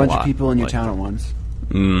you have a bunch of lot people in your like town that. at once?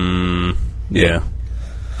 Yeah.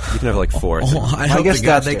 You can have like 4. Oh, I hope guess to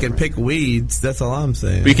God that's they can different. pick weeds. That's all I'm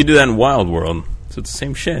saying. But you can do that in Wild World, so it's the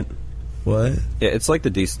same shit. What? Yeah, it's like the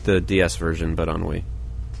DS version, but on Wii.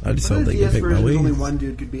 I just hope they can pick my only weeds. one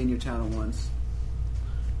dude could be in your town at once.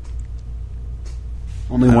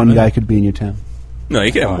 Only one guy could be in your town. No,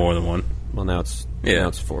 you can have more than one. Well, now it's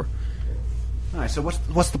 4. All right. So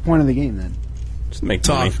what's the point of the game then? Just make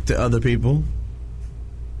money. Talk to other people.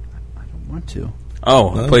 I don't want to.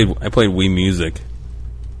 Oh, I played Wii Music.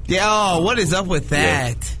 Yeah. Oh, what is up with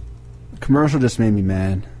that? The commercial just made me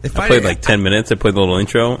mad. If I played like 10 minutes. I played the little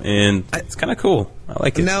intro, and it's kind of cool. I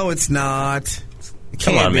like it. No, it's not. It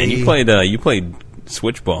Come can't on, man. be. You played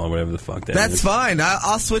Switch Ball or whatever the fuck that That's is. fine.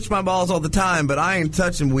 I'll switch my balls all the time, but I ain't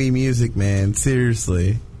touching Wii Music, man.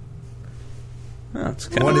 Seriously. Oh, it's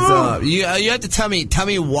kinda, What is up? You have to tell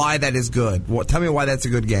me why that is good. Tell me why that's a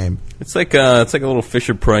good game. It's like a little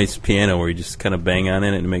Fisher Price piano where you just kind of bang on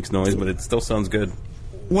it and it makes noise, but it still sounds good.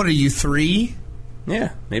 What are you, 3?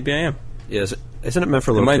 Yeah, maybe I am. Yeah, isn't it meant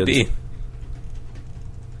for It little might kids? be.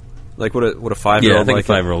 Like, would a Yeah, 5-year-old I think like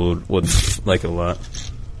a 5-year-old would like it a lot.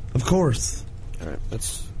 Of course. All right,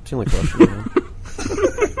 that's the only question. man.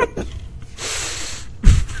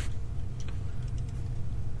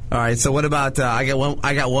 All right. So what about? I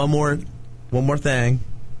got one more thing.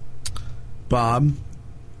 Bob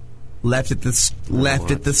left at the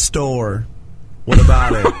store. What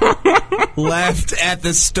about it? Left at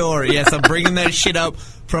the store. Yes, I'm bringing that shit up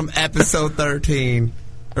from episode 13,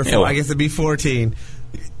 or Yeah, well. I guess it'd be 14.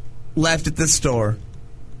 Left at the store.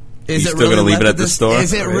 Is You it still really gonna leave left it at the store?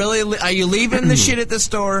 Is it Right. really? Are you leaving the shit at the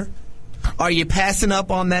store? Are you passing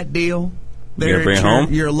up on that deal? You gonna bring it at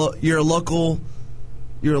home? Your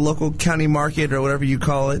local county market or whatever you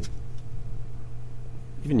call it.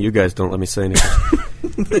 Even you guys don't let me say anything.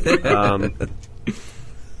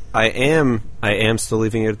 I am still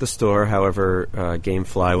leaving it at the store. However,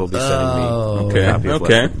 GameFly will be sending me a copy of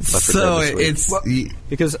okay. Left for So Dead this week. it's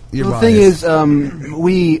because you're Well, the thing biased.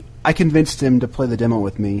 is, I convinced him to play the demo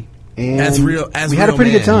with me, and As we had a real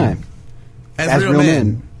pretty good men. time. as real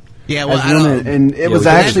men. Yeah, well, As I real don't. men, and it Yeah, was we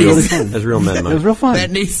can actually do really it fun. as real men, It Mike. was real fun.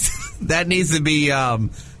 That needs to be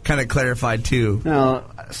kind of clarified too. No,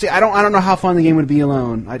 see, I don't know how fun the game would be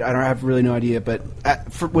alone. I don't have really no idea, but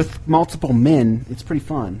with multiple men, it's pretty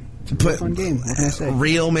fun. It's a pretty fun game. What can I say?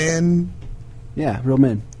 Real men. Yeah, real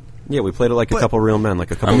men. Yeah, we played it like a But- couple real men,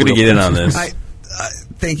 like a couple. I'm going to real get in men. on this.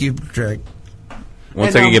 Thank you, Drake.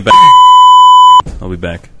 Once And, I can get back, I'll be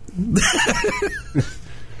back.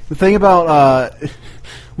 The thing about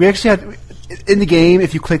we actually had in the game,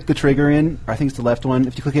 if you click the trigger in, or I think it's the left one,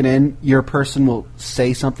 if you click it in, your person will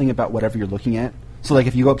say something about whatever you're looking at. So, like,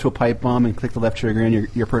 if you go up to a pipe bomb and click the left trigger in,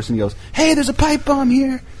 your person goes, "Hey, there's a pipe bomb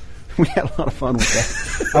here." We had a lot of fun with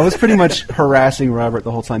that. I was pretty much harassing Robert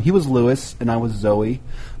the whole time. He was Lewis, and I was Zoe.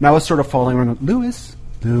 And I was sort of following around, Lewis,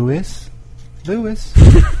 Lewis, Lewis,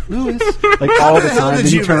 Lewis, like all the hell time. did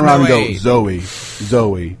Then you you turn around and go, wait. Zoe,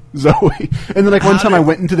 Zoe, Zoe. And then, like, one time I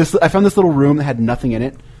went into this, I found this little room that had nothing in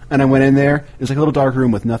it. And I went in there. It was like a little dark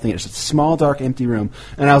room with nothing in it. It's a small, dark, empty room.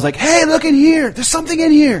 And I was like, "Hey, look in here! There's something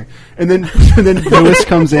in here!" And then, Lewis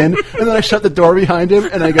comes in, and then I shut the door behind him,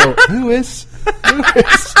 and I go, "Lewis,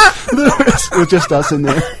 Lewis, Lewis." It was just us in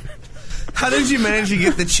there. How did you manage to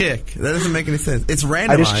get the chick? That doesn't make any sense. It's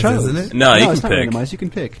I just randomized, chose. isn't it? No, you it's can not pick. randomized. You can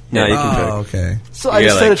pick. Yeah, you can pick. Oh, okay. So I You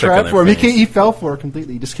just gotta, set a like, click trap on for him. their He fell for it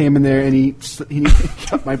completely. He just came in there and he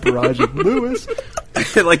got my barrage of Lewis.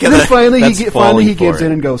 Like And then finally that's he falling gives for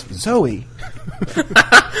in it. and goes, Zoe.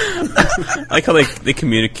 I like how they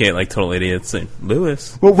communicate like total idiots. Saying,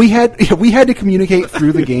 Lewis. Well, we had to communicate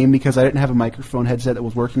through the game because I didn't have a microphone headset that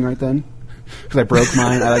was working right then. Because I broke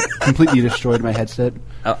mine. I completely destroyed my headset.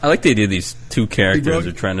 I like the idea these two characters broke-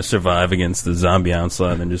 are trying to survive against the zombie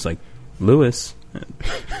onslaught, and just like Lewis.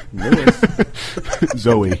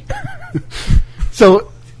 Zoe.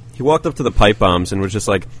 So He walked up to the pipe bombs and was just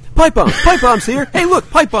like, pipe bombs here. Hey, look,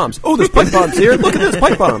 pipe bombs. Oh, there's pipe bombs here. Look at this,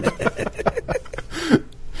 pipe bombs.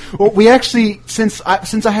 well, we actually since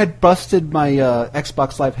I had busted my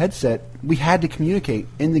Xbox Live headset, we had to communicate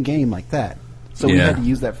in the game like that. So we Yeah. had to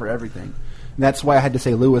use that for everything. And that's why I had to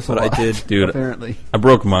say Lewis a But I lot. did- Dude, apparently. I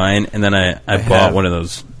broke mine, and then I bought have- one of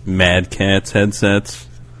those Mad Cats headsets.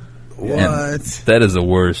 What? And that is the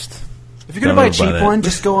worst. If you're gonna Don't buy a know about cheap that. one,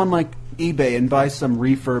 just go on like eBay and buy some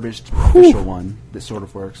refurbished official one that sort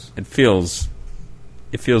of works. It feels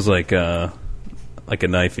like a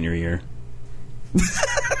knife in your ear.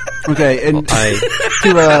 Okay, and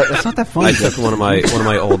that's not that funny. I took one of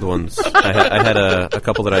my old ones. I had a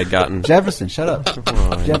couple that I had gotten. Jefferson, shut up.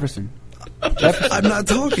 Jefferson. I'm not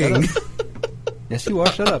talking. Yes, you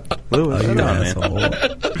are. Shut up. Lewis. You man. asshole.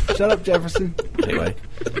 Shut up, Jefferson. Anyway,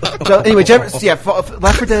 So anyway, Jefferson. Yeah,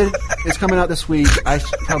 Left 4 Dead is coming out this week. I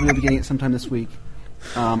should probably will be getting it sometime this week.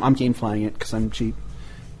 I'm game flying it because I'm cheap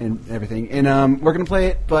and everything, and we're gonna play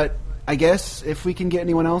it. But I guess if we can get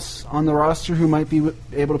anyone else on the roster who might be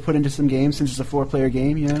able to put into some games, since it's a 4-player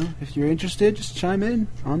game, if you're interested, just chime in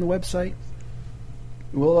on the website.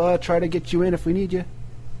 We'll try to get you in if we need you.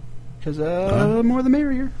 Because more the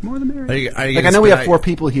merrier. More the merrier. Are you Like, gonna I know we spit have out- 4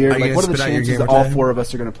 people here. are you Like, gonna what are the spit out your chances that gamer all tag? 4 of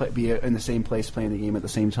us are going to be in the same place playing the game at the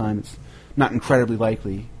same time? It's not incredibly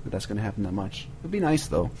likely that that's going to happen that much. It'd be nice,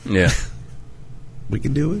 though. Yeah. We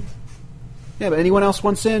can do it. Yeah, but anyone else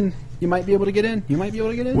wants in, you might be able to get in. You might be able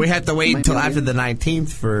to get in. We have to You wait might until be able to after get the 19th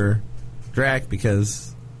for Drac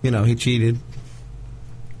because, he cheated.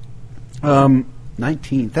 in.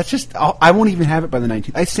 19th. That's just... I won't even have it by the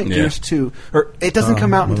 19th. I sent Yeah. Gears 2... Or it doesn't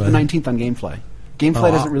come out my until the bad. 19th on GameFly.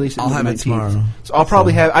 GameFly doesn't release it I'll until have the it 19th. tomorrow. So I'll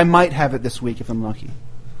probably have... I might have it this week if I'm lucky.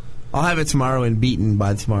 I'll have it tomorrow and beaten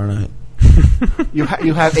by tomorrow night. You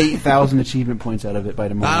have 8,000 achievement points out of it by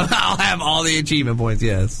tomorrow. I'll have all the achievement points,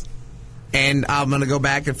 yes. And I'm going to go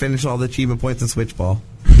back and finish all the achievement points in Switchball.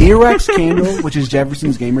 Earwax Candle, which is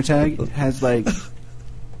Jefferson's gamer tag, has like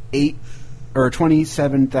 8 or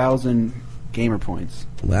 27,000 gamer points.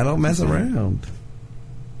 I don't mess around.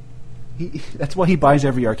 That's why he buys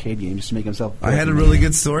every arcade game, just to make himself. I had a really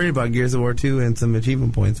good story about Gears of War 2 and some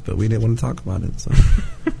achievement points, but we didn't want to talk about it, so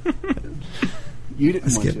You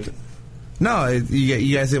didn't I want skipped to. it. No,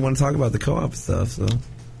 you guys didn't want to talk about the co-op stuff, so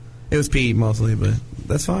it was Pete mostly, but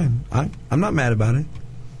that's fine. I'm not mad about it.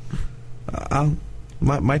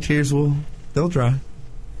 My tears they'll dry.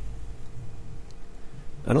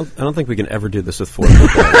 I don't think we can ever do this with 4 people.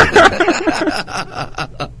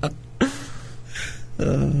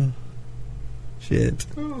 Shit.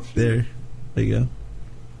 There you go.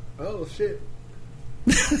 Oh shit!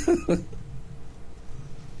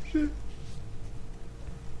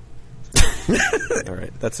 All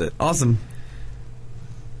right, that's it. Awesome.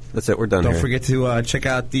 That's it. We're done Don't here. forget to check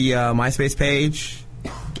out the MySpace page,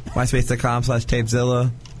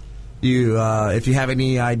 myspace.com/Tapezilla. If you have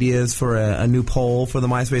any ideas for a new poll for the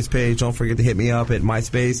MySpace page, don't forget to hit me up at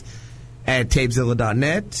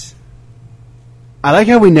myspace@tapezilla.net. I like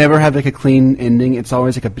how we never have like a clean ending. It's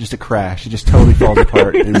always like just a crash. It just totally falls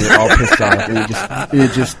apart, and we're all pissed off, and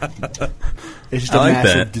it's just a I like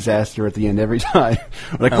massive that. disaster at the end every time.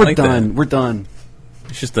 We're like, I we're like done. that. We're done.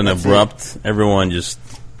 It's just an abrupt. Everyone just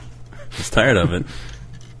is tired of it.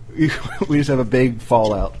 We just have a big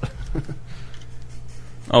fallout.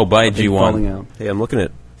 Oh, buy Big falling G1. out. Hey, I'm looking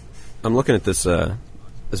at this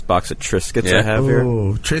this box of Triscuits Yeah. I have here,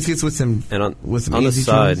 Oh, Triscuits with some and on some the easy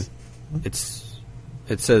side, choice.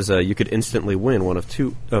 it says you could instantly win one of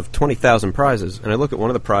 20,000 prizes, and I look at one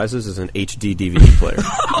of the prizes is an HD DVD player.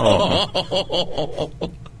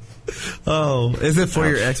 Oh, is it for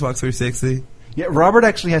your Xbox 360? Yeah, Robert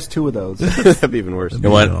actually has 2 of those. That'd be even worse. You know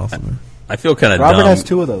what? Awesome. I feel kind of Robert dumb has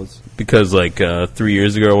 2 of those. because like 3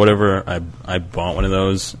 years ago or whatever, I bought one of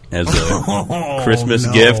those as a Christmas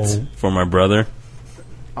no. gift for my brother.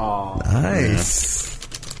 Nice.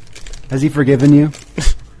 Has he forgiven you?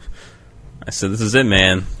 I said, "This is it,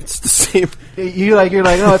 man." It's the same. You're like,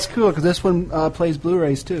 oh, it's cool because this one plays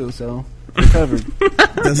Blu-rays too. So Recovered.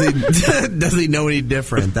 Does he know any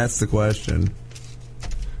different? That's the question.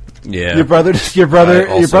 Yeah. Your brother I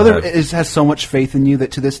also has so much faith in you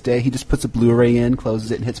that to this day he just puts a Blu-ray in,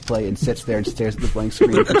 closes it, and hits play, and sits there and stares at the blank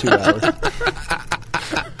screen for 2 hours.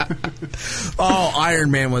 Oh,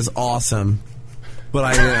 Iron Man was awesome, but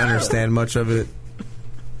I didn't understand much of it.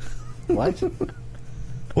 What?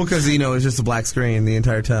 Well, because it's just a black screen the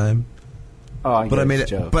entire time. Oh, I But I made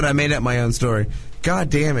it. it. But I made up my own story. God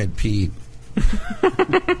damn it, Pete!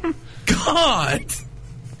 God.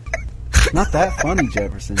 Not that funny,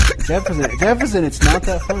 Jefferson. Jefferson, it's not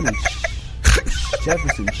that funny.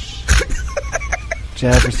 Jefferson.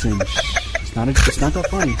 It's not that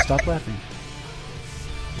funny. Stop laughing.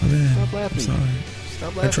 Man, Stop laughing. I'm sorry.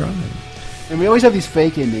 Stop I laughing. tried. And we always have these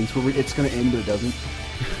fake endings where it's going to end, but it doesn't.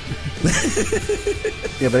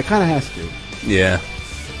 Yeah, but it kind of has to. Yeah.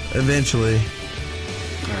 Eventually. All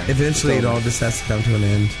right. Eventually, It's it over. all just has to come to an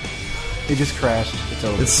end. It just crashed. It's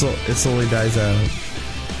over. It slowly dies out.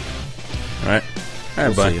 All right. All right,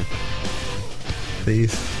 We'll bye. see you.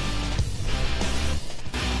 Peace.